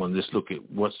now, and I'm going to just look at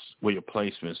where your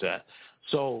placement's at.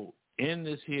 So in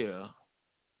this here,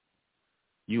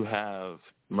 you have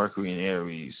Mercury in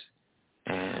Aries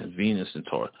and Venus in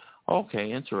Taurus.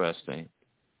 Okay, interesting.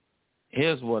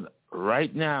 Here's what,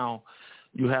 right now,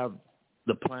 you have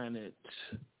the planet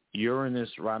Uranus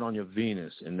right on your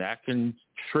Venus, and that can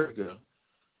trigger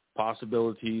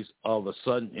possibilities of a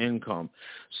sudden income.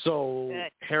 So,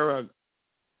 Good.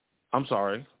 I'm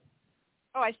sorry.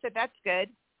 Oh, I said that's good.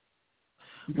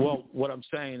 Well, what I'm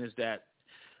saying is that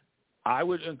I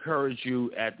would encourage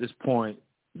you at this point,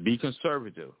 be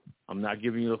conservative. I'm not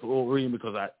giving you a full reading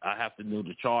because I have to do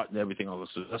the chart and everything else.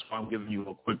 So that's why I'm giving you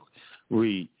a quick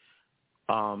read.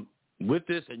 With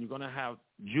this, and you're going to have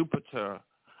Jupiter,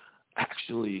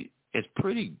 actually, it's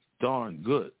pretty darn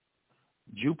good.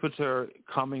 Jupiter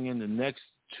coming in the next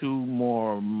 3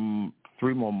 more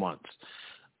months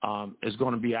is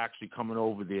going to be actually coming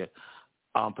over there.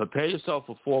 Prepare yourself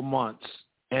for 4 months,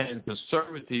 and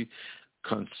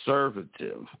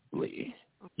conservatively,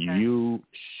 you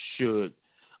should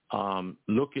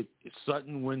look at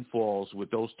sudden windfalls with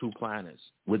those two planets.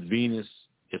 With Venus,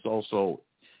 it's also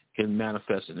can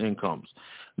manifest in incomes.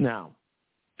 Now,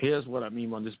 here's what I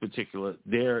mean on this particular.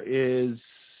 There is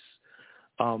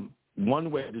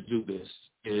one way to do this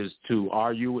is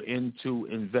are you into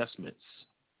investments?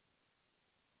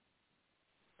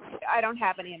 I don't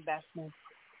have any investments.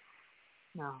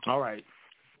 No. All right.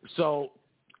 So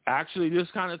actually, this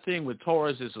kind of thing with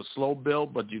Taurus is a slow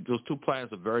build, but those two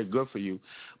planets are very good for you.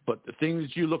 But the thing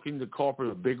that you're looking to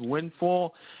corporate a big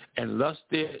windfall, and thus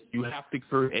there you have to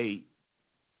create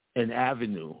an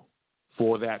avenue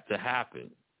for that to happen.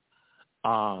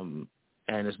 And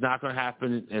it's not going to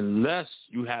happen unless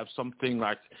you have something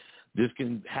like this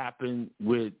can happen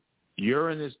with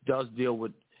Uranus does deal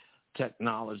with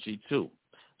technology too.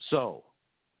 So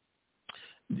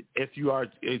if you are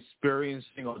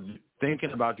experiencing or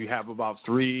thinking about, you have about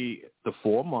 3 to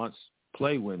 4 months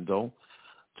play window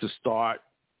to start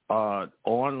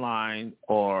online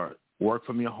or work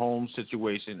from your home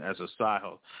situation as a side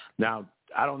hustle. Now,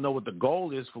 I don't know what the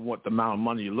goal is for what the amount of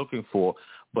money you're looking for,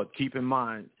 but keep in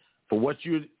mind, for what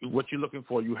you're looking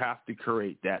for, you have to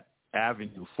create that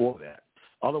avenue for that.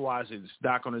 Otherwise, it's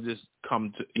not going to just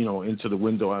come to into the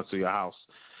window into your house.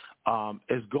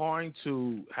 It's going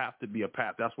to have to be a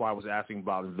path. That's why I was asking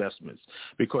about investments,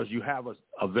 because you have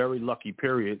a very lucky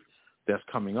period that's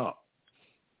coming up,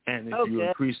 and if you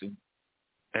increase it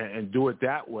and do it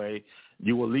that way,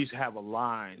 you will at least have a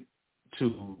line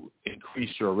to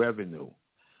increase your revenue.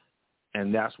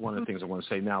 And that's one of the things I want to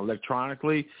say. Now,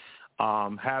 electronically,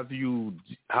 do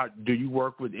you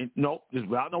work with, just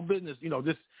without no business,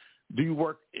 do you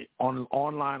work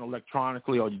online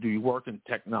electronically, or do you work in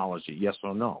technology? Yes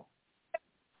or no?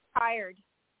 Retired.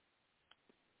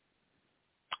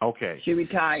 Okay. She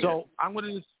retired. So I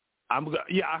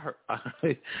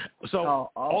heard.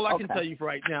 So all I can tell you for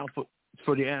right now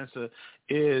for the answer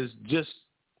is just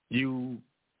you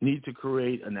need to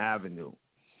create an avenue.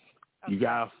 Okay. You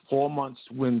got a 4 months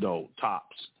window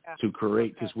tops to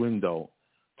create this window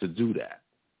to do that.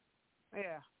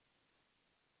 Yeah.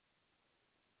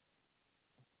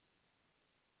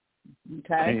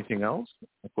 Okay. Anything else?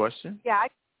 A question? Yeah, I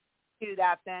can do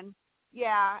that then.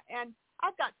 Yeah, and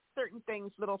I've got certain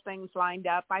things, little things lined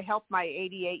up. I helped my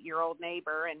 88-year-old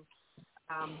neighbor, and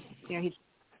he's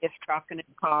his truck and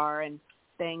his car and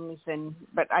things,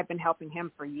 but I've been helping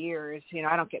him for years.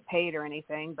 I don't get paid or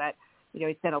anything, but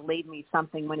he's going to leave me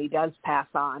something when he does pass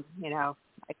on.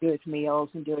 I do his meals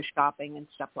and do his shopping and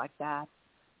stuff like that.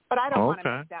 But I don't want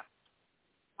to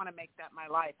make that my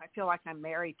life. I feel like I'm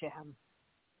married to him.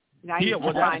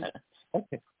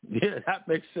 Okay. Yeah, that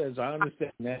makes sense. I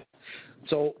understand that.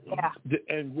 So,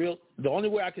 the only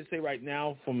way I can say right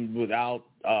now, from without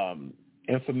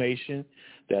information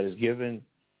that is given,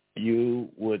 you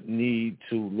would need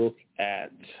to look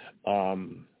at a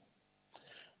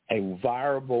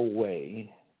viable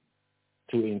way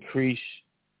to increase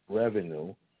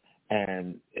revenue.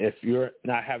 And if you're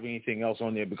not having anything else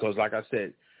on there, because like I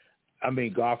said,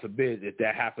 God forbid if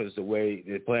that happens the way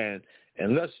they plan,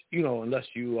 unless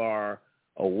you are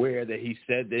aware that he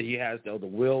said that he has the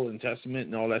will and testament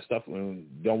and all that stuff, and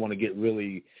don't want to get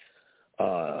really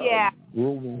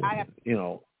rude,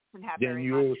 then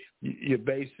you're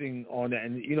basing on that,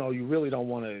 and you really don't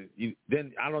want to.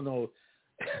 Then I don't know,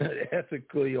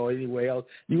 ethically or any way else,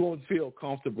 you won't feel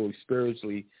comfortable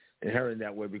spiritually inheriting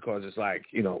that way, because it's like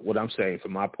what I'm saying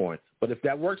from my point. But if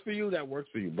that works for you, that works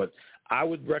for you. But I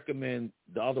would recommend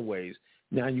the other ways.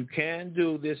 Now, you can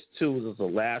do this too as a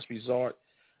last resort.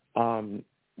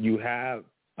 You have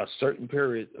a certain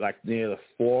period, like near the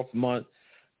 4th month,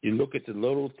 you look at the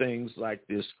little things like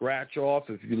this scratch off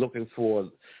if you're looking for,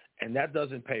 and that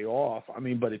doesn't pay off.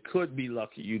 But it could be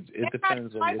lucky. It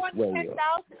depends on which way you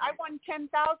are. I won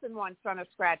 $10,000 once on a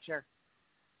scratcher.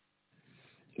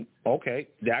 Okay,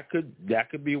 that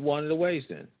could be one of the ways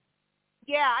then.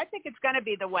 Yeah, I think it's going to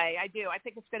be the way. I do. I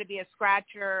think it's going to be a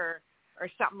scratcher or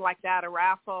something like that, a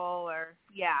raffle, or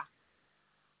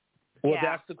Well,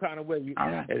 that's the kind of way.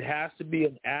 It has to be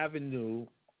an avenue,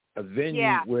 a venue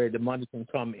where the money can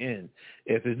come in.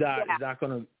 If it's not, it's not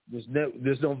going to.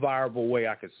 There's no viable way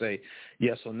I could say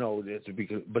yes or no.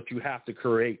 But you have to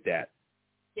create that.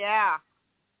 Yeah.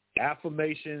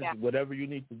 Affirmations, whatever you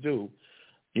need to do,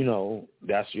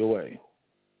 that's your way.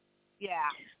 Yeah.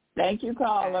 Thank you,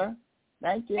 caller.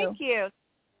 Thank you. Thank you.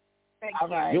 All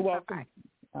right. You're welcome.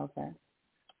 Okay.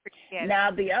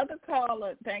 Now, the other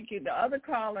caller, thank you. The other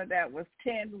caller that was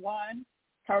 10-1,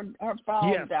 her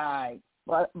phone died,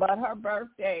 but her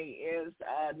birthday is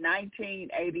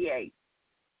 1988.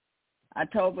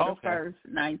 October the 1st,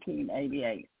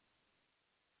 1988.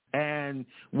 And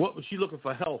what was she looking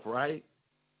for? Health, right?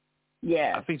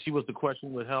 Yeah. I think she was the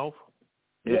question with health.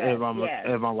 Yes,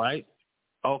 Am I right?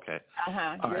 Okay.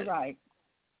 You're right.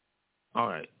 All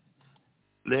right.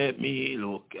 Let me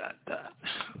look at that.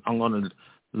 I'm going to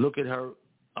look at her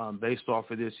based off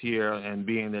of this here, and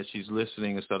being that she's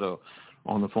listening instead of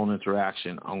on the phone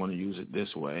interaction, I'm going to use it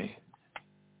this way.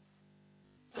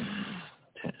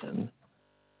 10.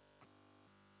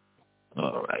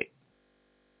 All right.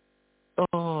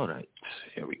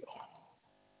 Here we go.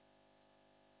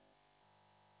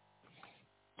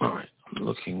 All right. I'm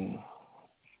looking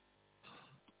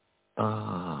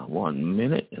 1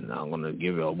 minute, and I'm going to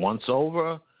give it a once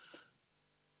over.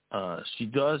 She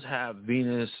does have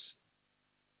Venus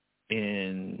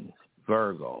in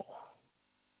Virgo.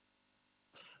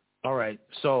 All right.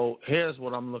 So here's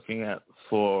what I'm looking at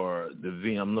for the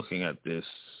V. I'm looking at this.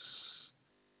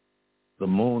 The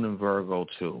moon in Virgo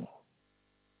too.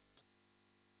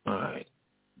 All right.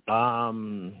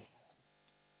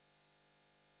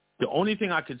 The only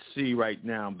thing I could see right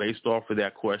now, based off of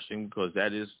that question, because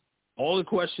that is all the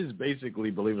questions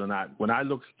basically, believe it or not, when I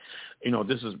look,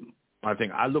 this is my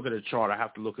thing. I look at a chart, I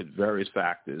have to look at various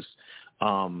factors.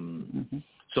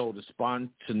 So the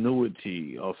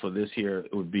spontaneity for this here,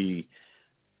 it would be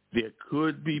there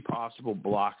could be possible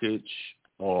blockage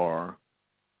or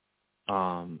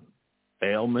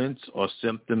ailments or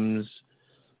symptoms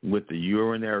with the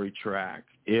urinary tract.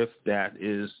 If that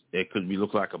is, it could be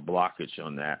look like a blockage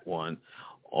on that one.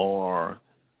 Or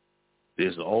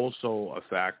there's also a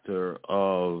factor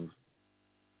of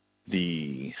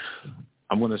the,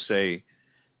 I'm going to say,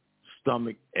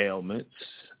 stomach ailments.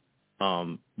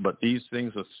 But these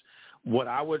things are what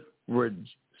I would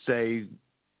say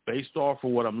based off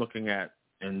of what I'm looking at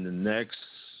in the next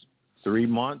 3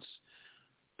 months.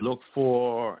 Look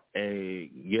for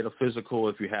get a physical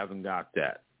if you haven't got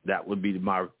that. That would be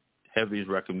my heaviest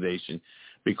recommendation,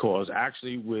 because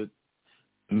actually with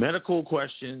medical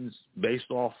questions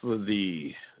based off of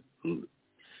the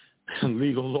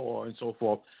legal law and so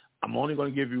forth, I'm only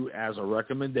going to give you as a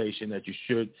recommendation that you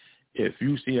should, if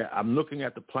you see it, I'm looking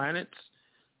at the planets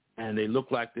and they look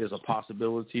like there's a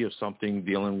possibility of something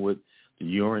dealing with the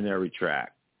urinary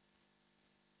tract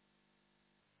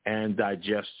and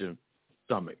digestive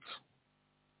stomach.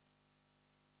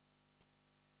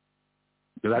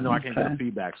 Because I know I can't get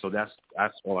feedback, so that's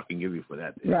all I can give you for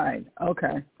that. Right.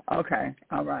 Okay. All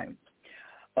right.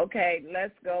 Okay,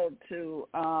 let's go to,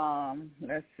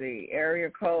 let's see,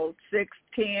 area code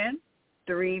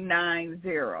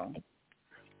 610-390.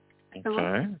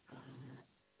 Okay.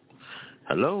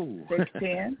 Hello.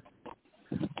 610.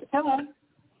 Hello.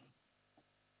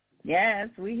 Yes,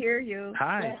 we hear you.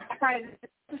 Hi. Hi,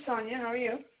 this is Sonia. How are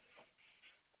you?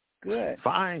 Good.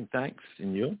 Fine, thanks.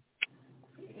 And you?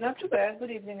 Not too bad.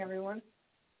 Good evening, everyone.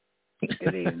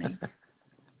 Good evening.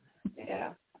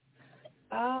 Yeah.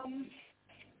 I've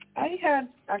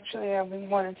been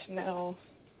wanting to know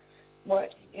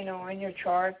what, in your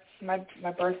chart, my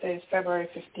birthday is February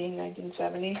 15,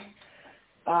 1970.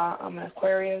 I'm an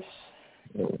Aquarius.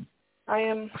 I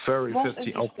am February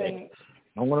 15. Okay.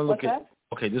 I'm going to look at,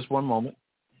 okay, just one moment.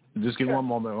 Just give me 1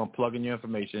 moment. I'm going to plug in your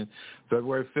information.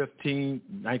 February 15,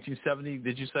 1970,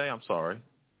 did you say? I'm sorry.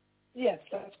 Yes,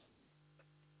 that's.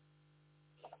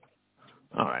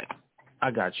 All right.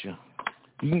 I got you.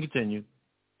 You can continue.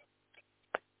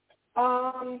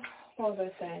 What was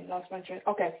I saying? Lost my train.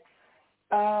 Okay.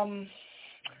 I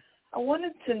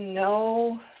wanted to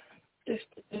know just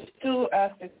 2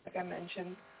 aspects, like I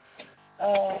mentioned.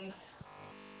 I'm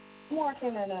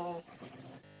working in a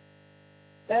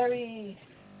very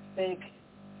big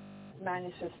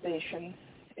manifestation.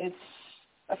 It's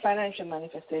a financial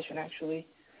manifestation, actually.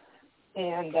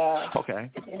 And,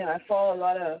 I follow a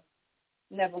lot of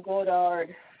Neville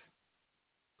Goddard,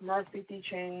 Murphy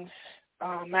teachings,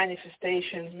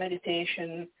 manifestations,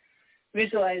 meditation,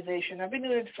 visualization. I've been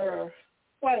doing it for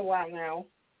quite a while now.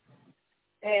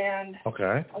 And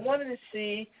I wanted to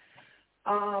see,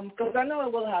 because I know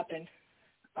it will happen.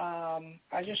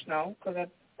 I just know, because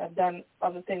I've done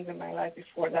other things in my life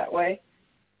before that way.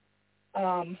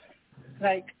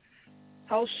 Like,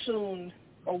 how soon,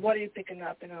 or what are you picking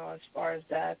up, as far as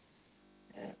that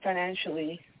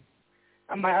financially?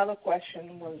 And my other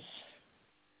question was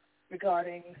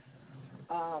regarding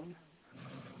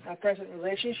my present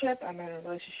relationship. I'm in a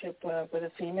relationship with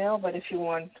a female, but if you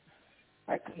want,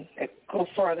 I can go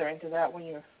further into that when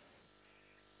you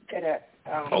get it.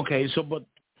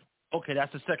 Okay,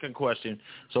 that's the second question.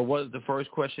 So what is the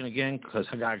first question again? Because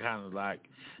I got kind of like,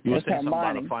 you were saying something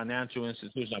about a financial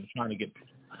institution. I'm trying to get,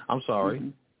 I'm sorry.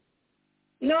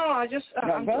 Mm-hmm. No,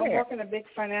 I'm working a big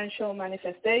financial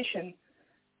manifestation,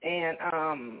 and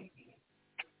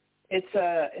it's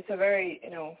a very,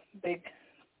 big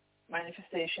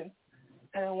manifestation,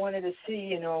 and I wanted to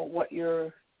see, what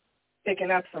you're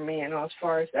picking up for me, as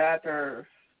far as that, or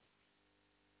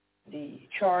the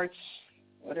charts,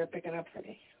 what they're picking up for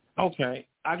me. Okay,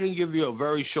 I can give you a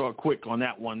very short, quick on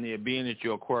that one there, being that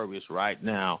you're Aquarius right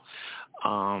now,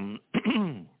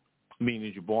 meaning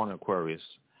that you're born Aquarius.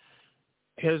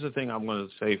 Here's the thing I'm going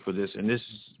to say for this, and this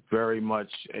is very much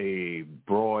a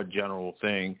broad general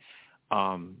thing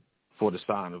for the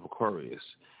sign of Aquarius.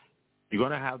 You're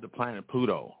going to have the planet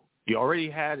Pluto. You already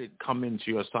had it come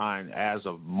into your sign as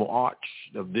of March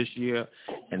of this year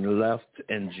and left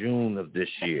in June of this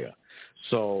year.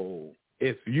 So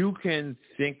if you can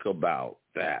think about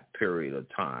that period of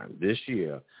time this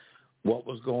year, what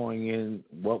was going in,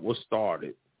 what was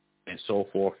started, and so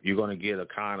forth. You're going to get a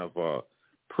kind of a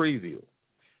preview,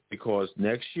 because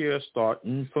next year,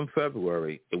 starting from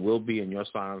February, it will be in your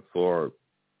sign for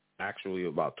actually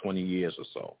about 20 years or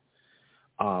so.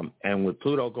 And with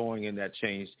Pluto going in that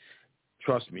change,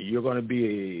 trust me, you're going to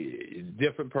be a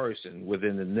different person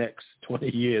within the next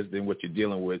 20 years than what you're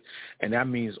dealing with. And that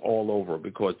means all over,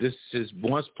 because this is,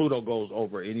 once Pluto goes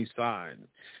over any sign,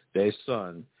 their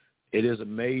sun, it is a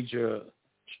major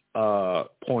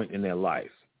point in their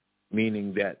life,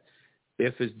 meaning that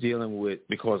if it's dealing with,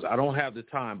 because I don't have the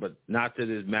time, but not that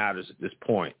it matters at this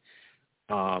point.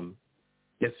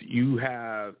 If you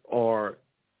have, or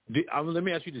let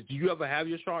me ask you this, do you ever have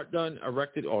your chart done,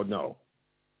 erected, or no?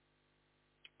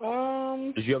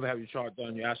 Did you ever have your chart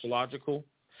done, your astrological?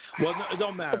 Well, no, it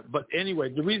don't matter. But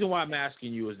anyway, the reason why I'm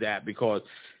asking you is that because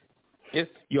if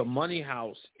your money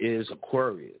house is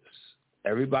Aquarius,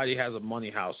 everybody has a money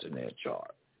house in their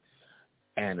chart.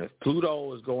 And if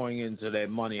Pluto is going into their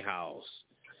money house,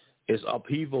 it's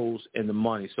upheavals in the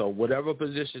money. So whatever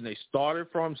position they started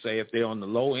from, say if they're on the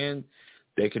low end,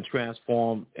 they can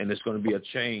transform, and it's going to be a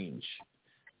change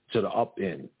to the up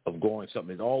end of going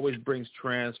something. It always brings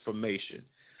transformation,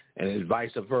 and it's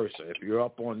vice versa. If you're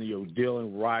up on you're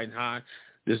dealing riding high,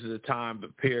 this is the time to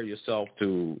prepare yourself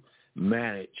to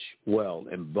manage well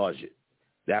and budget.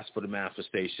 That's for the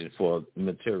manifestation for the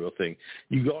material thing.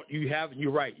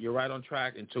 You're right on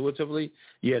track intuitively.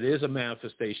 Yeah, there is a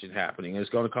manifestation happening. It's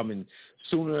going to come in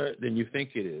sooner than you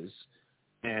think it is.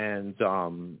 And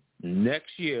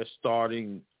next year,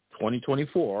 starting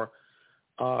 2024,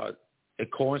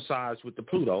 it coincides with the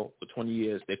Pluto for 20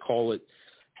 years. They call it,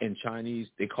 in Chinese,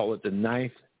 they call it the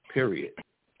 9th period,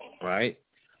 right?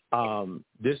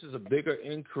 This is a bigger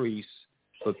increase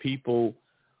for people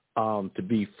to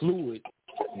be fluid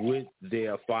with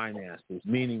their finances,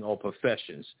 meaning or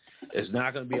professions. It's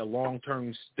not going to be a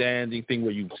long-term standing thing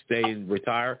where you stay and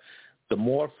retire. The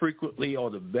more frequently or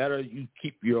the better you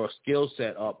keep your skill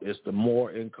set up, is the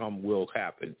more income will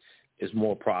happen. It's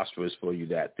more prosperous for you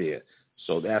that there.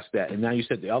 So that's that. And now you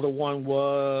said the other one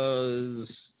was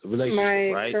the relationship,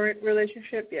 right? My current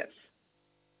relationship, yes.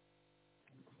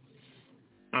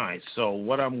 All right. So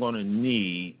what I'm going to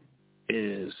need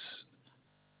is,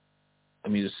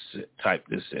 let me just type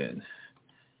this in.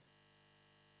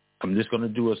 I'm just going to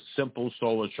do a simple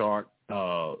solar chart,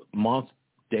 month,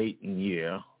 date, and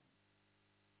year,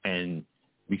 and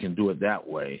we can do it that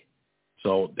way.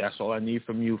 So that's all I need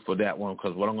from you for that one,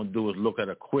 because what I'm going to do is look at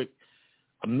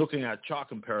I'm looking at chart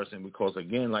comparison, because,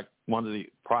 again, like one of the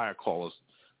prior callers,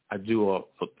 I do a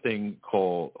thing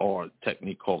called, or a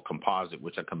technique called composite,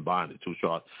 which I combine the two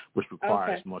charts, which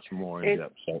requires much more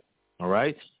in-depth. So, all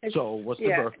right? So what's the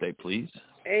birthday, please?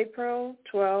 April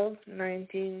 12,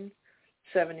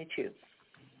 1972.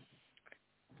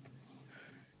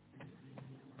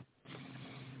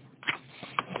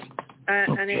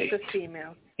 And it's a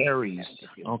female. Aries.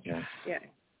 Okay. Yeah.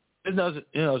 It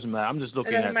doesn't matter. I'm just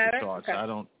looking at matter? the charts. Okay. I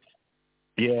don't.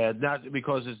 Yeah, not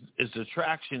because its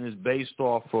attraction is based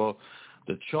off of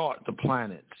the chart, the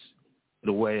planets.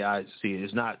 The way I see it,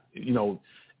 it's not.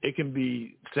 It can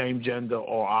be same gender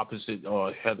or opposite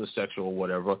or heterosexual or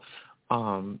whatever.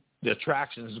 The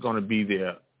attraction is going to be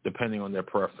there depending on their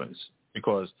preference,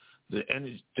 because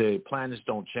the planets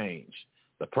don't change.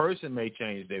 The person may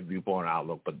change their viewpoint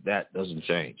outlook, but that doesn't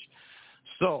change.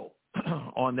 So,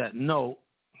 on that note,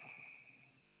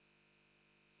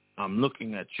 I'm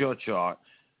looking at your chart,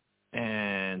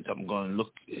 and I'm going to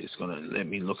look. It's going to let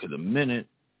me look at a minute,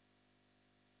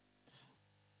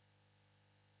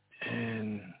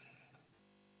 and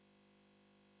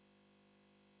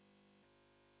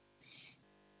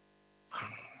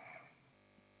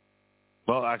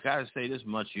well, I got to say this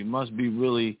much: you must be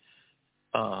really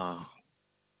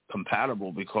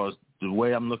compatible, because the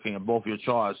way I'm looking at both your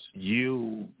charts,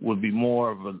 you would be more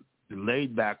of a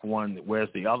laid-back one, whereas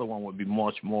the other one would be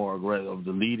much more aggressive,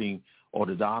 the leading or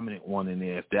the dominant one in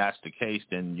there. If that's the case,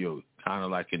 then you're kind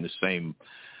of like on the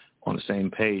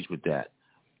same page with that.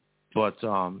 But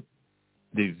the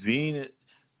Venus,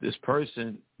 this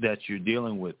person that you're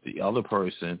dealing with, the other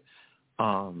person,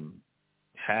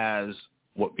 has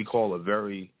what we call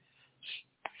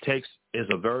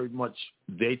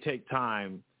they take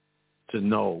time to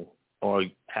know or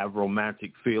have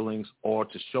romantic feelings or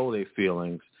to show their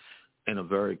feelings in a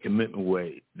very commitment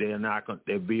way.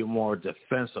 They'll be more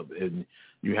defensive, and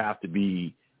you have to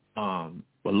be a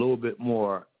little bit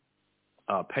more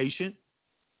patient,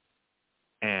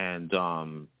 and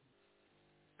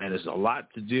there's a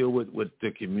lot to deal with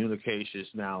the communications.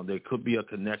 Now, there could be a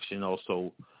connection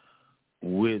also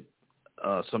with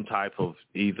some type of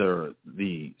either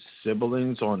the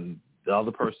siblings on the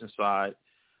other person's side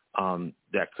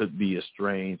that could be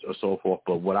estranged or so forth.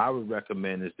 But what I would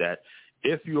recommend is that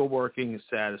if you're working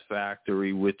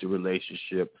satisfactory with the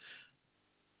relationship,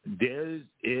 there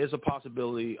is a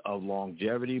possibility of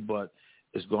longevity, but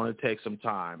it's going to take some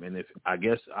time. And I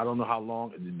don't know how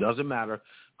long, it doesn't matter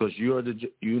because you're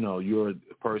the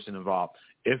person involved.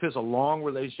 If it's a long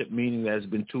relationship, meaning that it's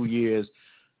been 2 years,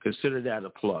 consider that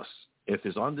a plus. If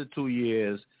it's under 2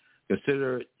 years,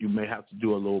 consider you may have to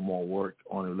do a little more work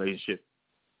on the relationship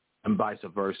and vice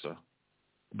versa.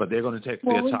 But they're going to take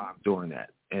their time doing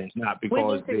that. And it's not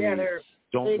because they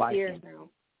don't like you. Now.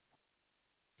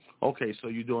 Okay, so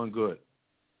you're doing good.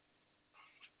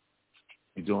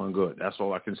 You're doing good. That's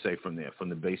all I can say from there, from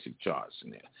the basic charts in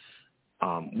there.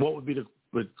 What would be the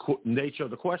nature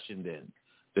of the question then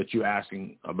that you're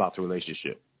asking about the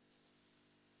relationship?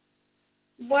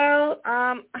 Well,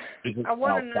 I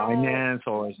want to know finance,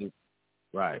 or is it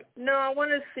right? No, I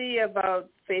want to see about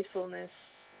faithfulness.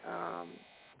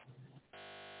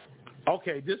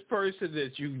 Okay, this person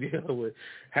that you deal with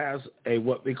has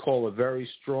what we call a very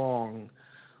strong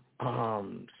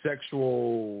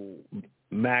sexual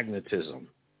magnetism,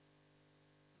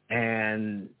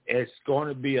 and it's going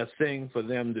to be a thing for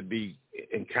them to be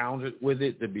encountered with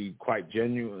it, to be quite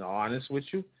genuine and honest with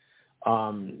you.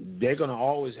 They're going to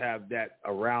always have that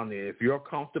around there. If you're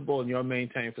comfortable and you're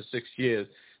maintained for 6 years,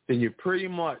 then you pretty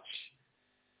much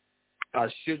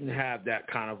shouldn't have that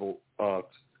kind of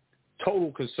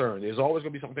total concern. There's always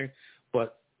going to be something,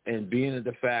 and being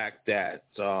the fact that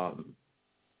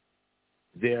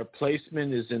their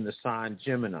placement is in the sign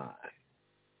Gemini,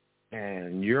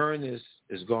 and Uranus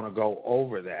is going to go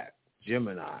over that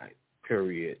Gemini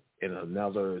period in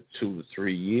another 2 to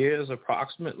 3 years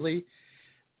approximately.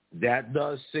 That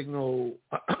does signal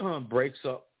breaks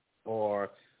up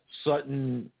or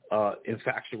sudden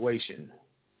infatuation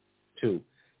too.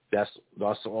 That's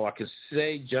all I can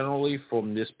say generally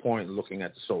from this point looking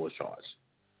at the solar charts.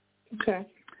 Okay.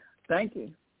 Thank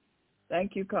you.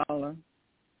 Thank you, caller.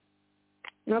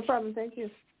 No problem. Thank you.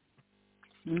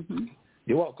 Mm-hmm.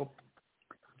 You're welcome.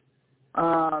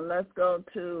 Let's go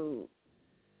to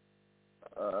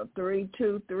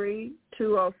 323-207.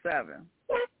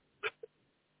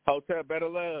 Hotel Better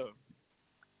Love.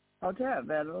 Hotel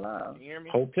Better Love. Can you hear me?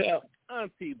 Hotel.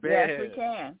 Auntie Beth. Yes, we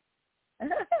can.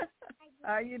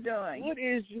 How are you doing? What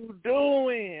is you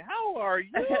doing? How are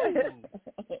you?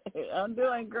 I'm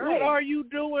doing great. What are you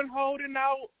doing holding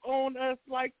out on us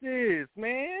like this,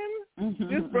 man?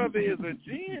 This brother is a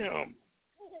gem.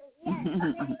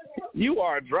 You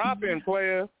are dropping,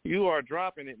 player. You are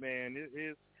dropping it, man.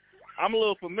 I'm a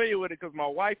little familiar with it because my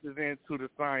wife is into the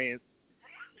science,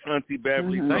 Auntie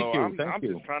Beverly. Mm-hmm. So I'm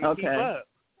just trying to keep up.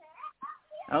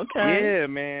 Okay. Yeah,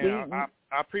 man.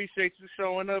 I appreciate you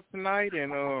showing up tonight,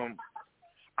 and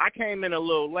I came in a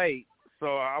little late,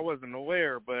 so I wasn't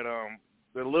aware. But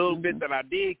the little bit that I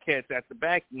did catch at the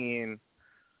back end,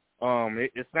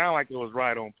 it sounded like it was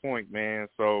right on point, man.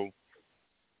 So,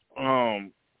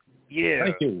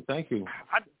 yeah. Thank you.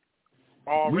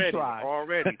 Already.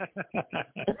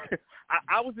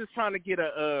 I was just trying to get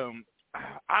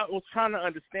I was trying to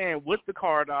understand with the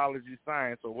cardology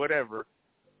science or whatever.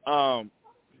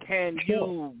 Can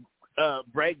you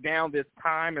break down this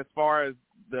time as far as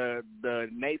the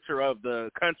nature of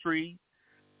the country?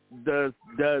 Does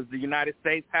the United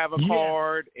States have a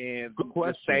card, and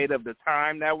the state of the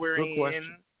time that we're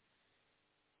in?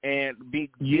 And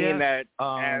being that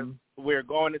as we're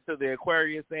going into the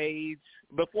Aquarius age,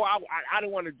 before I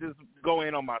didn't want to just go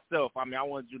in on myself. I mean, I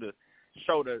wanted you to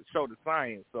show the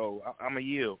science. So I'm a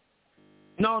yield.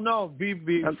 No, be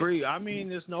free. I mean,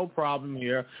 there's no problem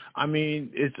here. I mean,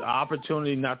 it's an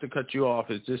opportunity not to cut you off.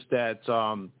 It's just that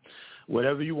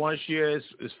whatever you want to share is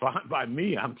fine by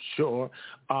me, I'm sure.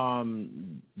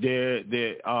 Here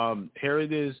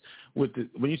it is with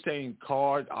when you're saying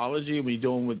cardology, we're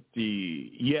doing with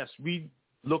yes, we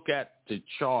look at the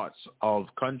charts of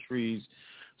countries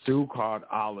through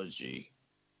cardology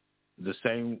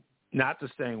not the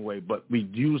same way, but we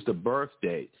use the birth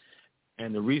date.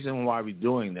 And the reason why we're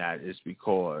doing that is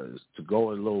because, to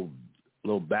go a little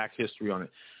back history on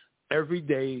it, every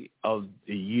day of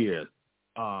the year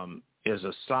is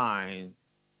assigned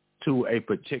to a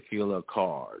particular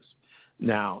card.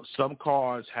 Now, some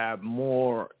cards have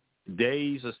more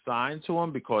days assigned to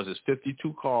them because it's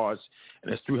 52 cards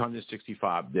and it's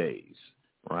 365 days,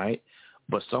 right?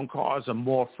 But some cards are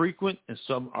more frequent and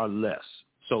some are less.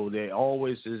 So there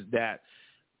always is that.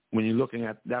 When you're looking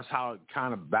at, that's how it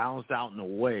kind of balanced out in a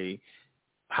way,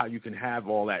 how you can have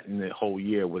all that in the whole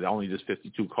year with only just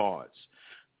 52 cards.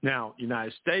 Now,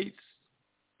 United States,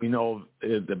 we know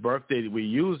the birthday that we're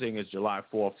using is July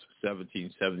 4th,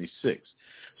 1776.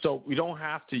 So we don't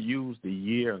have to use the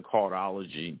year in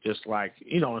cardology, just like,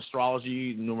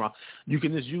 astrology, numerology. You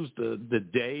can just use the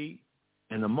day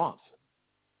and the month,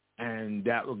 and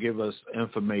that will give us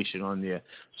information on there.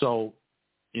 So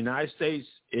United States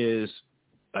is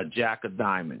a Jack of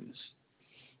Diamonds.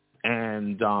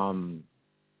 And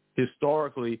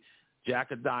historically,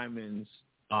 Jack of Diamonds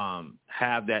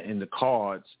have that in the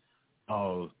cards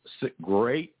of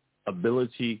great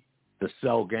ability to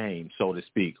sell game, so to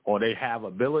speak, or they have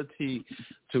ability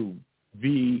to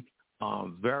be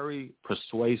very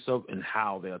persuasive in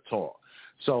how they're taught.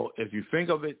 So if you think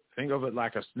of it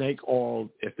like a snake oil,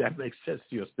 if that makes sense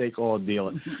to you, a snake oil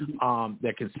dealer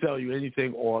that can sell you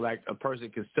anything, or like a person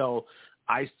can sell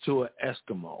ice to an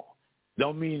Eskimo.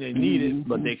 Don't mean they need it,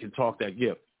 but they can talk that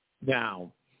gift.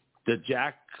 Now, the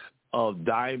Jack of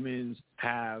Diamonds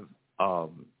have,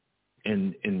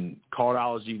 in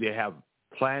cardology, they have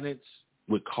planets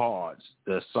with cards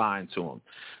that are assigned to them.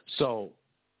 So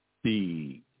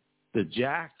the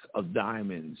Jack of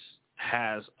Diamonds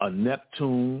has a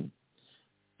Neptune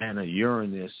and a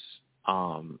Uranus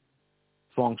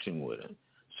function with it.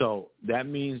 So that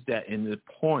means that in the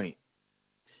point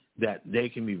that they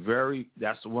can be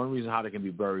that's the one reason how they can be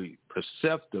very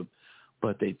perceptive,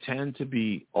 but they tend to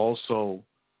be also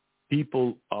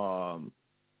people, a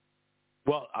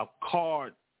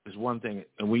card is one thing,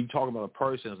 and when you talk about a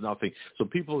person, it's nothing. So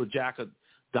people with Jack of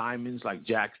Diamonds, like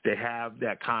Jacks, they have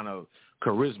that kind of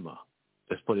charisma,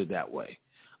 let's put it that way.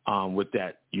 With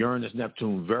that Uranus,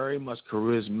 Neptune, very much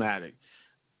charismatic.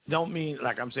 Don't mean,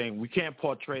 like I'm saying, we can't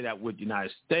portray that with the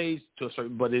United States to a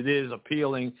certain, but it is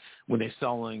appealing when they're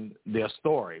selling their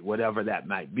story, whatever that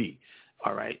might be.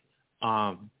 All right.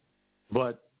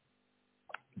 But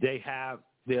they have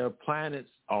their planets,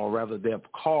 or rather their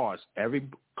cards. Every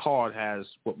card has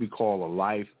what we call a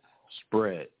life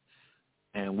spread.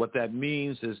 And what that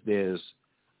means is there's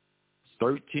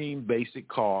 13 basic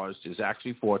cards. There's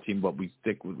actually 14, but we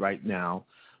stick with right now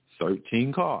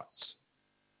 13 cards.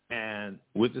 And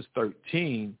with this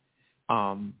 13,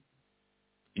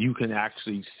 you can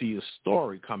actually see a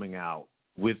story coming out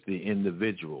with the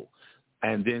individual.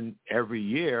 And then every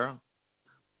year,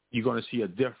 you're going to see a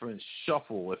different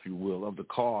shuffle, if you will, of the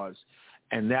cards.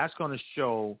 And that's going to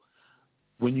show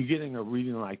when you're getting a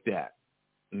reading like that.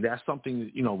 And that's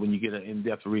something, when you get an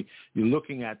in-depth read, you're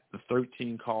looking at the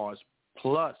 13 cards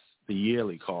plus the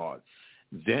yearly card.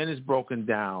 Then it's broken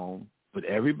down with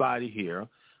everybody here,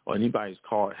 or anybody's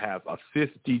card have a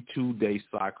 52-day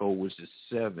cycle, which is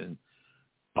 7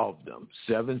 of them,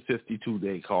 7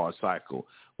 52-day card cycle,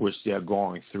 which they're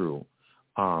going through.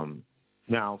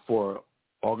 Now, for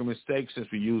argument's sake, since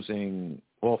we're using,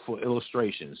 for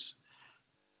illustrations,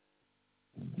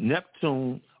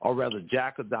 Neptune, or rather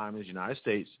Jack of Diamonds, United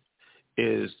States,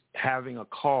 is having a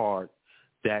card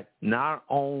that not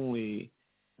only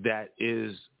that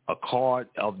is a card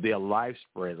of their life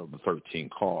spread of the 13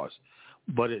 cards,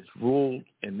 but it's ruled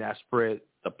in that spread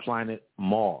the planet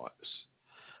Mars.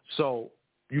 So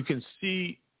you can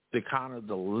see the kind of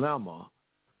dilemma,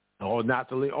 or not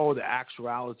the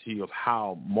actuality of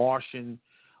how Martian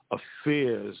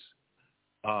affairs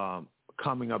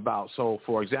coming about. So,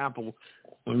 for example,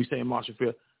 when we say Martian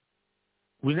affair,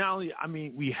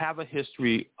 we have a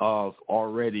history of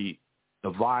already the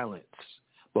violence,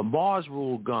 but Mars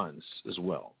ruled guns as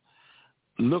well.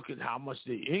 Look at how much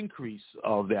the increase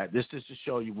of that. This is to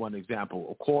show you one example.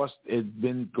 Of course, it's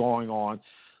been going on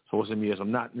for some years.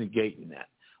 I'm not negating that.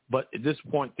 But at this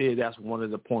point there, that's one of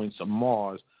the points of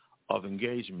Mars of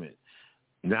engagement.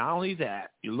 Not only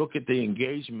that, you look at the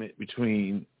engagement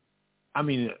between,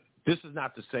 this is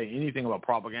not to say anything about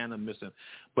propaganda missing,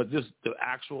 but the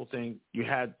actual thing, you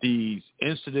had these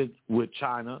incidents with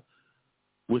China,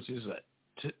 which is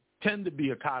tend to be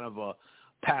a kind of a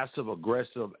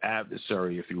passive-aggressive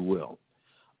adversary, if you will.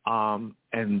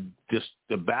 And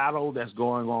the battle that's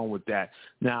going on with that.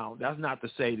 Now, that's not to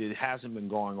say that it hasn't been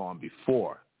going on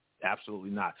before. Absolutely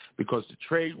not. Because the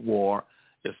trade war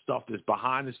is stuff that's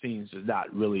behind the scenes is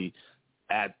not really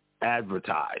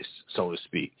advertised, so to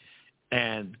speak.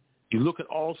 And you look at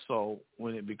also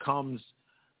when it becomes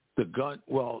the gun,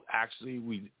 well,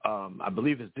 actually, I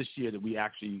believe it's this year that we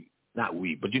actually, not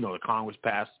we, but the Congress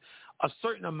passed a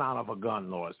certain amount of a gun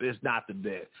laws. It's not the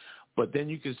big. But then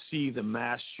you can see the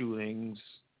mass shootings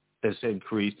that's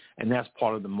increased, and that's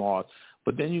part of the Mars.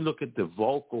 But then you look at the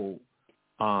vocal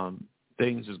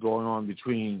things that's going on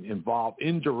involved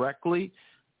indirectly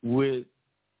with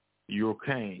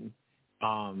Ukraine.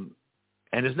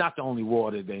 And it's not the only war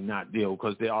that they not deal,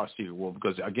 because they are secret war,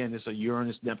 because, again, it's a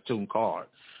Uranus-Neptune card.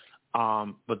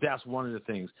 But that's one of the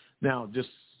things. Now, just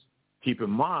keep in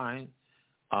mind,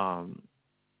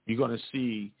 you're going to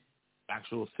see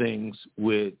actual things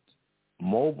with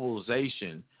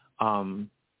mobilization,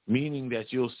 meaning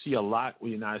that you'll see a lot with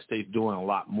the United States doing a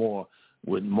lot more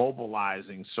with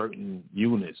mobilizing certain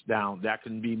units. Now, that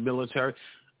can be military,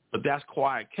 but that's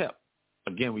quiet kept.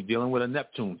 Again, we're dealing with a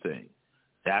Neptune thing.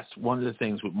 That's one of the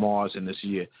things with Mars in this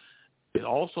year. It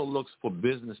also looks for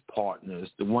business partners,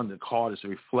 the one the card is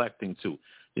reflecting to.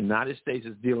 The United States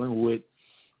is dealing with,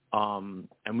 and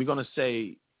we're going to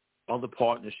say other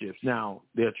partnerships. Now,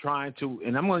 they're trying to,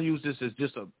 and I'm going to use this as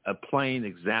just a plain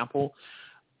example.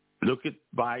 Look at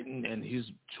Biden and his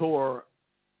tour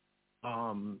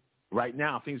right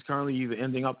now. I think he's currently either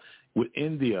ending up with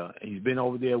India. He's been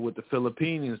over there with the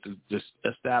Philippines to just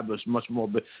establish much more.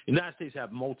 But the United States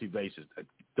have multi-bases.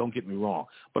 Don't get me wrong.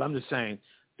 But I'm just saying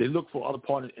they look for other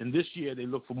partners. And this year they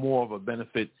look for more of a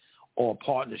benefit or a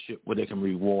partnership where they can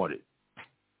reward it.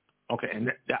 Okay,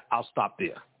 and I'll stop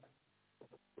there.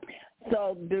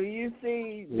 So do you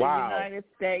see the United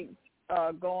States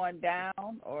going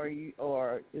down or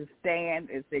is staying?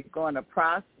 Is it going to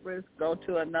prosper, go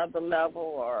to another level,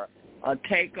 or a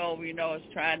takeover? You know, it's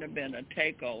trying to be a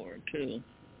takeover too.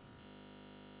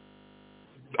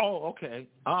 Oh, okay.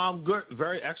 Good.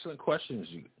 Very excellent questions.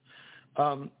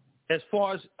 As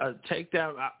far as a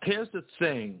takedown, here's the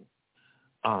thing.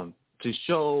 To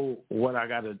show what I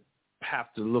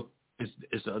have to look,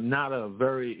 it's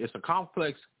a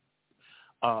complex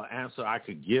answer I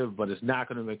could give, but it's not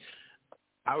going to make.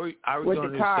 I was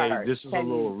going to say this is a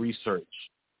little research.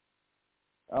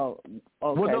 Oh, okay.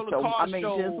 Well, no, the so cards I mean,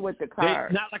 show, just with the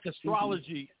cards, not like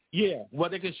astrology. Mm-hmm. Yeah, well,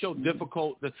 they can show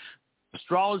difficult. The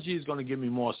astrology is going to give me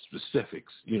more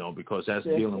specifics, because that's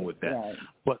dealing with that. Right.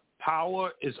 But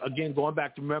power is, again, going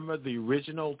back to, remember the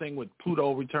original thing with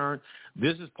Pluto return.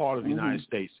 This is part of the United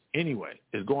States anyway.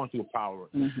 It's going through a power.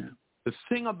 Mm-hmm. The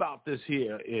thing about this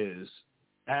here is,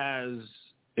 as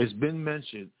it's been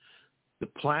mentioned, the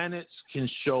planets can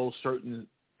show certain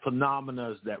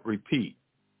phenomena that repeat,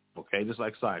 okay, just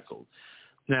like cycles.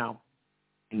 Now,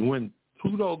 when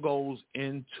Pluto goes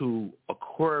into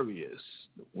Aquarius,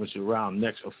 which is around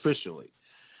next officially,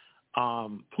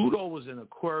 Pluto was in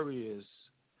Aquarius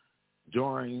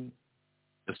during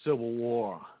the Civil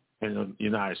War in the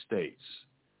United States.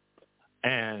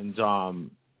 And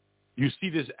you see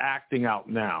this acting out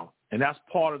now. And that's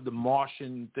part of the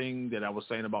Martian thing that I was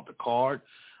saying about the card.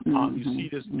 You see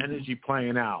this energy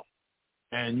playing out.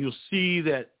 And you'll see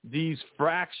that these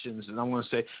fractions, and I'm going to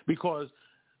say, because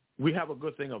we have a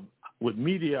good thing with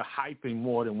media hyping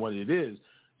more than what it is.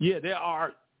 Yeah, there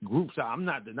are groups out. I'm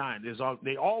not denying.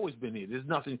 They always been here. There's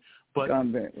nothing, but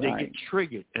they get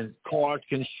triggered. And cards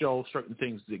can show certain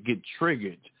things that get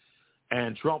triggered.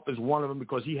 And Trump is one of them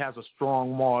because he has a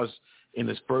strong Mars in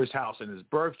his first house in his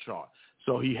birth chart.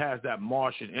 So he has that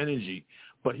Martian energy,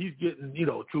 but he's getting,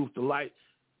 truth to light.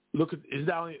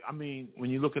 When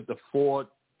you look at the Ford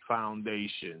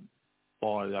Foundation,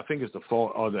 or I think it's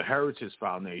the Heritage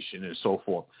Foundation and so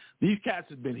forth, these cats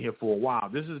have been here for a while.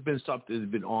 This has been something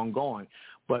that's been ongoing,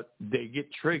 but they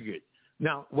get triggered.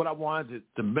 Now, what I wanted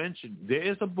to mention, there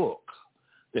is a book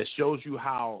that shows you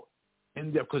how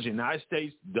in-depth, because the United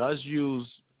States does use,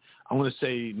 I want to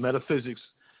say, metaphysics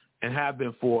and have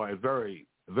been for a very,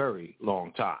 very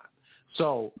long time.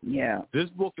 So this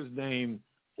book is named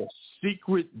The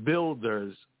Secret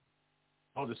Builders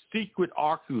or the Secret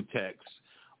Architects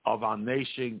of Our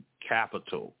Nation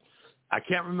Capital. I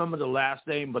can't remember the last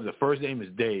name, but the first name is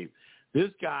Dave. This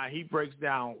guy, he breaks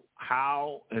down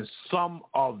how and some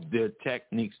of the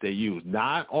techniques they use,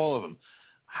 not all of them,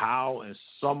 how and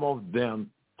some of them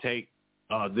take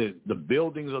the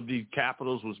buildings of these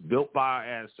capitals was built by our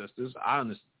ancestors.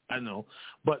 I know,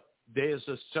 but there's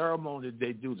a ceremony that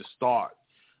they do to start.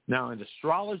 Now, in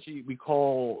astrology, we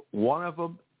call one of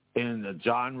them in the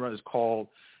genre is called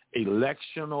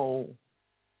electional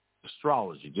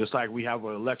astrology, just like we have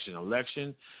an election.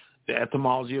 Election, the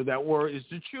etymology of that word is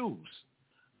to choose.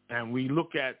 And we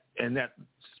look at in that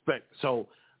spec. So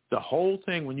the whole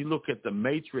thing, when you look at the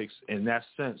matrix in that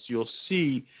sense, you'll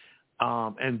see,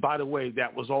 and by the way,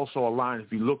 that was also aligned.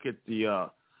 If you look at the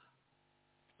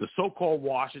so-called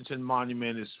Washington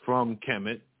Monument is from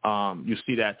Kemet. You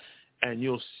see that, and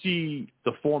you'll see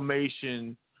the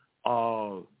formation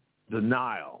of the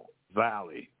Nile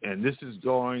Valley. And this is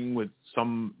going with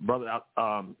some brother,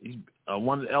 he's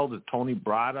one of the elders, Tony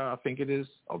Brada, I think it is,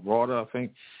 or Broda, I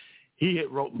think. He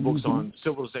had wrote books on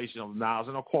civilization of the Niles,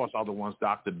 and of course other ones,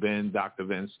 Dr. Ben, Dr.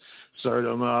 Vince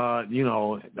Surdam,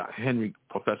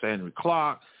 Professor Henry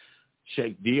Clark,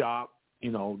 Sheikh Diop.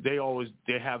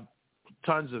 They have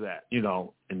tons of that,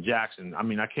 in Jackson. I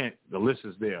mean, the list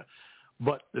is there.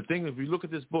 But the thing, if you look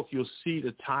at this book, you'll see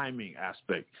the timing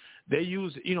aspect. They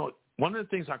use, one of the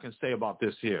things I can say about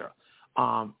this here,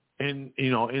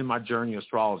 in my journey of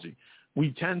astrology,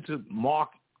 we tend to mark,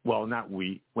 well, not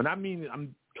we. When I mean,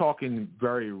 I'm talking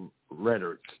very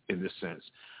rhetoric in this sense,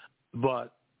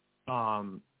 but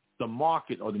the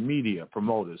market or the media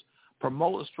promoters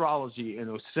promote astrology in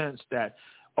a sense that,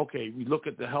 okay, we look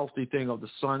at the healthy thing of the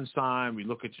sun sign, we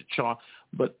look at your chart,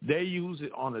 but they use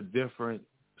it on a different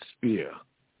sphere.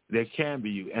 They can be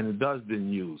used, and it does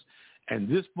been used. And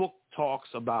this book talks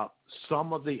about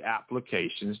some of the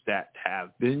applications that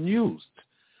have been used.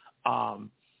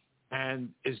 And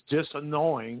it's just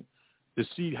annoying to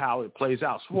see how it plays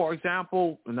out. So, for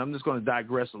example, and I'm just going to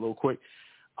digress a little quick,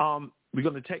 we're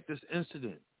going to take this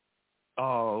incident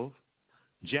of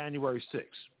January 6th.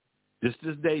 This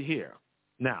date here.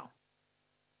 Now,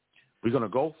 we're going to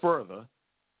go further.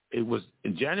 It was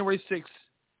in January 6th,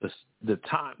 the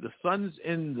time, the sun's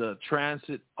in the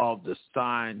transit of the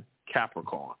sign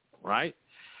Capricorn, right?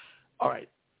 All right.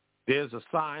 There's a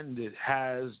sign that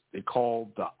they call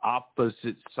the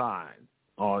opposite sign,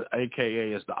 or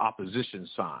AKA is the opposition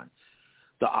sign.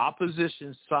 The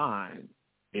opposition sign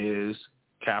is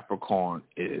Capricorn,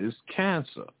 is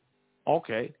Cancer.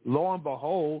 Okay. Lo and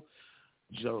behold,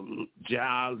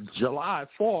 July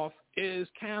 4th is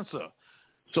Cancer.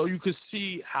 So you can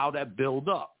see how that build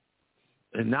up.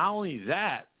 And not only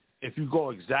that, if you go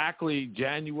exactly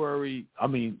January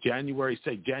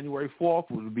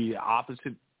 4th would be the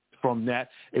opposite from that.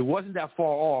 It wasn't that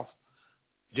far off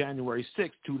January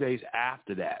 6th, 2 days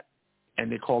after that. And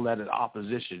they call that an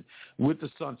opposition with the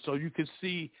sun. So you can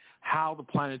see how the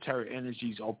planetary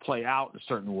energies all play out in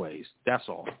certain ways. That's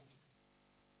all.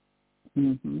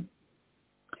 Mm-hmm.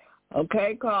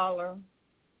 Okay, caller.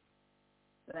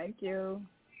 Thank you.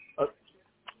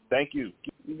 Thank you.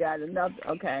 You got another?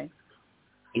 Okay.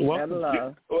 Welcome.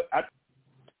 Love.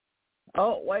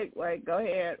 Oh, wait. Go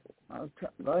ahead.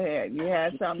 Go ahead. You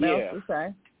had something else to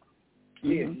say?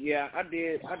 Mm-hmm. Yeah, I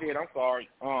did. I'm sorry.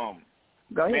 Go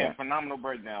man, ahead. Phenomenal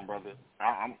breakdown, brother.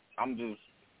 I'm just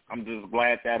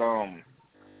glad that I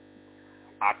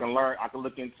can learn. I can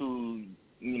look into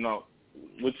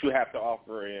what you have to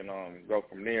offer and go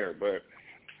from there. But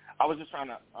I was just trying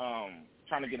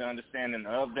to get an understanding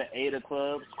of the Eight of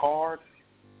Clubs card.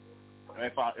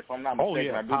 If I'm not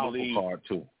mistaken, I do believe card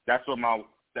too. That's what my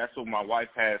wife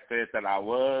has said that I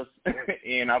was,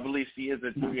 and I believe she is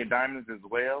a Three of Diamonds as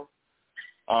well.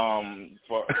 I'm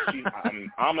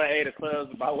an Eight of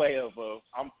Clubs by way of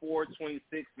I'm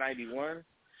 4/26/91.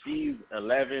 She's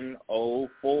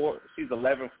 11/04. She's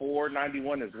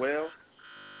 11/4/91 as well.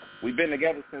 We've been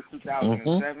together since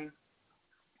 2007,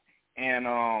 and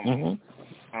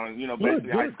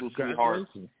basically high school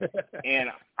sweethearts.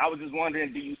 And I was just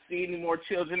wondering, do you see any more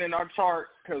children in our chart?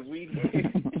 Because we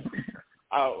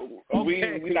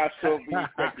not sure if we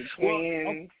expect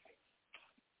twins.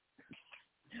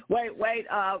 Wait.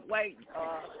 I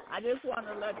just want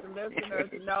to let the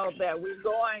listeners know that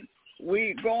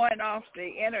we're going off the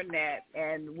internet,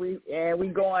 and we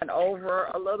going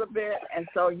over a little bit, and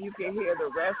so you can hear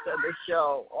the rest of the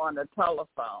show on the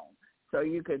telephone. So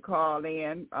you could call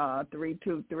in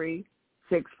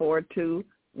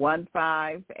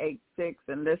 323-642-1586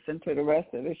 and listen to the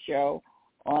rest of the show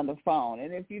on the phone.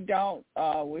 And if you don't,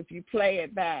 if you play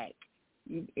it back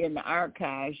in the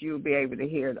archives, you'll be able to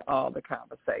hear all the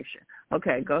conversation.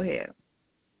 Okay, go ahead.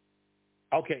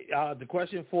 Okay, the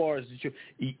question for is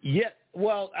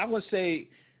I would say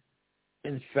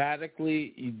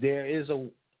emphatically there is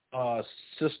a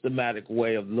systematic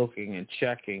way of looking and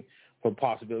checking for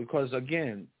possibility, because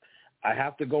again, I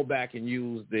have to go back and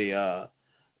use the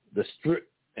strict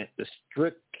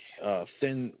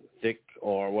thin, thick,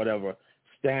 or whatever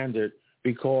standard,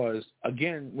 because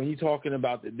again, when you're talking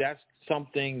about that's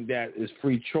something that is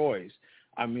free choice.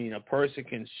 I mean, a person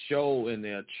can show in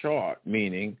their chart,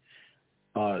 meaning,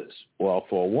 for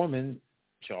a woman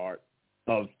chart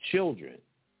of children.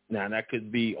 Now that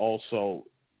could be also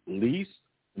least,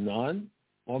 none,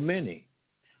 or many,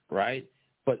 right?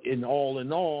 But in all,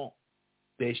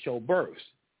 they show births.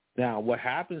 Now, what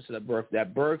happens to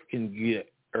that birth can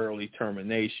get early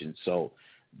termination. So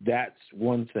that's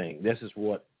one thing. This is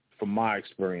what, from my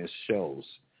experience, shows.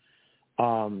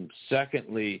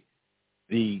 Secondly,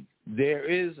 there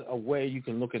is a way you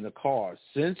can look in the cards.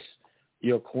 Since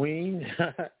your queen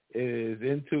is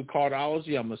into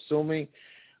cardology, I'm assuming,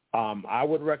 I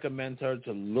would recommend her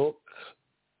to look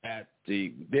at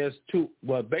there's two,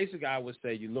 well, basically I would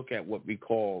say you look at what we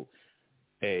call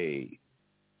a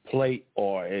plate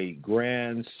or a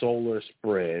grand solar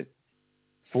spread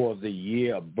for the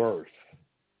year of birth,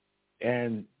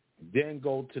 and then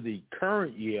go to the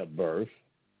current year of birth,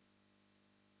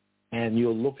 and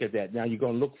you'll look at that. Now you're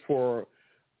going to look for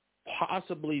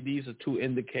possibly these are two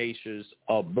indications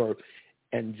of birth,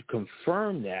 and to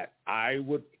confirm that, I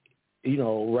would,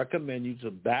 recommend you to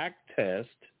back test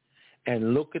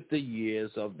and look at the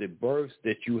years of the births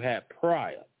that you had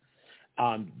prior.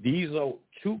 These are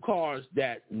two cards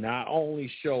that not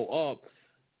only show up,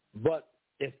 but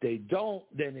if they don't,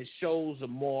 then it shows a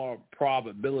more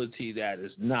probability that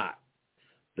is not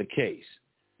the case.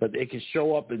 But it can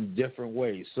show up in different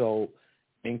ways. So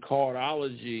in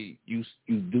cardology, you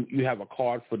have a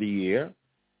card for the year,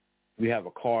 you have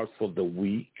a card for the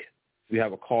week, you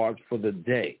have a card for the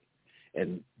day.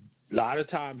 And a lot of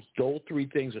times those three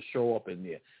things will show up in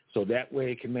there. So that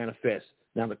way it can manifest.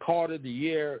 Now the card of the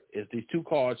year is these two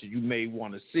cards that you may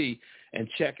want to see and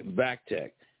check and back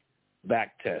test,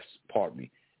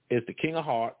 is the King of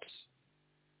Hearts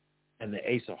and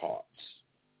the Ace of Hearts.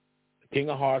 The King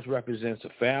of Hearts represents a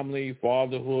family,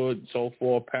 fatherhood, so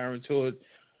forth, parenthood,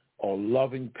 or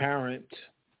loving parent,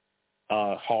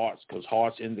 hearts, because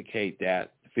hearts indicate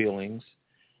that, feelings.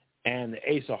 And the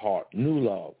Ace of Hearts, new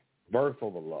love, birth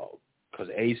of a love, because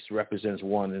Ace represents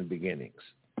one in beginnings.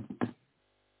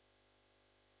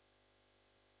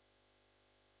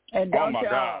 And don't my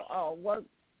God. what?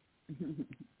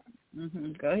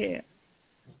 Go ahead.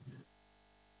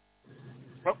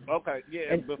 Oh, okay,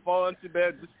 yeah. Before into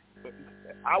bed,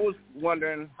 I was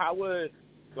wondering, how would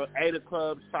the Eight of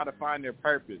Clubs try to find their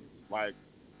purpose? Like,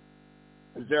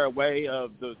 is there a way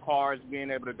of the cards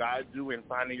being able to guide you in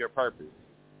finding your purpose?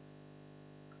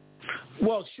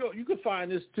 Well, sure. You can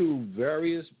find this through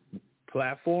various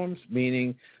platforms,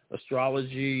 meaning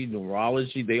astrology,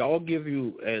 numerology. They all give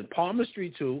you, and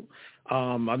palmistry too.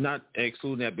 I'm not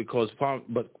excluding that because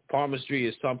palmistry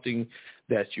is something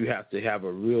that you have to have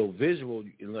a real visual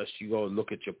unless you go and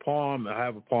look at your palm. I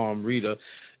have a palm reader,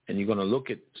 and you're going to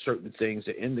look at certain things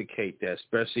that indicate that,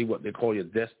 especially what they call your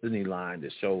destiny line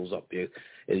that shows up there.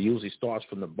 It usually starts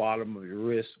from the bottom of your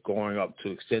wrist going up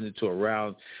to extended to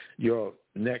around your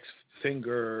next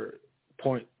finger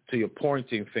point to your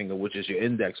pointing finger, which is your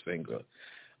index finger.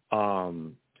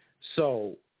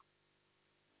 So,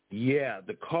 yeah,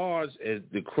 the cards is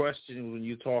the question when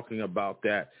you're talking about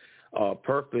that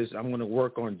purpose. I'm going to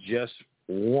work on just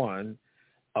one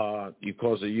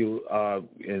because of you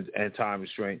and time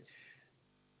restraint.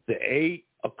 The Eight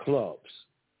of Clubs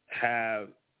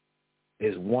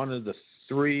is one of the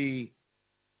three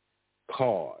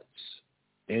cards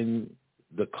in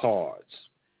the cards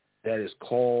that is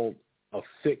called a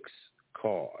fixed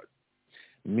card,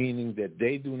 meaning that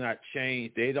they do not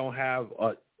change. They don't have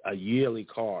a yearly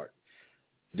card.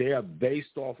 They are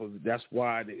based off of, that's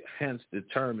why, hence the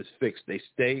term is fixed. They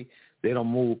stay, they don't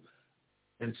move.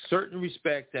 In certain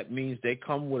respects, that means they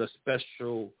come with a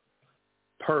special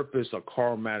purpose or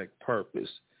karmatic purpose.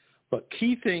 But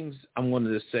key things I'm going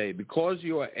to say, because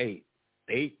you are eight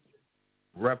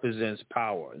represents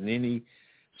power in any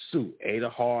suit. Eight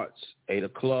of Hearts, Eight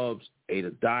of Clubs, Eight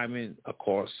of Diamond, of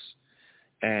course,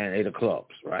 and Eight of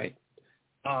Clubs, right?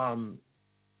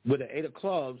 With the Eight of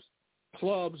Clubs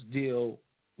deal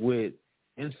with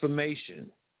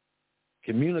information,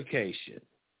 communication.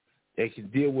 They can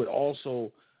deal with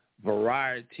also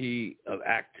variety of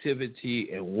activity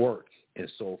and work and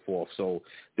so forth. So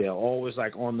they're always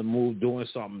like on the move doing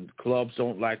something. Clubs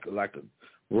don't like a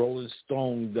Rolling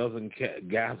Stone doesn't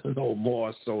gather no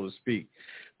more, so to speak.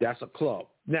 That's a club.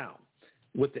 Now,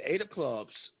 with the Eight of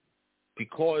Clubs,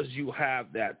 because you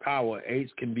have that power,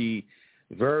 eights can be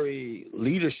very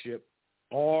leadership,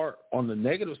 or on the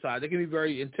negative side, they can be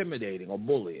very intimidating or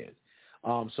bullying.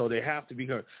 So they have to be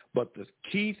heard. But the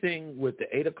key thing with the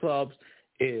Eight of Clubs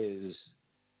is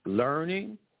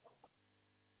learning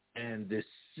and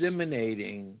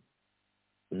disseminating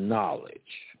knowledge.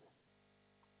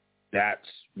 That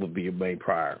would be your main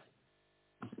priority.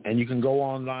 And you can go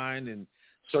online and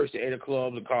search the Eight of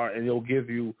Clubs and it'll give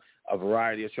you a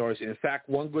variety of choices. In fact,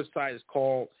 one good site is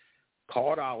called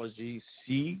Cardology,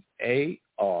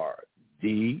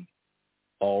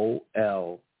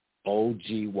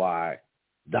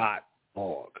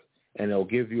 CARDOLOGY.org. And it'll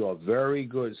give you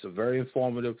it's a very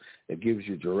informative, it gives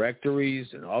you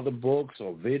directories and other books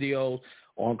or videos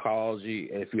on cardology.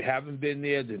 And if you haven't been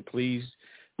there, then please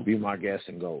be my guest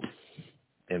and go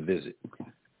and visit.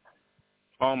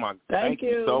 Oh my! Thank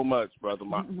you so much, brother.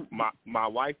 My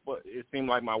wife. It seemed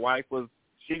like my wife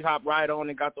she hopped right on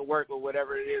and got to work or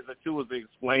whatever it is that you was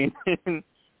explaining.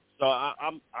 So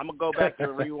I'm gonna go back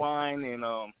to rewind and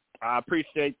I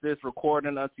appreciate this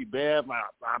recording, Auntie Bev. I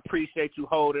appreciate you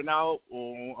holding out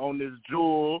on this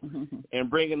jewel and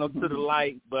bringing them to the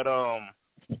light. But,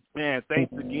 man,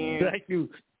 thanks again. Thank you.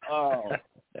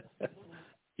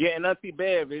 Yeah, and Auntie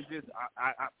Bev, it's just,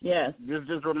 yes. This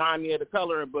just remind me of the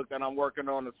coloring book that I'm working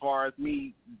on as far as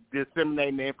me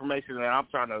disseminating the information that I'm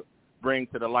trying to bring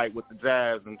to the light with the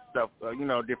jazz and stuff,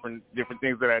 different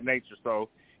things of that nature. So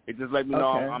it just let me know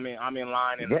I'm in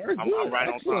line and I'm right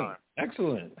Excellent. on time.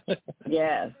 Excellent.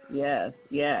 Yes.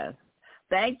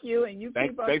 Thank you, and you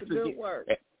keep up the good work.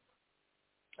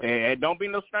 And don't be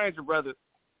no stranger, brother.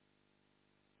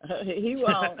 He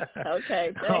won't.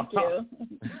 Okay, thank you.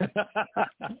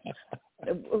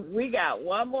 We got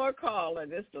one more caller.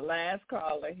 This is the last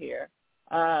caller here.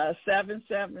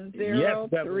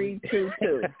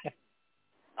 770-322.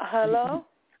 Hello?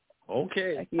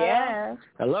 Okay. Yes.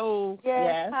 Hello.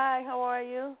 Yes. Hi, how are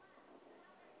you?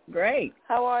 Great.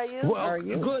 How are you? Well, how are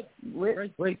you? Good.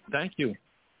 Great. Thank you.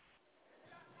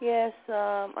 Yes,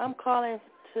 I'm calling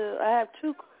I have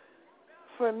two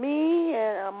for me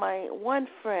and my one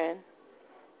friend.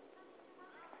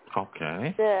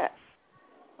 Okay.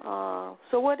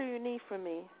 So what do you need from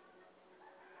me?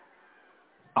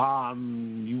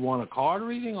 You want a card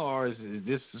reading, or is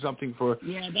this something for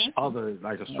other,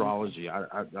 like astrology?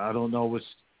 I don't know what's...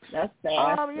 That's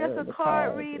yes, a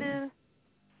card reading.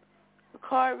 A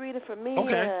card reading for me.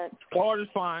 Okay. Card is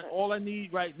fine. All I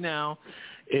need right now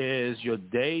is your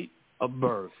date of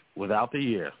birth without the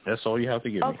year. That's all you have to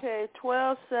give me. Okay,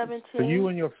 12/17. For you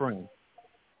and your friend.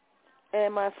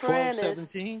 And my friend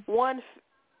 12/17?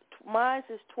 Mine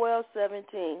is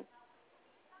 12/17.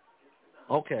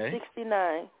 Okay.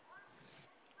 69.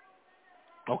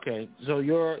 Okay, so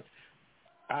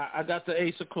I got the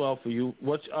Ace of Club for you.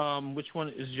 Which one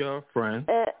is your friend?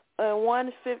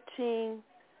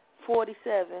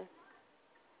 115/47.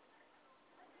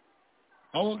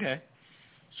 Oh, okay.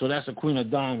 So that's a Queen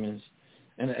of Diamonds,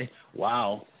 and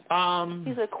wow.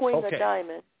 He's a Queen of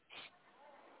Diamonds.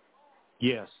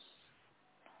 Yes,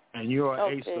 and you're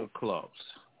an Ace of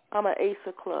Clubs. I'm an Ace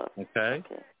of Clubs. Okay.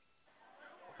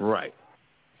 Right.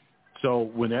 So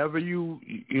whenever you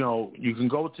can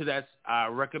go to that, I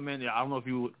recommend it. I don't know if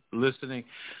you were listening,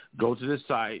 go to this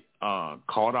site,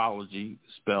 Cardology,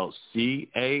 spelled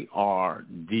CARDOLOGY.org.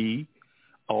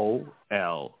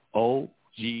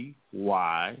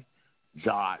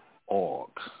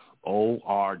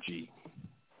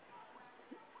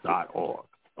 .org.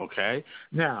 Okay.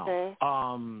 Now,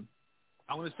 I'm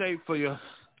going to say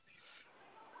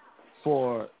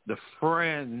for the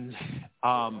friend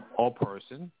or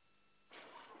person,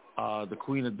 the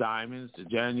Queen of Diamonds, the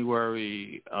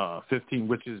January 15,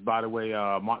 which is, by the way,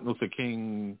 Martin Luther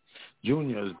King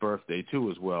Jr.'s birthday,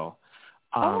 too, as well.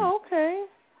 Okay.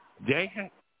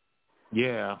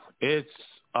 It's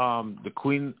the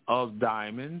Queen of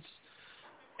Diamonds.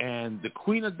 And the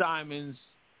Queen of Diamonds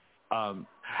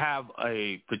have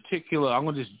a particular, I'm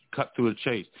going to just cut through the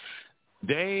chase.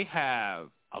 They have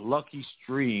a lucky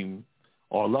stream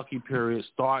or lucky period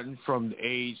starting from the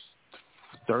age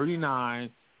 39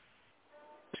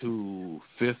 to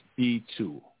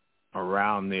 52,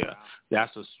 around there.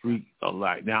 That's a streak of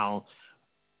light. Now,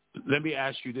 let me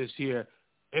ask you this here.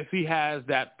 If he has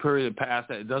that period past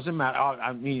that, it doesn't matter.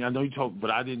 I mean, I know you told,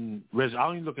 but I didn't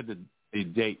look at the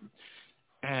date.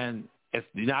 And if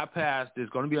not passed, there's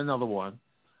going to be another one.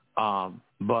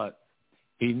 But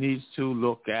he needs to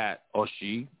look at, or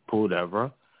she,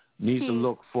 whatever, needs to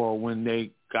look for when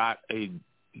they got a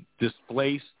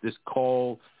displaced, this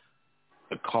called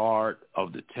the card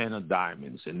of the 10 of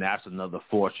diamonds, and that's another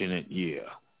fortunate year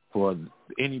for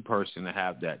any person to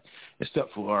have that,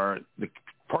 except for the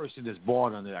person that's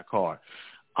born under that card.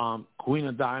 Queen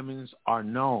of Diamonds are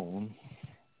known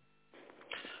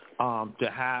to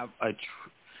have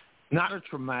not a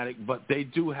traumatic, but they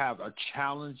do have a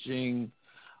challenging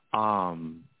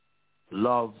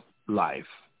love life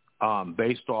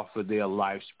based off of their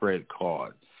life spread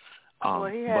card. Well,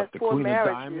 he has but the 4 Queen marriages.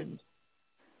 of Diamonds.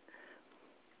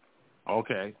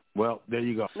 Okay, well, there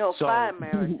you go. No, 5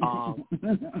 marriages.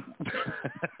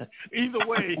 Either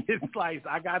way, it's like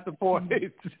I got the point.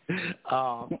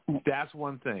 That's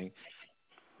one thing.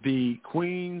 The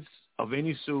queens of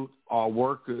any suit are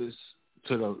workers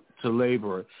to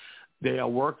labor. They are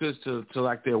workers to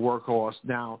like their workhorse.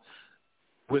 Now,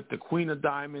 with the Queen of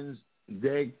Diamonds,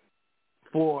 I'm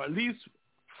going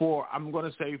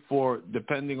to say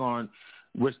depending on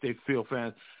which they feel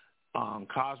fans,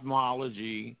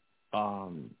 cosmology,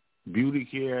 beauty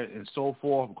care, and so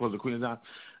forth, because the Queen of Diamonds,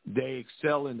 they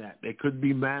excel in that. They could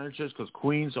be managers because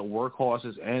queens are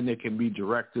workhorses, and they can be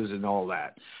directors and all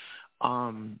that.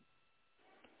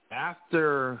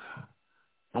 after,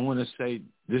 I want to say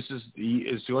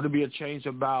it's going to be a change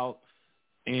about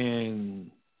in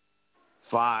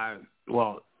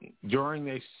during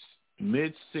the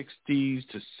mid-60s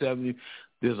to 70s,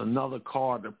 there's another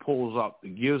card that pulls up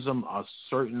that gives them a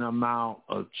certain amount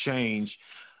of change,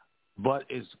 but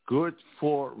it's good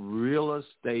for real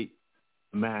estate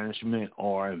management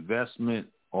or investment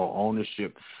or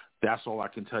ownership. That's all I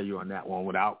can tell you on that one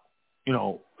without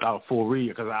a full read,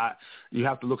 because you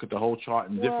have to look at the whole chart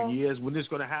in different years when this is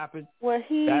going to happen. Well,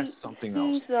 that's something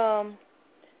else.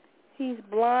 He's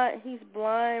blind. He's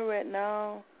blind right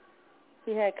now.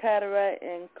 He had cataract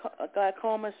and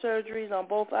glaucoma surgeries on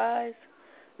both eyes.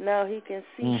 Now he can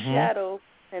see shadow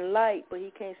and light, but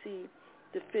he can't see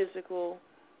the physical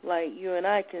like you and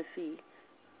I can see.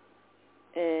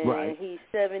 And he's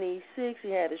 76. He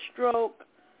had a stroke.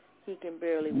 He can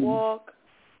barely walk.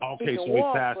 Okay, so he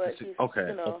passed it. Okay.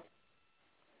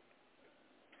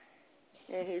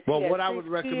 And well, what I would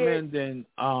recommend then,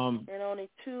 and only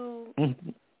 2.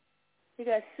 He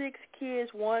got 6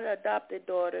 kids, 1 adopted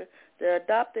daughter. The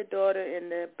adopted daughter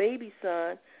and the baby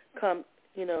son come,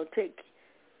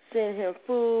 send him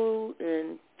food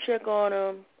and check on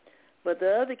him, but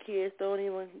the other kids don't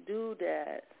even do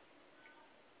that.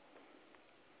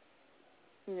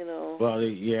 Well,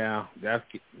 yeah, that's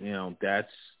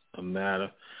a matter.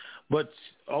 But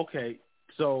okay,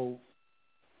 so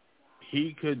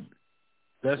he could.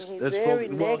 Let's very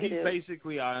focus. Well, negative. He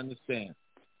basically, I understand.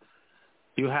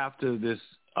 You have to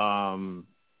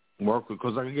work with,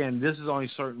 because again, this is only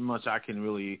certain much I can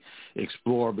really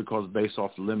explore, because based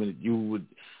off the limited,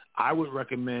 I would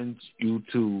recommend you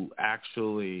to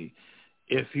actually,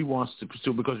 if he wants to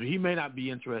pursue, because he may not be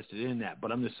interested in that,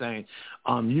 but I'm just saying,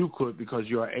 you could, because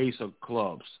you're an ace of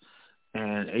clubs,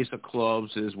 and ace of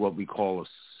clubs is what we call a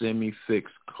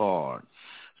semi-fixed card.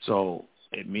 So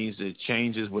it means it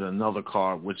changes with another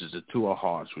card, which is a 2 of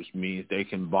hearts, which means they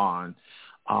can bond,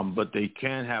 but they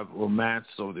can have romance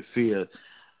or the fears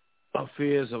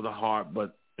of the heart,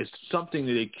 but it's something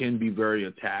that they can be very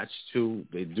attached to.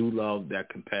 They do love that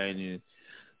companionship,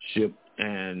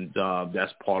 and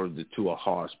that's part of the 2 of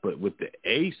hearts. But with the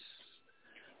ace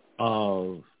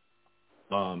of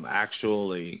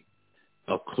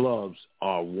of clubs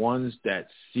are ones that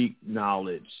seek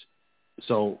knowledge.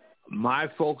 So my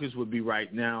focus would be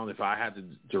right now, if I had to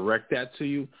direct that to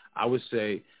you, I would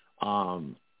say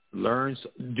learn.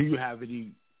 Do you have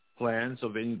any plans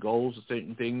of any goals or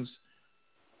certain things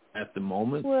at the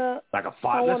moment? Well, like a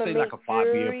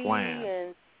 5-year plan.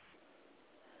 And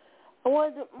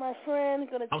my friend's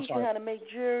going to teach me how to make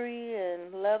jewelry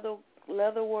and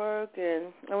leather work,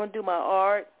 and I want to do my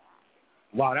art.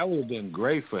 Wow, that would have been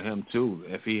great for him too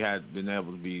if he had been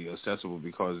able to be accessible,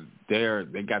 because they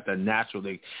got that natural,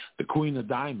 the queen of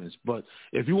diamonds. But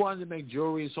if you wanted to make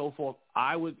jewelry and so forth,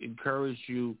 I would encourage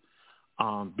you,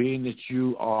 being that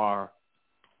you are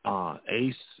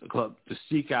ace club, to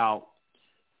seek out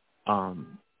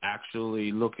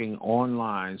actually looking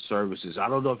online services. I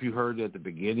don't know if you heard at the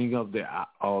beginning of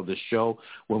the show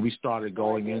when we started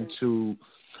going into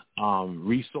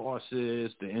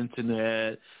resources, the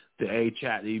internet, the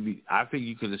A-chat. I think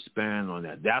you could expand on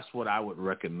that. That's what I would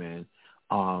recommend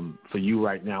for you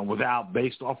right now,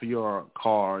 based off of your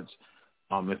cards,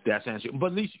 if that's answered.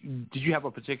 But at least, did you have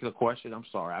a particular question? I'm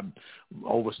sorry, I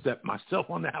overstepped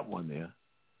myself on that one there.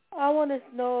 I want to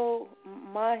know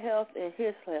my health and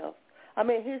his health. I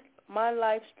mean, my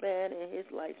lifespan and his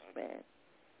lifespan.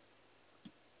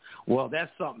 Well,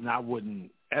 that's something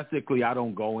I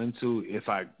don't go into. If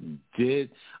I did,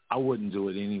 I wouldn't do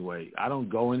it anyway. I don't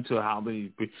go into how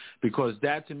many, because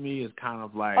that to me is kind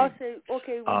of like... I'll say,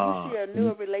 okay, will you see a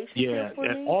new relationship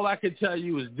for me? All I can tell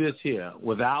you is this here,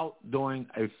 without doing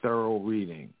a thorough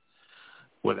reading,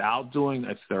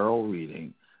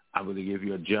 I'm going to give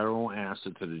you a general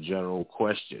answer to the general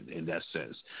question in that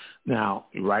sense. Now,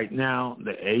 right now,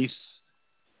 the ace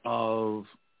of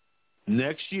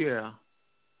next year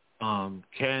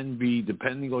can be,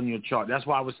 depending on your chart. That's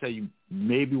why I would say you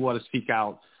maybe want to seek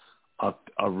out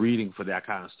a reading for that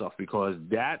kind of stuff, because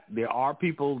there are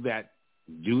people that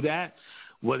do that.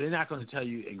 Well, they're not going to tell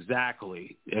you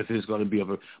exactly if it's going to be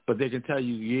but they can tell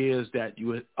you years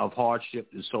of hardship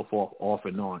and so forth, off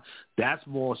and on. That's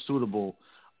more suitable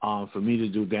for me to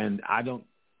do than I don't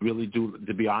really do.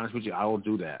 To be honest with you, I don't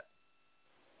do that.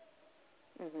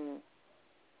 Mhm.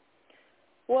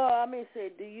 Well, I mean,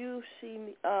 do you see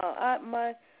me?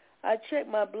 I checked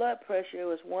my blood pressure. It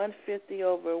was 150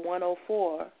 over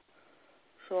 104.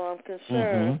 So I'm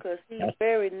concerned because he's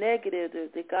very negative.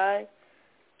 The guy,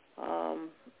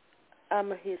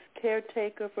 I'm his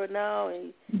caretaker for now,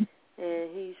 and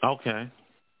he's okay.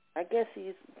 I guess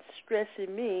he's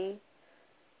stressing me,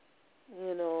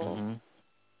 you know.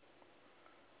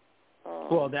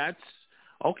 Mm-hmm. Well, that's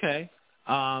okay.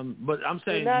 But I'm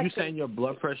saying, saying your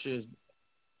blood pressure is...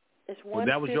 It's 150. Well,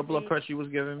 that was your blood pressure you was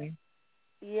giving me?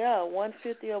 Yeah,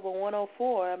 150 over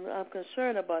 104. I'm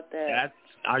concerned about that.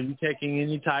 Are you taking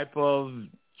any type of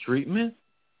treatment?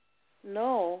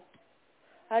 No.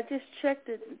 I just checked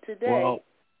it today. Well,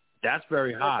 that's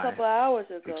very high. A couple hours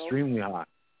ago. Extremely high.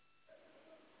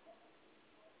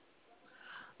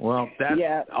 Well,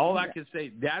 that's all I can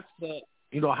say. That's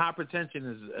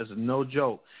hypertension is no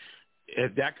joke.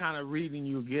 If that kind of reading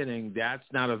you're getting, that's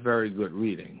not a very good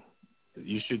reading.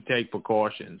 You should take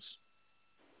precautions.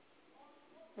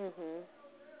 Mhm.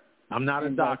 I'm not a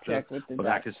doctor, but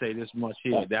I can say this much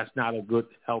here. That's not a good,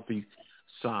 healthy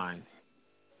sign.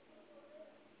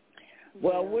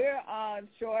 Well, we're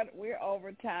short. We're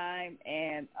over time,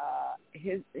 and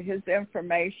his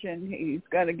information. He's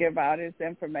going to give out his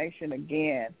information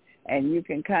again, and you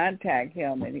can contact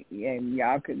him, and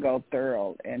y'all could go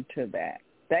thorough into that.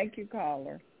 Thank you,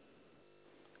 caller.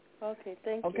 Okay,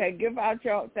 thank you. Okay, give out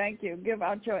your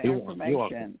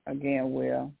information again,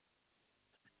 Will.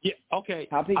 Yeah, okay.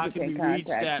 How people can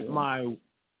contact you?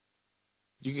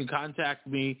 You can contact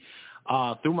me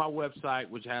through my website,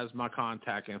 which has my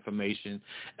contact information.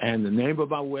 And the name of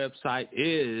my website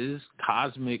is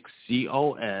Cosmic,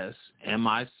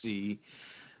 COSMIC,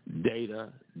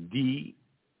 Data,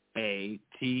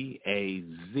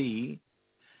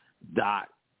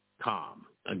 DATAZ.com.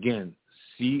 Again,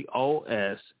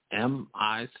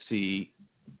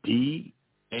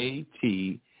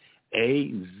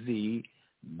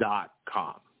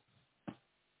 COSMICDATAZ.com.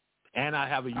 And I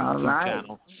have a YouTube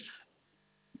channel.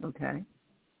 Okay.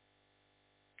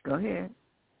 Go ahead.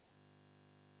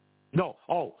 No.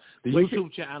 The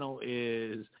YouTube channel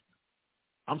is,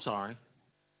 I'm sorry.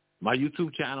 My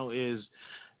YouTube channel is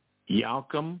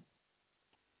Yeknun,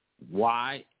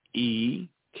 YEKNUN.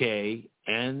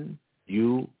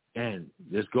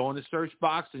 Just go in the search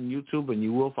box in YouTube and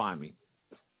you will find me.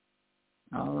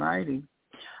 All righty.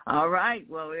 All right.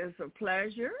 Well, it's a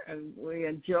pleasure, and we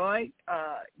enjoyed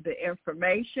the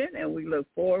information, and we look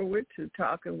forward to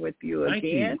talking with you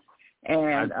again.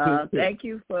 And thank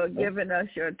you for giving us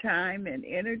your time and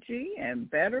energy and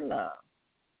better love.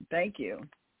 Thank you.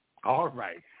 All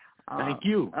right. Thank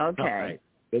you. Okay. Right.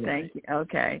 Thank you.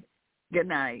 Okay. Good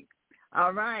night.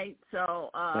 All right. So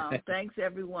thanks,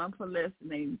 everyone, for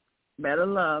listening. Better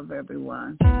love,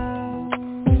 everyone.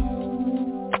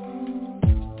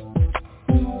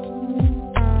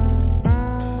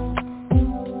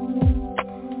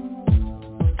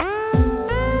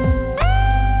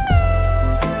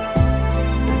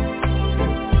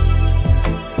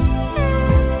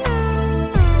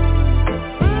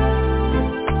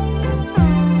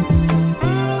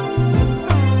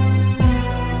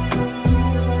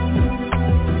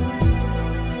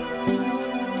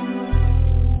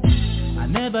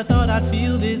 Thought I'd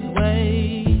feel this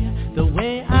way, the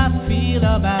way I feel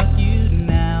about you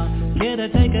now. Care to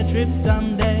take a trip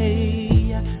someday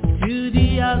to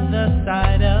the other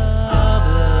side of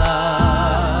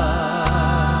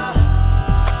love.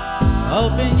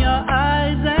 Open your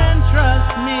eyes and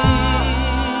trust me.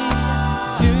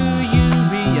 Do you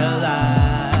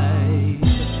realize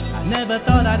I never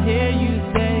thought I'd hear you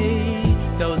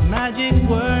say those magic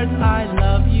words, I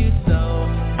love you so.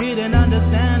 Didn't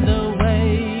understand the way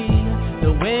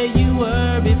you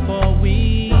were before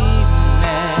we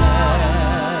met.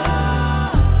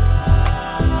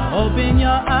 Open your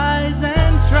eyes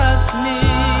and trust me.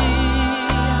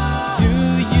 Do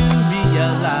you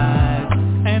realize?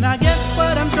 And I guess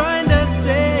what I'm trying to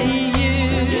say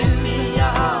is, give me your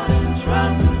heart and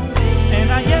trust me.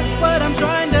 And I guess what I'm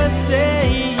trying to say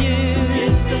is,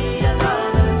 give me your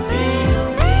love and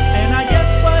feel me. And I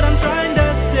guess what I'm trying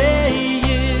to say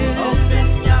is,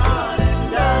 open your heart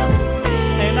and love.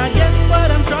 And I guess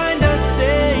what I'm trying to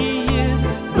say is,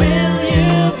 will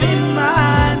you be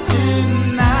mine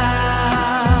tonight?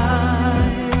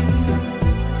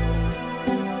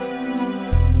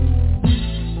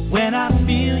 When I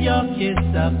feel your kiss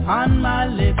upon my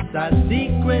lips, I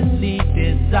secretly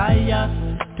desire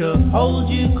to hold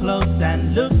you close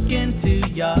and look into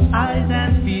your eyes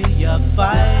and feel your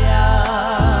fire.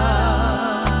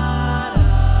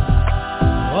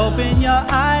 Open your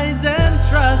eyes and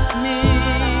trust me.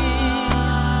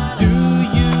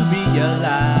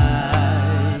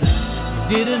 Realize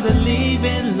you didn't believe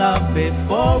in love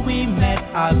before we met.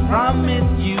 I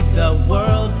promised you the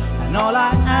world, and all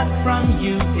I ask from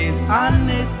you is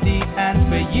honesty and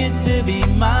for you to be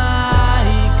my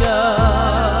girl.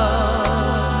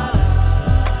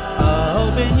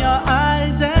 Open your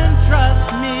eyes and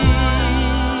trust me.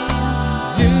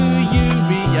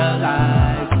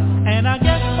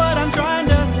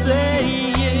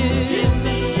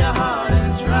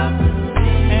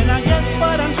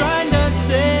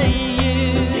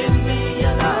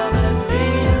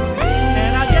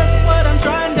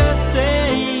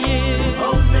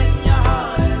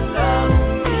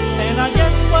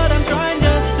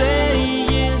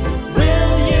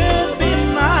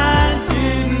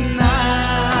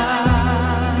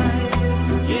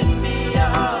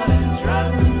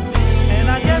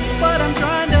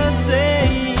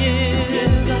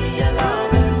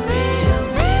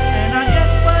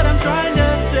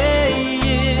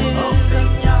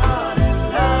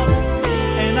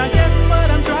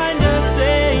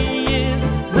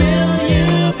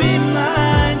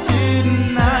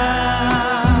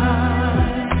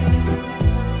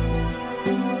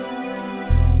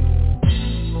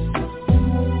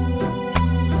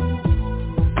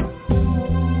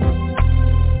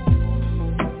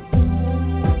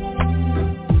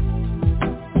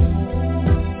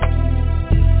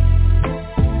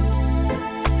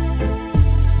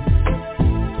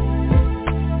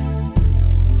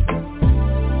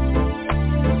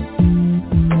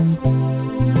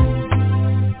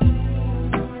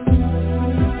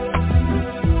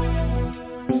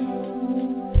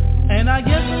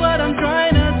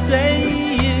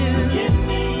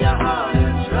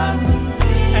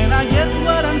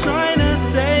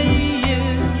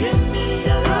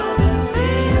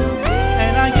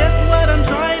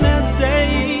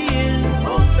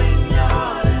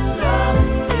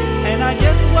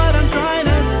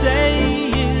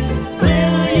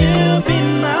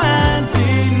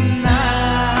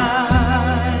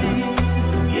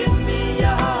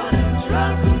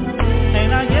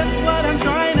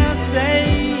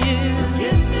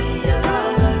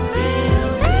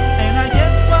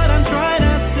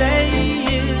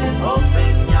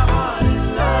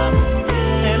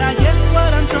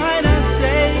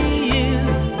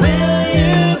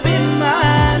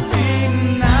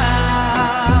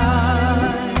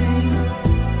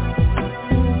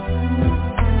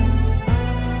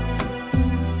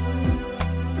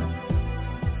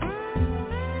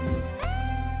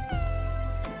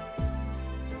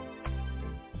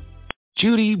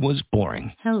 Judy was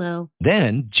boring. Hello.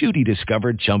 Then Judy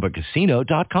discovered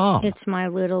ChumbaCasino.com. It's my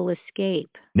little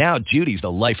escape. Now Judy's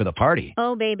the life of the party.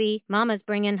 Oh, baby, mama's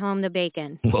bringing home the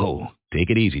bacon. Whoa,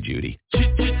 take it easy, Judy.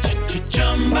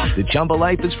 The Chumba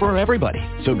life is for everybody.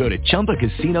 So go to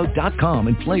ChumbaCasino.com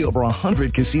and play over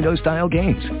 100 casino-style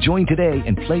games. Join today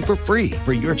and play for free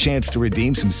for your chance to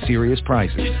redeem some serious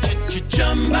prizes.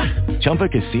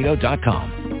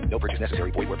 ChumbaCasino.com. No purchase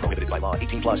necessary. Void where prohibited by law.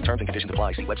 18 plus terms and conditions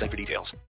apply. See website for details.